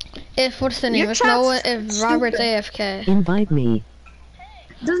if what's the name? Your If no one, chat's if Robert's stupid. AFK. Invite me.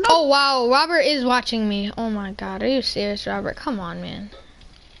 There's no. Oh wow, Robert is watching me. Oh my god, are you serious, Robert? Come on, man.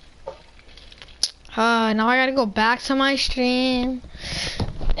 Now I gotta go back to my stream,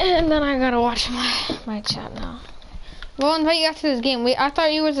 and then I gotta watch my chat now. We'll invite you after this game. I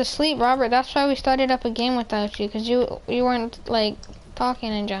thought you was asleep, Robert. That's why we started up a game without you, cause you weren't like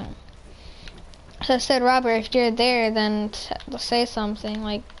talking and junk. So I said, Robert, if you're there, then say something,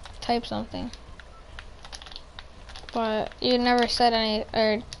 like type something. But you never said any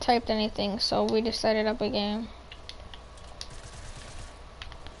or typed anything, so we just started up a game.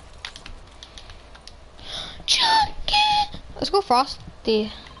 Chunky! Let's go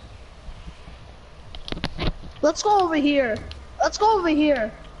Frosty. Let's go over here.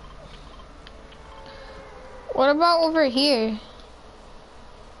 What about over here?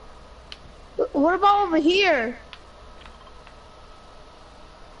 What about over here?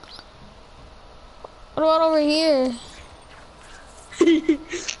 What about over here?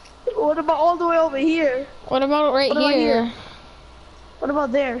 What about all the way over here? What about right What about here? here? What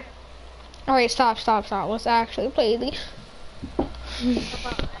about there? Alright, stop. Let's actually play the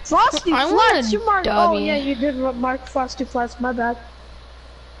Frosty I want Flats, a you marked. Oh W. yeah, you did mark Frosty Flats. My bad.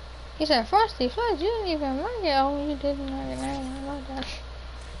 He said Frosty Flats, you didn't even mark it. Oh, you didn't mark it. Never mind that.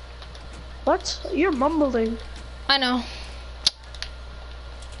 What? You're mumbling. I know.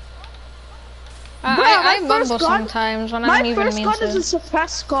 Bruh, I my mumble first gun- sometimes when I My don't even first mean gun to. is a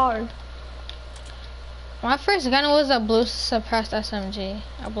suppressed scar. My first gun was a blue suppressed SMG.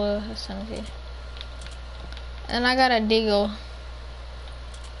 A blue SMG. And I got a deagle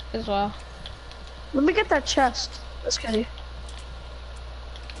as well. Let me get that chest. Let's get it.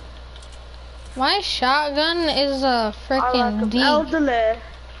 My shotgun is a I like freaking them D. elderly.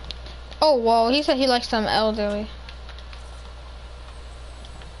 Oh, whoa, he said he likes them elderly.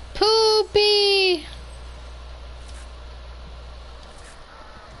 Poopy!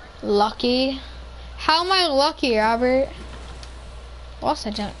 Lucky? How am I lucky, Robert? What's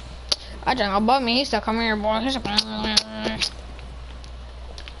that junk? I junk above me, he said, come here, boy. He's a...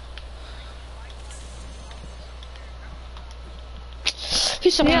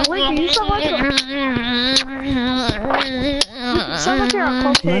 He's a... Yeah, Lincoln, you sound like you're a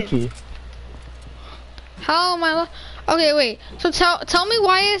cocaine. Lucky. How am I okay, wait. So tell me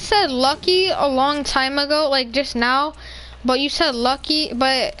why it said lucky a long time ago, like just now, but you said lucky,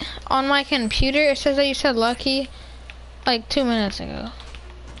 but on my computer it says that you said lucky like 2 minutes ago.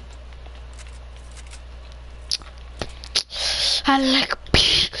 I like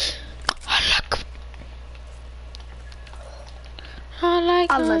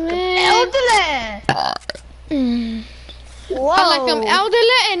elderly. Whoa. I like them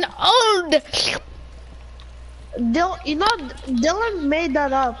elderly and old. You know, Dylan made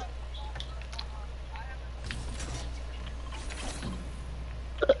that up.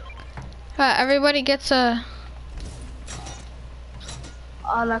 Everybody gets a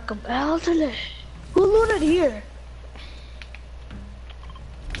I like a elderly. Who looted here?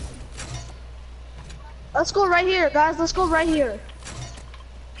 Let's go right here, guys. Let's go right here.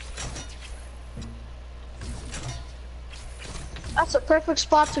 That's a perfect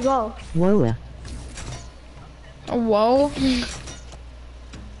spot to go. Whoa. Whoa.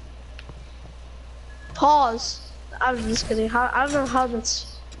 Pause. I'm just kidding. I don't know how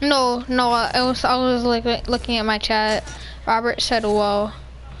that's. No, I was like looking at my chat. Robert said, "Whoa."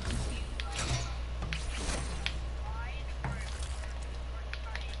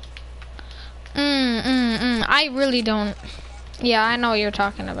 I really don't. Yeah, I know what you're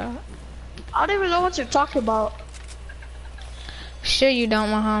talking about. I don't even know what you're talking about. Sure you don't,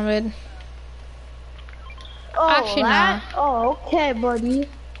 Mohammed. Oh, Actually, that? Oh, okay, buddy.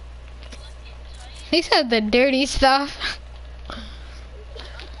 He said the dirty stuff.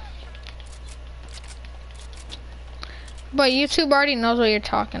 But YouTube already knows what you're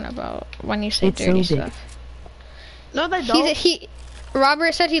talking about when you say It's dirty so big. stuff. No, they don't.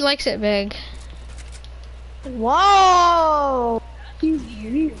 Robert said he likes it big. Whoa! He's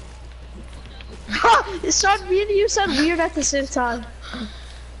weird. It started me and you said weird at the same time.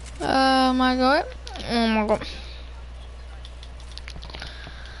 Oh my god. Oh my god.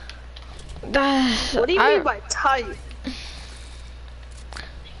 What do you mean by tight?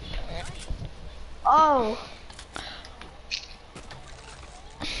 Oh.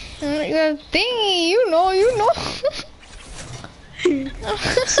 Dang, you know. He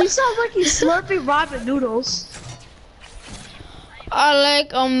sounds like he's slurping ramen noodles. I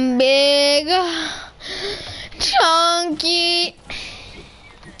like 'em big, chunky.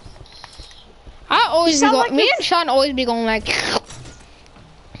 Me and Sean always be going like.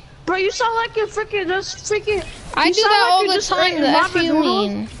 Bro, you sound like you're freaking just freaking. I do that all the time. The F you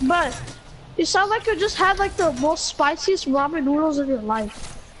mean? But you sound like you just had like the most spiciest ramen noodles of your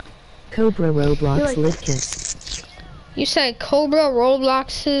life. Cobra Roblox You're like- Lit Kiss. You said Cobra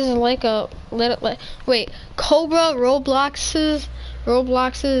Robloxes like a little. Wait, Cobra Robloxes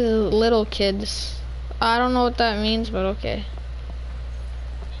little kids. I don't know what that means, but okay.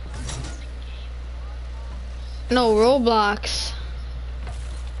 No, Roblox.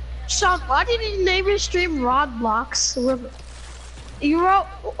 Sean, why did you name your stream Rodblocks? You wrote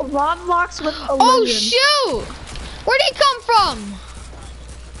Rodblocks with a Oh million. shoot! Where'd he come from?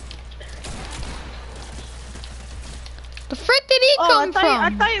 The frick did he come from? I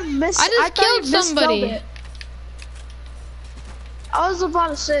thought you missed. I just thought you killed somebody. misspelled it. I was about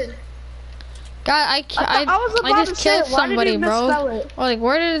to say. God, I just killed why did somebody, you bro. misspell it? Like,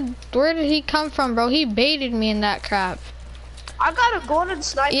 where did he come from, bro? He baited me in that crap. I got a golden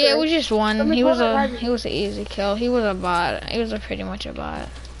sniper. Yeah, it was just one. Let me He go was ahead. an easy kill. He was a bot. He was pretty much a bot.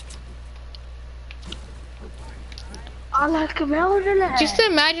 I like a melody. Just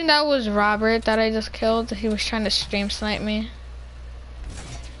imagine that was Robert that I just killed. He was trying to stream snipe me.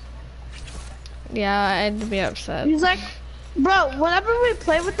 Yeah, I'd be upset. He's like, bro, whenever we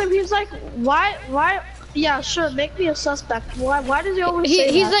play with him, he's like, why? Yeah, sure, make me a suspect. Why does he always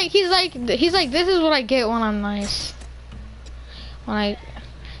say He's that? he's like, this is what I get when I'm nice.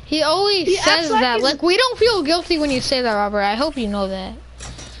 He always He says acts like that. he's- Like, we don't feel guilty when you say that, Robert. I hope you know that.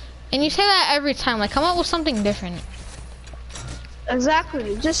 And you say that every time. Like, come up with something different.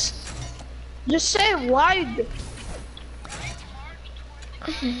 Exactly. Just say why.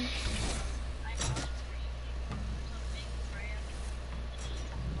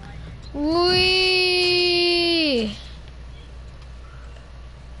 Wee.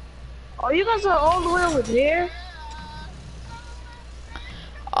 Oh, you guys are all the way over there.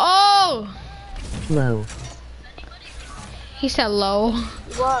 Oh! Low. He said low.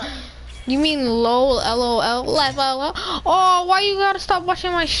 What? You mean low, LOL, LOL? Oh, why you gotta stop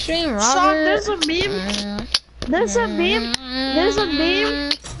watching my stream, Robert? Sean, there's a meme. There's a meme. There's a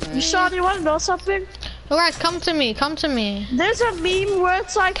meme. Sean, you wanna know something? You guys, come to me. There's a meme where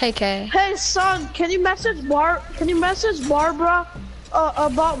it's like, KK. hey son, can you message Barbara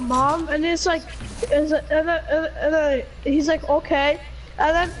about mom? And it's like, and then he's like, okay.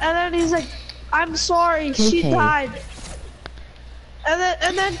 And then he's like, I'm sorry, she Okay. died.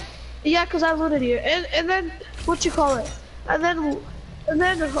 And then yeah, cause I looted you. And then what you call it? And then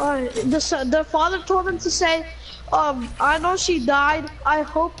the father told him to say, I know she died. I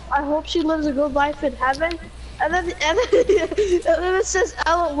hope she lives a good life in heaven. And then it says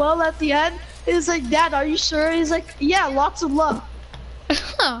LOL at the end. He's like, Dad, are you sure? He's like, yeah, lots of love.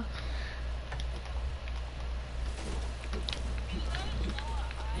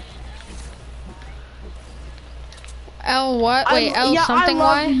 L what? Wait, L something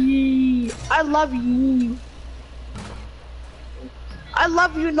I love Y? ye. I love ye. I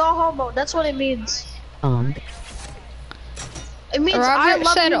love you, no homo. That's what it means. It means I Robert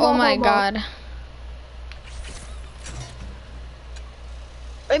love said, you, no "Oh my homo. God."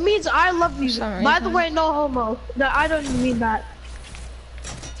 It means I love you. some By the reason. way, no homo. No, I don't mean that.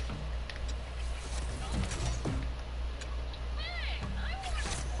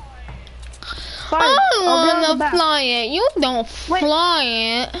 Fine. I I'll get on the wanna back. fly it. You don't Wait. fly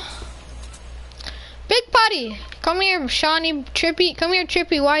it. Big Potty, come here, Shawnee, Trippy. Come here,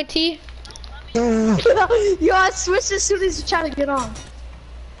 Trippy, YT. Yo, I switched as soon as you try to get on.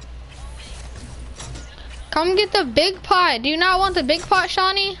 Come get the big pot. Do you not want the big pot,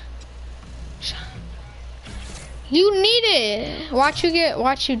 Shawnee? You need it. Watch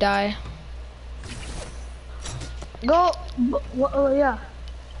you die. Go. Oh, yeah.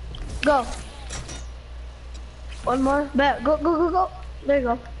 Go. One more. Bet. Go, go, go, go. There you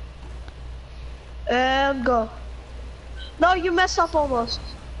go. And go. No, you messed up almost.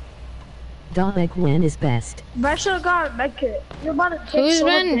 Dick Wen is best. But I should have got a med kit. You're about to take Who's so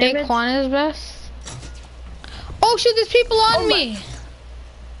much been Dick damage. Quan is best? Oh shit, there's people on Oh me.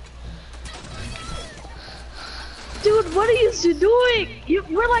 Dude, what are you doing?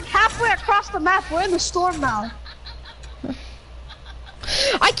 We're like halfway across the map. We're in the storm now.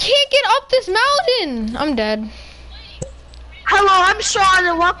 I can't get up this mountain. I'm dead. Hello, I'm Sean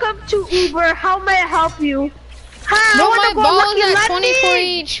and welcome to Uber. How may I help you? Hi, Bro, I my wanna go ball Lucky is at Landing. 24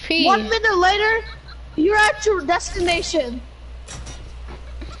 HP. 1 minute later, you're at your destination.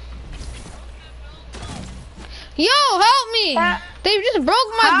 Yo, help me! They just broke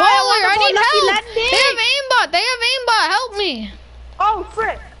my Hi, baller. I wanna go need Lucky help. Landing. They have aimbot. They have aimbot. Help me. Oh,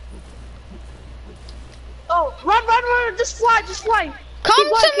 frick. Oh, run, just fly. Come Keep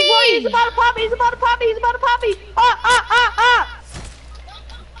going, to keep going. me. He's about to pop me. Ah.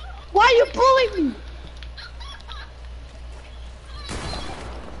 Why are you bullying me?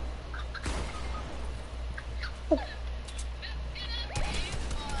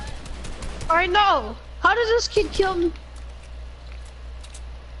 I know. How does this kid kill me?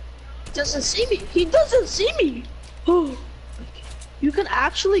 Doesn't see me. He doesn't see me. You can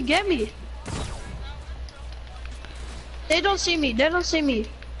actually get me. They don't see me.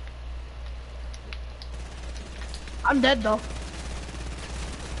 I'm dead though.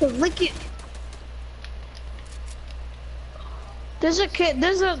 Lick it. There's a kid.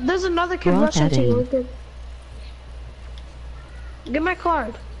 There's another kid Drop rushing that to you. aim. Look at- Get my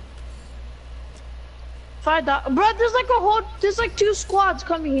card. $5. Bro, there's like 2 squads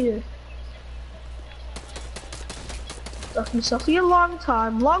coming here. Took me a long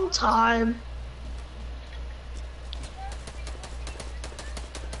time.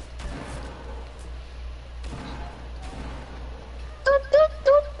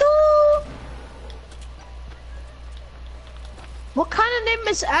 What kind of name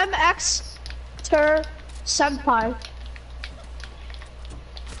is MX Ter Senpai?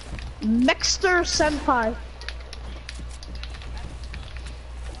 Mexter Senpai.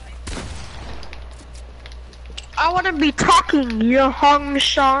 I wanna be talking, you Hong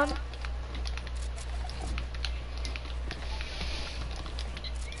Sean.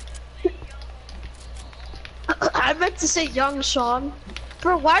 I meant to say Young Sean.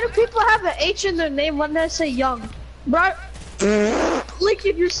 Bro, why do people have an H in their name when they say young? Bro,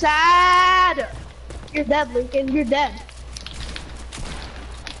 Lincoln, you're sad. You're dead, Lincoln, you're dead.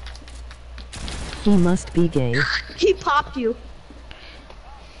 He must be gay. He popped you.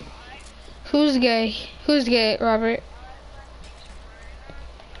 Who's gay? Who's gay, Robert?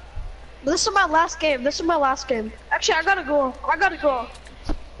 This is my last game. Actually, I gotta go.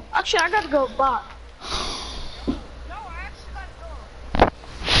 Actually, I gotta go, bot. No, I actually gotta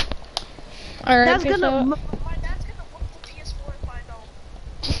go. Alright, That's peace gonna. out. My dad's gonna whoop the PS4 if I don't.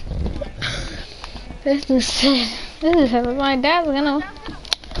 This is my dad's gonna.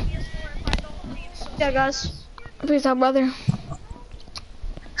 PS4 if I don't leave, so Yeah, guys. Peace out, brother.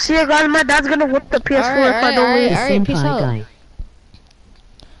 See you guys. My dad's gonna whip the PS4 if I don't Alright, leave. The alright, peace senpai out. guy.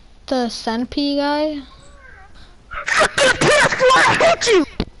 The Senpai guy? Fucking PS4, I hate you.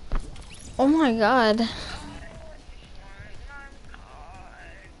 Oh my god.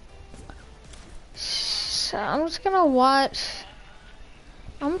 So I'm just gonna watch.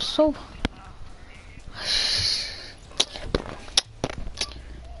 I'm so.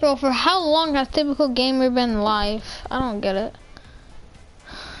 Bro, for how long has Typical Gamer been live? I don't get it.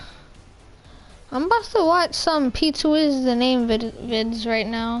 I'm about to watch some P2 is the name vids right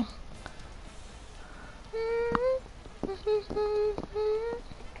now.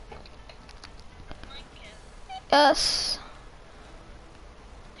 Yes.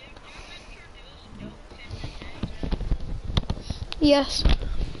 Yes.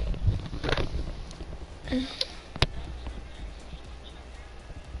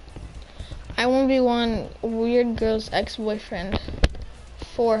 I 1v1 weird girl's ex-boyfriend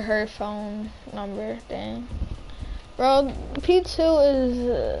for her phone number. Dang. Bro, P2 is,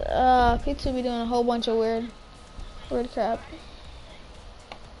 P2 be doing a whole bunch of weird crap.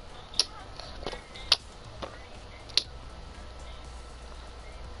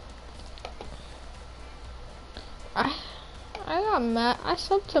 I got mad. I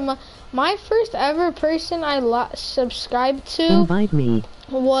subbed to my first ever person I subscribed to. Invite me.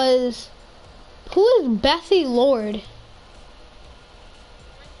 Was, who is Bethy Lord?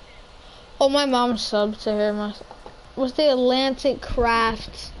 Oh, my mom subbed to her. Was the Atlantic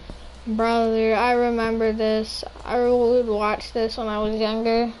Crafts, brother? I remember this. I would watch this when I was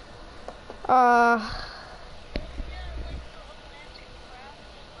younger.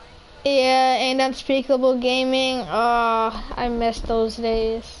 Yeah, and Unspeakable Gaming. I miss those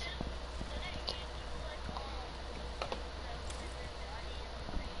days.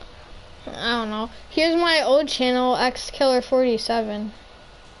 I don't know. Here's my old channel, XKiller47.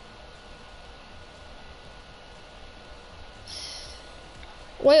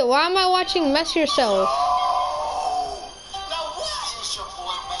 Wait, why am I watching Mess Yourself?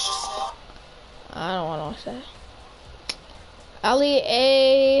 I don't want to watch that. Ali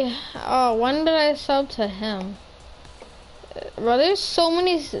A. Oh, when did I sub to him? Bro, there's so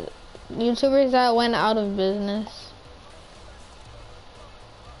many YouTubers that went out of business.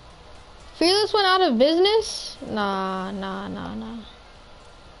 Fearless went out of business? Nah.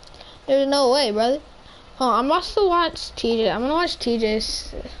 There's no way, brother. Oh, I'm also watch TJ. I'm gonna watch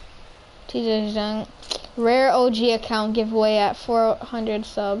TJ's done. Rare OG account giveaway at 400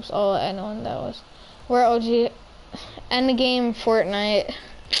 subs. Oh, I know when that was. Rare OG Endgame Fortnite.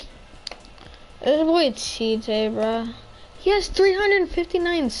 This boy TJ, bro. He has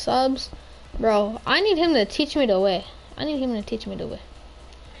 359 subs, bro. I need him to teach me the way. I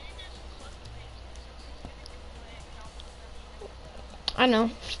know.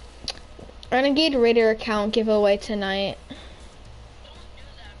 Renegade Raider account giveaway tonight.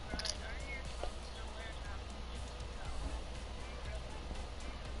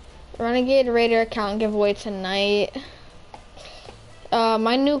 Renegade Raider account giveaway tonight.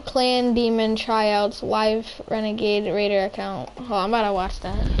 My new Clan Demon tryouts live Renegade Raider account. Oh, I'm about to watch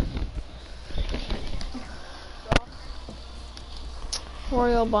that.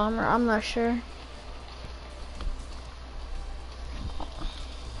 Royal Bomber, I'm not sure.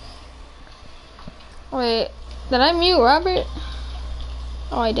 Wait, did I mute Robert?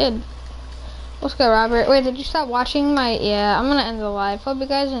 Oh, I did. What's good, Robert? Wait, did you stop watching my... Yeah, I'm gonna end the live. Hope you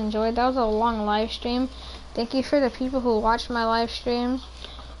guys enjoyed. That was a long live stream. Thank you for the people who watched my live stream.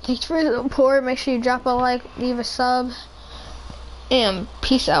 Thanks for the support. Make sure you drop a like, leave a sub. And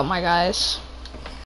peace out, my guys.